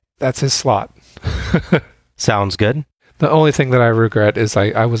 Okay. That's his slot. Sounds good. The only thing that I regret is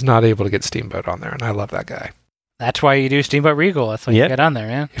I was not able to get Steamboat on there, and I love that guy. That's why you do Steamboat Regal. That's why you get on there,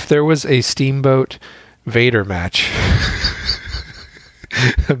 man. If there was a Steamboat Vader match,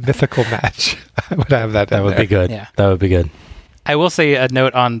 a mythical match, I would have that. That would be good. Yeah. That would be good. I will say a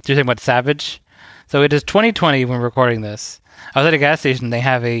note on you're talking about Savage. So it is 2020 when we're recording this. I was at a gas station. They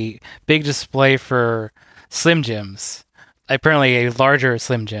have a big display for Slim Jims. Apparently a larger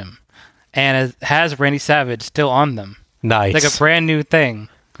Slim Jim. And it has Randy Savage still on them. Nice. Like a brand new thing.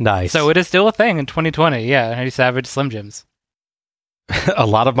 Nice. So it is still a thing in 2020. Yeah, Randy Savage Slim Jims. A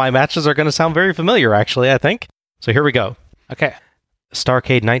lot of my matches are going to sound very familiar, actually, I think. So here we go. Okay.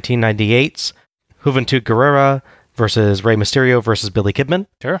 Starrcade 1998's Juventud Guerrera versus Rey Mysterio versus Billy Kidman.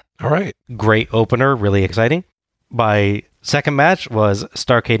 Sure. All right. Great opener, really exciting. My second match was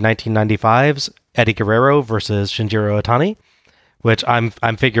Starrcade 1995's Eddie Guerrero versus Shinjiro Otani, which I'm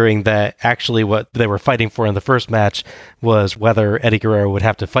figuring that actually what they were fighting for in the first match was whether Eddie Guerrero would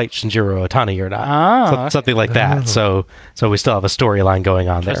have to fight Shinjiro Otani or not. Oh, Something like that. So we still have a storyline going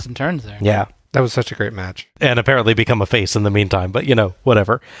on there. twists and turns there. Yeah. That was such a great match. And apparently become a face in the meantime, but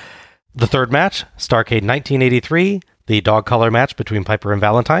whatever. The third match, Starrcade 1983, the dog collar match between Piper and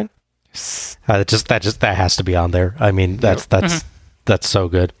Valentine. That has to be on there. I mean, that's so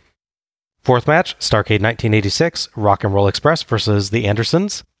good. Fourth match, Starrcade 1986, Rock and Roll Express versus the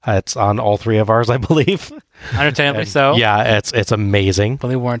Andersons. It's on all three of ours, I believe. Understandably so. Yeah, it's amazing.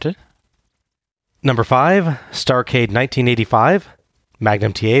 Fully warranted. Number 5, Starrcade 1985,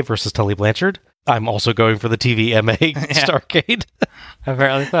 Magnum TA versus Tully Blanchard. I'm also going for the TVMA Starrcade.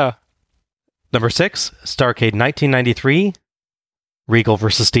 Apparently so. Number 6, Starrcade 1993, Regal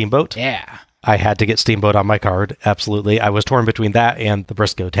versus Steamboat. Yeah. I had to get Steamboat on my card. Absolutely. I was torn between that and the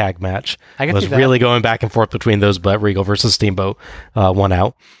Briscoe tag match. I was really going back and forth between those, but Regal versus Steamboat won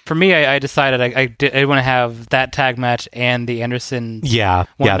out. For me, I decided I want to have that tag match and the Anderson. Yeah.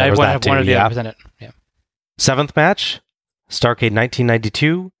 There was that too. One of the others in it. Yeah. Seventh match, Starrcade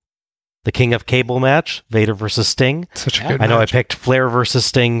 1992, the King of Cable match, Vader versus Sting. Such a good match. I know I picked Flair versus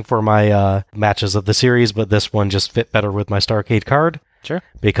Sting for my matches of the series, but this one just fit better with my Starrcade card. Sure.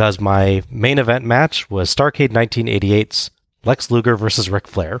 Because my main event match was Starrcade 1988's Lex Luger versus Ric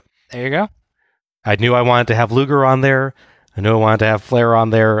Flair. There you go. I knew I wanted to have Luger on there. I knew I wanted to have Flair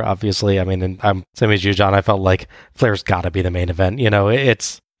on there. Obviously, I mean, and I'm same as you, John. I felt like Flair's got to be the main event.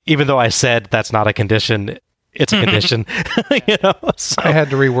 It's even though I said that's not a condition, it's a condition. So. I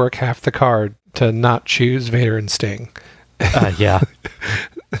had to rework half the card to not choose Vader and Sting. Yeah.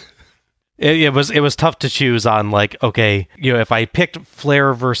 It was tough to choose on, like, okay, if I picked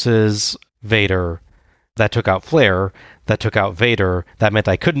Flair versus Vader, that took out Flair, that took out Vader, that meant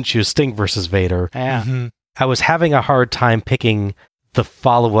I couldn't choose Sting versus Vader. Yeah. Mm-hmm. I was having a hard time picking the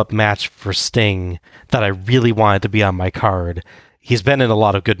follow-up match for Sting that I really wanted to be on my card. He's been in a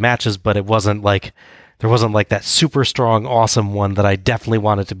lot of good matches, but there wasn't like that super strong, awesome one that I definitely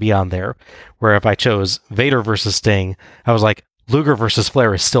wanted to be on there. Where if I chose Vader versus Sting, I was like, Luger versus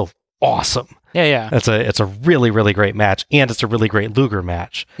Flair is still awesome. Yeah. It's a really, really great match, and it's a really great Luger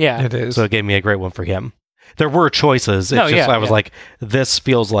match. Yeah. It is. So it gave me a great one for him. There were choices. I was like, this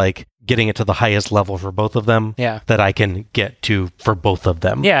feels like getting it to the highest level for both of them that I can get to for both of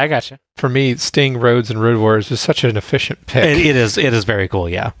them. Yeah, I gotcha. For me, Sting, Rhodes, and Road Warriors is such an efficient pick. It is very cool,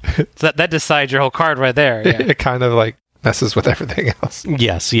 yeah. So that decides your whole card right there. Yeah. It kind of like messes with everything else.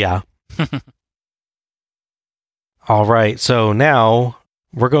 Yes, yeah. All right, so now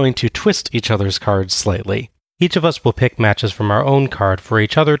we're going to twist each other's cards slightly. Each of us will pick matches from our own card for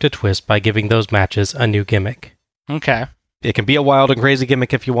each other to twist by giving those matches a new gimmick. Okay. It can be a wild and crazy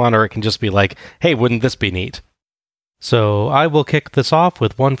gimmick if you want, or it can just be like, hey, wouldn't this be neat? So I will kick this off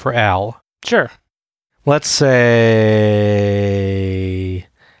with one for Al. Sure. Let's say...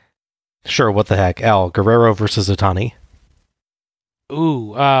 Sure, what the heck. Al, Guerrero versus Otani.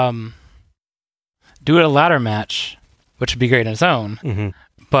 Ooh, do it a ladder match, which would be great in its own,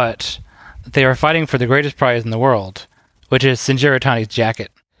 but they are fighting for the greatest prize in the world, which is Shinjiro Otani's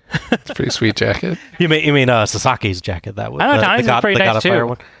jacket. It's a pretty sweet jacket. You mean Sasaki's jacket? That was. I know Otani's is pretty nice too.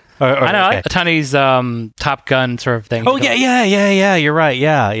 One? I know Otani's Top Gun sort of thing. Oh yeah. You're right.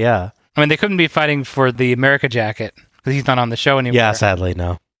 Yeah. I mean, they couldn't be fighting for the America jacket, because he's not on the show anymore. Yeah, sadly,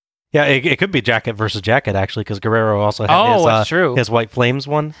 no. Yeah, it could be Jacket versus Jacket, actually, because Guerrero also had that's true. his White Flames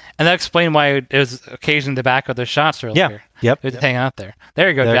one. And that explained why it was occasionally the back of the shots earlier. Yeah, yep. It was hanging out there. There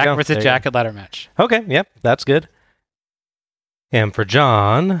you go, Jacket versus Jacket ladder match. Okay, yep, that's good. And for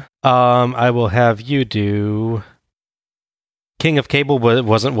John, I will have you do... King of Cable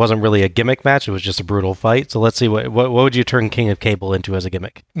wasn't really a gimmick match, it was just a brutal fight. So let's see, what would you turn King of Cable into as a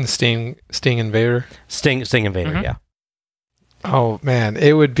gimmick? Sting Invader? Sting Invader, yeah. Oh, man,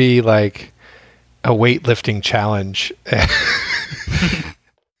 it would be like a weightlifting challenge.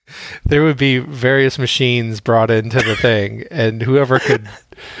 There would be various machines brought into the thing, and whoever could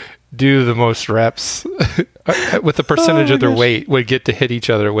do the most reps with a percentage of their weight would get to hit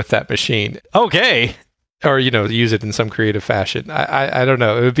each other with that machine. Okay. Or, use it in some creative fashion. I don't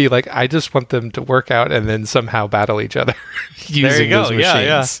know. It would be like, I just want them to work out and then somehow battle each other using those machines.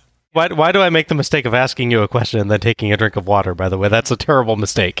 Yeah. Why do I make the mistake of asking you a question and then taking a drink of water, by the way? That's a terrible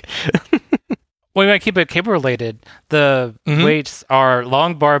mistake. Well, we might keep it cable-related. The weights are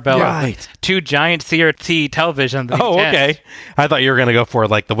long barbell, 2 giant CRT televisions. Oh, okay. I thought you were going to go for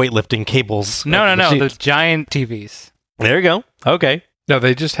like the weightlifting cables. No. Those giant TVs. There you go. Okay. No,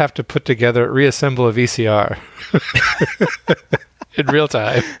 they just have to reassemble a VCR in real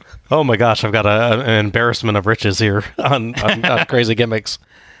time. Oh my gosh, I've got an embarrassment of riches here on crazy gimmicks.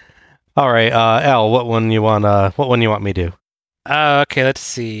 All right, Al, what one you want me to do? Okay, let's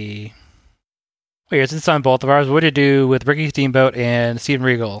see. Wait, since it's on both of ours, what did you do with Ricky Steamboat and Steven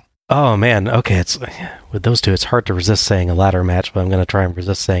Regal? Oh man, okay, it's with those two, it's hard to resist saying a ladder match, but I'm going to try and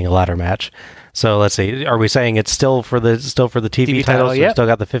resist saying a ladder match. So let's see. Are we saying it's still for the TV title? So yep. Still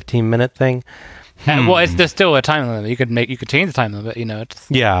got the 15-minute thing. Well, there's still a time limit. You could change the time limit.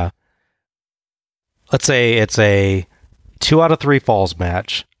 Yeah. Let's say it's a 2 out of 3 falls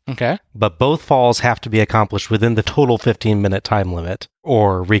match. Okay. But both falls have to be accomplished within the total 15-minute time limit,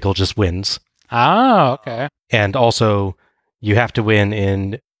 or Regal just wins. Oh, okay. And also, you have to win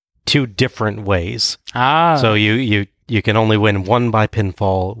in 2 different ways. So you can only win 1 by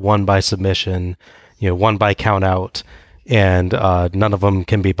pinfall, 1 by submission, 1 by count out, and none of them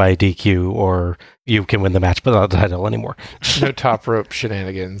can be by DQ, or you can win the match but not the title anymore. No top rope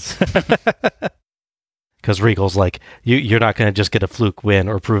shenanigans. Because Regal's like, you're not going to just get a fluke win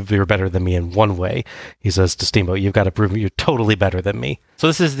or prove you're better than me in one way. He says to Steamboat, you've got to prove you're totally better than me. So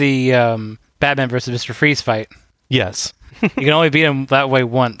this is the Batman versus Mr. Freeze fight. Yes. You can only beat him that way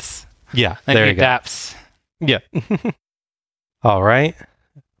once. Yeah, then there he you go. adapts. Yeah. All right.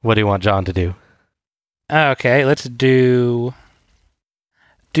 What do you want John to do? Okay, let's do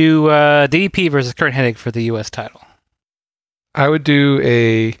DDP versus Kurt Hennig for the U.S. title. I would do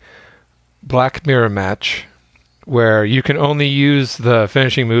a Black Mirror match where you can only use the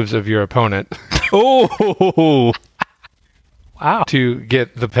finishing moves of your opponent. Oh! Wow. To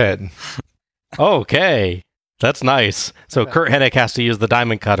get the pin. Okay. That's nice. So Kurt Hennig has to use the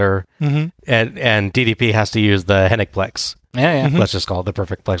Diamond Cutter, and DDP has to use the Hennigplex. Yeah. Let's just call it the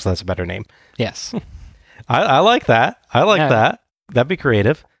Perfect Plex. That's a better name. Yes. I like that. I like that. That'd be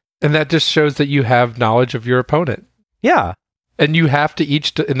creative. And that just shows that you have knowledge of your opponent. Yeah. And you have to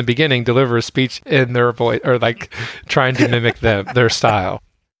each, in the beginning, deliver a speech in their voice, or like trying to mimic their style.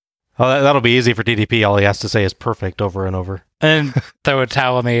 Oh, that'll be easy for DDP. All he has to say is perfect over and over. And throw a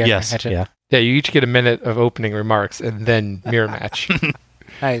towel in me. Yes. Yeah. Yeah, you each get a minute of opening remarks and then mirror match.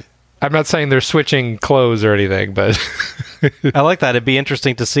 Nice. I'm not saying they're switching clothes or anything, but I like that. It'd be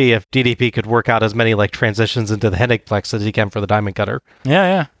interesting to see if DDP could work out as many like transitions into the Hennigplex as he can for the Diamond Cutter.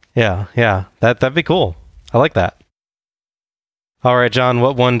 Yeah. That'd be cool. I like that. All right, John,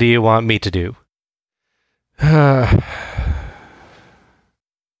 what one do you want me to do?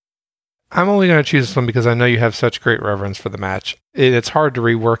 I'm only going to choose this one because I know you have such great reverence for the match. It's hard to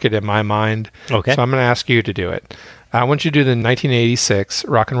rework it in my mind. Okay. So I'm going to ask you to do it. I want you to do the 1986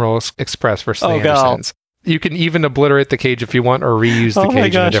 Rock and Roll Express versus the Andersons. You can even obliterate the cage if you want, or reuse the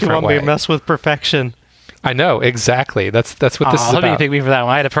cage in a different way. You want me to mess with perfection. I know, exactly. That's what this is about. Let me pick me for that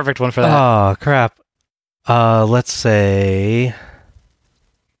one. I had a perfect one for that. Oh, crap. Let's say...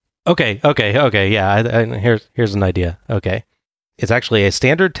 Okay, yeah, here's an idea. Okay. It's actually a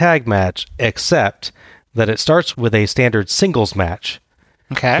standard tag match, except that it starts with a standard singles match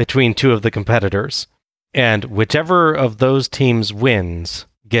between 2 of the competitors. And whichever of those teams wins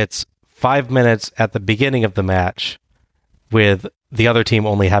gets 5 minutes at the beginning of the match, with the other team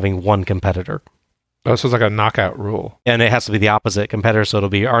only having 1 competitor. Oh, so it's like a knockout rule. And it has to be the opposite competitor, so it'll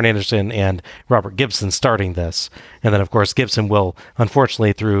be Arn Anderson and Robert Gibson starting this. And then, of course, Gibson will,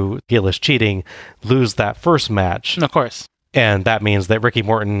 unfortunately, through heelish cheating, lose that first match. Of course. And that means that Ricky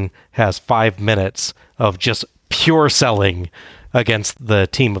Morton has 5 minutes of just pure selling against the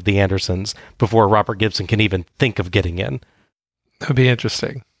team of the Andersons before Robert Gibson can even think of getting in. That'd be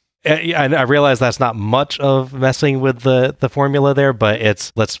interesting. I realize that's not much of messing with the formula there, but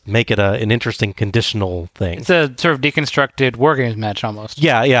let's make it an interesting conditional thing. It's a sort of deconstructed War Games match almost.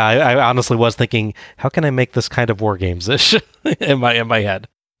 Yeah. I honestly was thinking, how can I make this kind of War Games-ish in my head?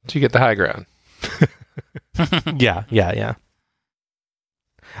 So you get the high ground. Yeah.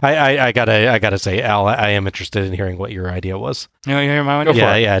 I gotta say, Al, I am interested in hearing what your idea was. You hear my one? Go for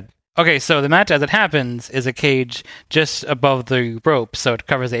it. Yeah. Okay, so the match as it happens is a cage just above the rope, so it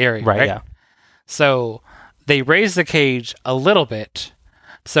covers the area. Right. Yeah. So they raise the cage a little bit,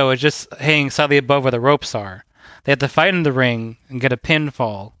 so it's just hanging slightly above where the ropes are. They have to fight in the ring and get a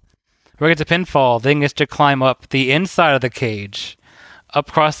pinfall. Whoever gets a pinfall then gets to climb up the inside of the cage, up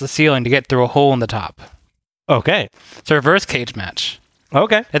across the ceiling to get through a hole in the top. Okay. It's a reverse cage match.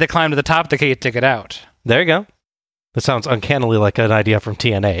 Okay. They have to climb to the top of the cage to get out. There you go. That sounds uncannily like an idea from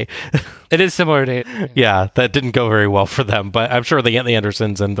TNA. It is similar to... Yeah, that didn't go very well for them, but I'm sure the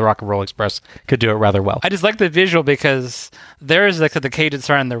Andersons and the Rock and Roll Express could do it rather well. I just like the visual because there's like the cage that's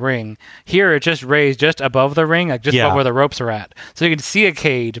surrounding the ring. Here, it's just raised just above the ring, like just above where the ropes are at. So you can see a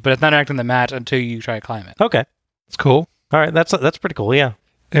cage, but it's not interacting the match until you try to climb it. Okay. It's cool. All right, that's pretty cool, yeah.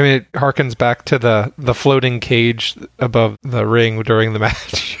 I mean, it harkens back to the floating cage above the ring during the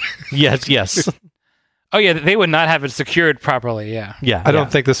match. Yes. Oh, yeah, they would not have it secured properly, yeah. Yeah. I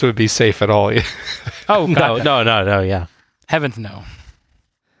don't think this would be safe at all. Oh, God. No, yeah. Heavens, no.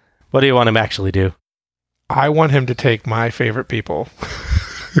 What do you want him to actually do? I want him to take my favorite people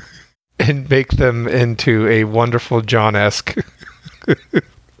and make them into a wonderful John-esque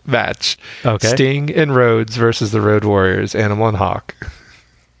match. Okay. Sting and Rhodes versus the Road Warriors, Animal and Hawk.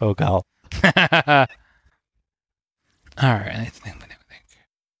 Oh, God. All right, let's think.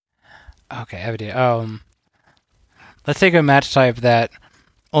 Okay, I have an idea. Let's take a match type that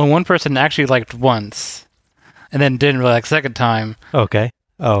only one person actually liked once, and then didn't really like second time. Okay.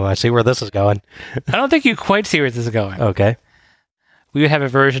 Oh, I see where this is going. I don't think you quite see where this is going. Okay. We would have a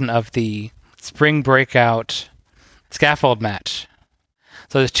version of the Spring Breakout scaffold match.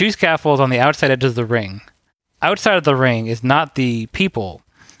 So there's two scaffolds on the outside edges of the ring. Outside of the ring is not the people.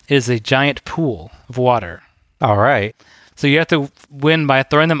 It is a giant pool of water. All right. So you have to win by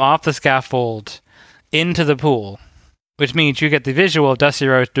throwing them off the scaffold into the pool, which means you get the visual of Dusty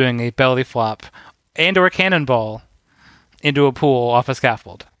Rhodes doing a belly flop and or a cannonball into a pool off a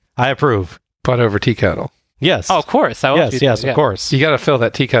scaffold. I approve. Butt over tea kettle. Yes. Oh, of course. Yes, of course. You got to fill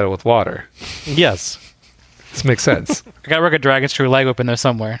that tea kettle with water. Yes. This makes sense. I got to work a Dragon Screw leg whip in there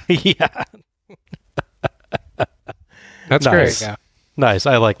somewhere. Yeah. That's Nice. great. Yeah. Nice.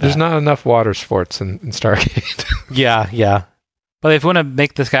 I like that. There's not enough water sports in Stargate. Yeah. But if you want to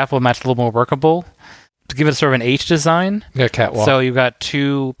make the scaffold match a little more workable, to give it sort of an H design, Yeah, catwalk. so you've got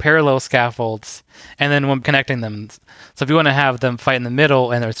two parallel scaffolds, and then one connecting them. So if you want to have them fight in the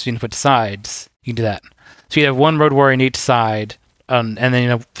middle and they're put sides, you can do that. So you have one Road Warrior on each side, and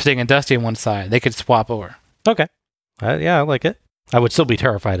then Sting and Dusty on one side. They could swap over. Okay. Yeah, I like it. I would still be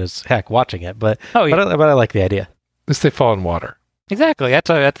terrified as heck watching it, but Oh, yeah. but I like the idea. At least they fall in water. Exactly.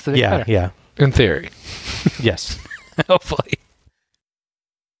 That's the Yeah, better. yeah. In theory. Yes. Hopefully.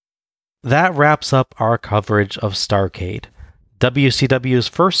 That wraps up our coverage of Starrcade, WCW's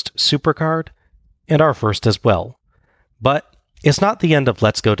first supercard, and our first as well. But it's not the end of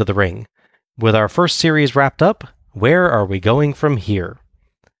Let's Go to the Ring. With our first series wrapped up, where are we going from here?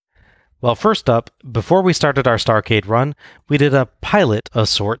 Well, first up, before we started our Starrcade run, we did a pilot of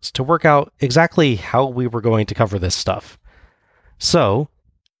sorts to work out exactly how we were going to cover this stuff. So,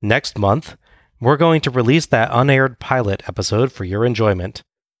 next month, we're going to release that unaired pilot episode for your enjoyment.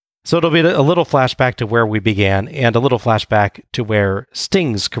 So it'll be a little flashback to where we began, and a little flashback to where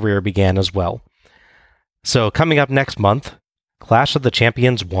Sting's career began as well. So coming up next month, Clash of the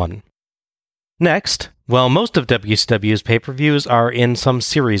Champions 1. Next, while most of WCW's pay-per-views are in some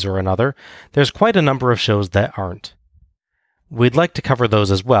series or another, there's quite a number of shows that aren't. We'd like to cover those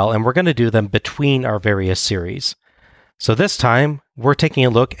as well, and we're going to do them between our various series. So this time, we're taking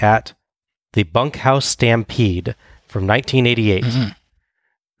a look at the Bunkhouse Stampede from 1988. Mm-hmm.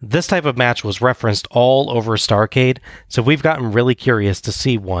 This type of match was referenced all over Starrcade, so we've gotten really curious to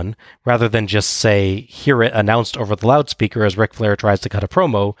see one, rather than just, say, hear it announced over the loudspeaker as Ric Flair tries to cut a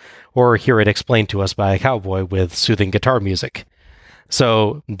promo, or hear it explained to us by a cowboy with soothing guitar music.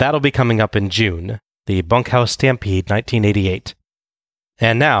 So that'll be coming up in June, the Bunkhouse Stampede 1988.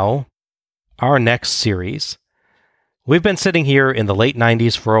 And now, our next series. We've been sitting here in the late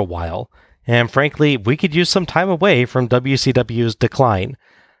 90s for a while, and frankly, we could use some time away from WCW's decline.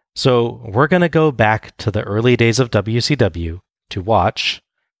 So we're going to go back to the early days of WCW to watch...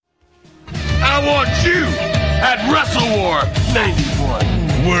 I want you at WrestleWar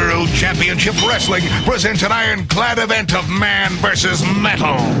 91. World Championship Wrestling presents an ironclad event of man versus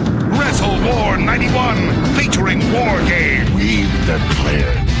metal. WrestleWar 91, featuring War Game. We've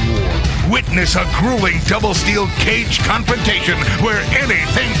declared war. Witness a grueling double steel cage confrontation where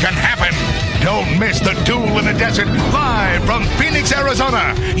anything can happen. Don't miss the Duel in the Desert live from Phoenix,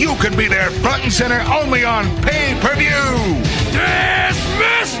 Arizona. You can be there front and center only on pay-per-view.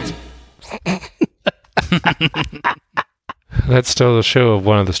 Dismissed! That's still the show of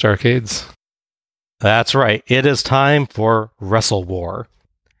one of the Starcades. That's right. It is time for WrestleWar.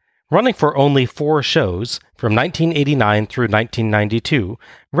 Running for only 4 shows, from 1989 through 1992,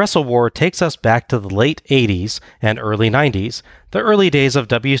 WrestleWar takes us back to the late 80s and early 90s, the early days of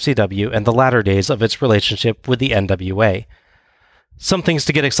WCW and the latter days of its relationship with the NWA. Some things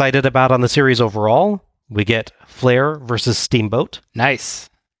to get excited about on the series overall. We get Flair versus Steamboat. Nice.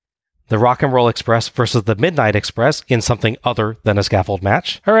 The Rock and Roll Express versus the Midnight Express in something other than a scaffold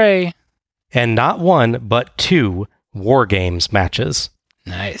match. Hooray. And not 1, but 2 War Games matches.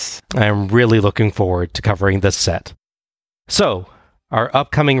 Nice. I'm really looking forward to covering this set. So, our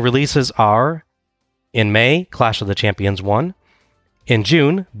upcoming releases are, in May, Clash of the Champions 1, in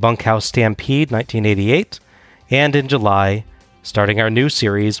June, Bunkhouse Stampede 1988, and in July, starting our new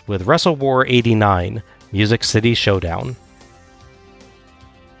series with WrestleWar 89, Music City Showdown.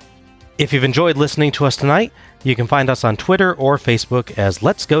 If you've enjoyed listening to us tonight, you can find us on Twitter or Facebook as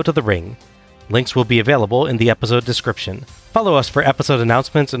Let's Go to the Ring. Links will be available in the episode description. Follow us for episode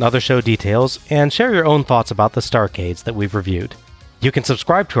announcements and other show details, and share your own thoughts about the Starcades that we've reviewed. You can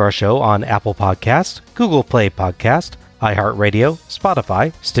subscribe to our show on Apple Podcasts, Google Play Podcast, iHeartRadio,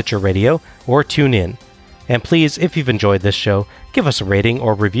 Spotify, Stitcher Radio, or TuneIn. And please, if you've enjoyed this show, give us a rating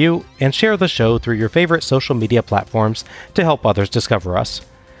or review, and share the show through your favorite social media platforms to help others discover us.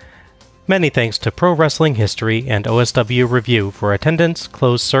 Many thanks to Pro Wrestling History and OSW Review for attendance,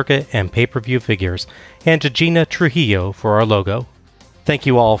 closed circuit, and pay-per-view figures, and to Gina Trujillo for our logo. Thank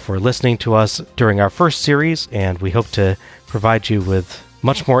you all for listening to us during our first series, and we hope to provide you with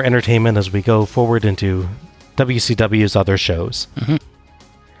much more entertainment as we go forward into WCW's other shows. Mm-hmm.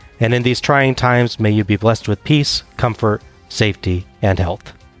 And in these trying times, may you be blessed with peace, comfort, safety, and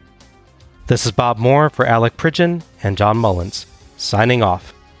health. This is Bob Moore for Alec Pridgeon and John Mullins, signing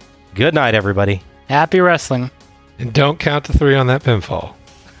off. Good night, everybody. Happy wrestling. And don't count to 3 on that pinfall.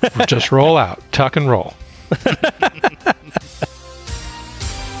 Just roll out. Tuck and roll.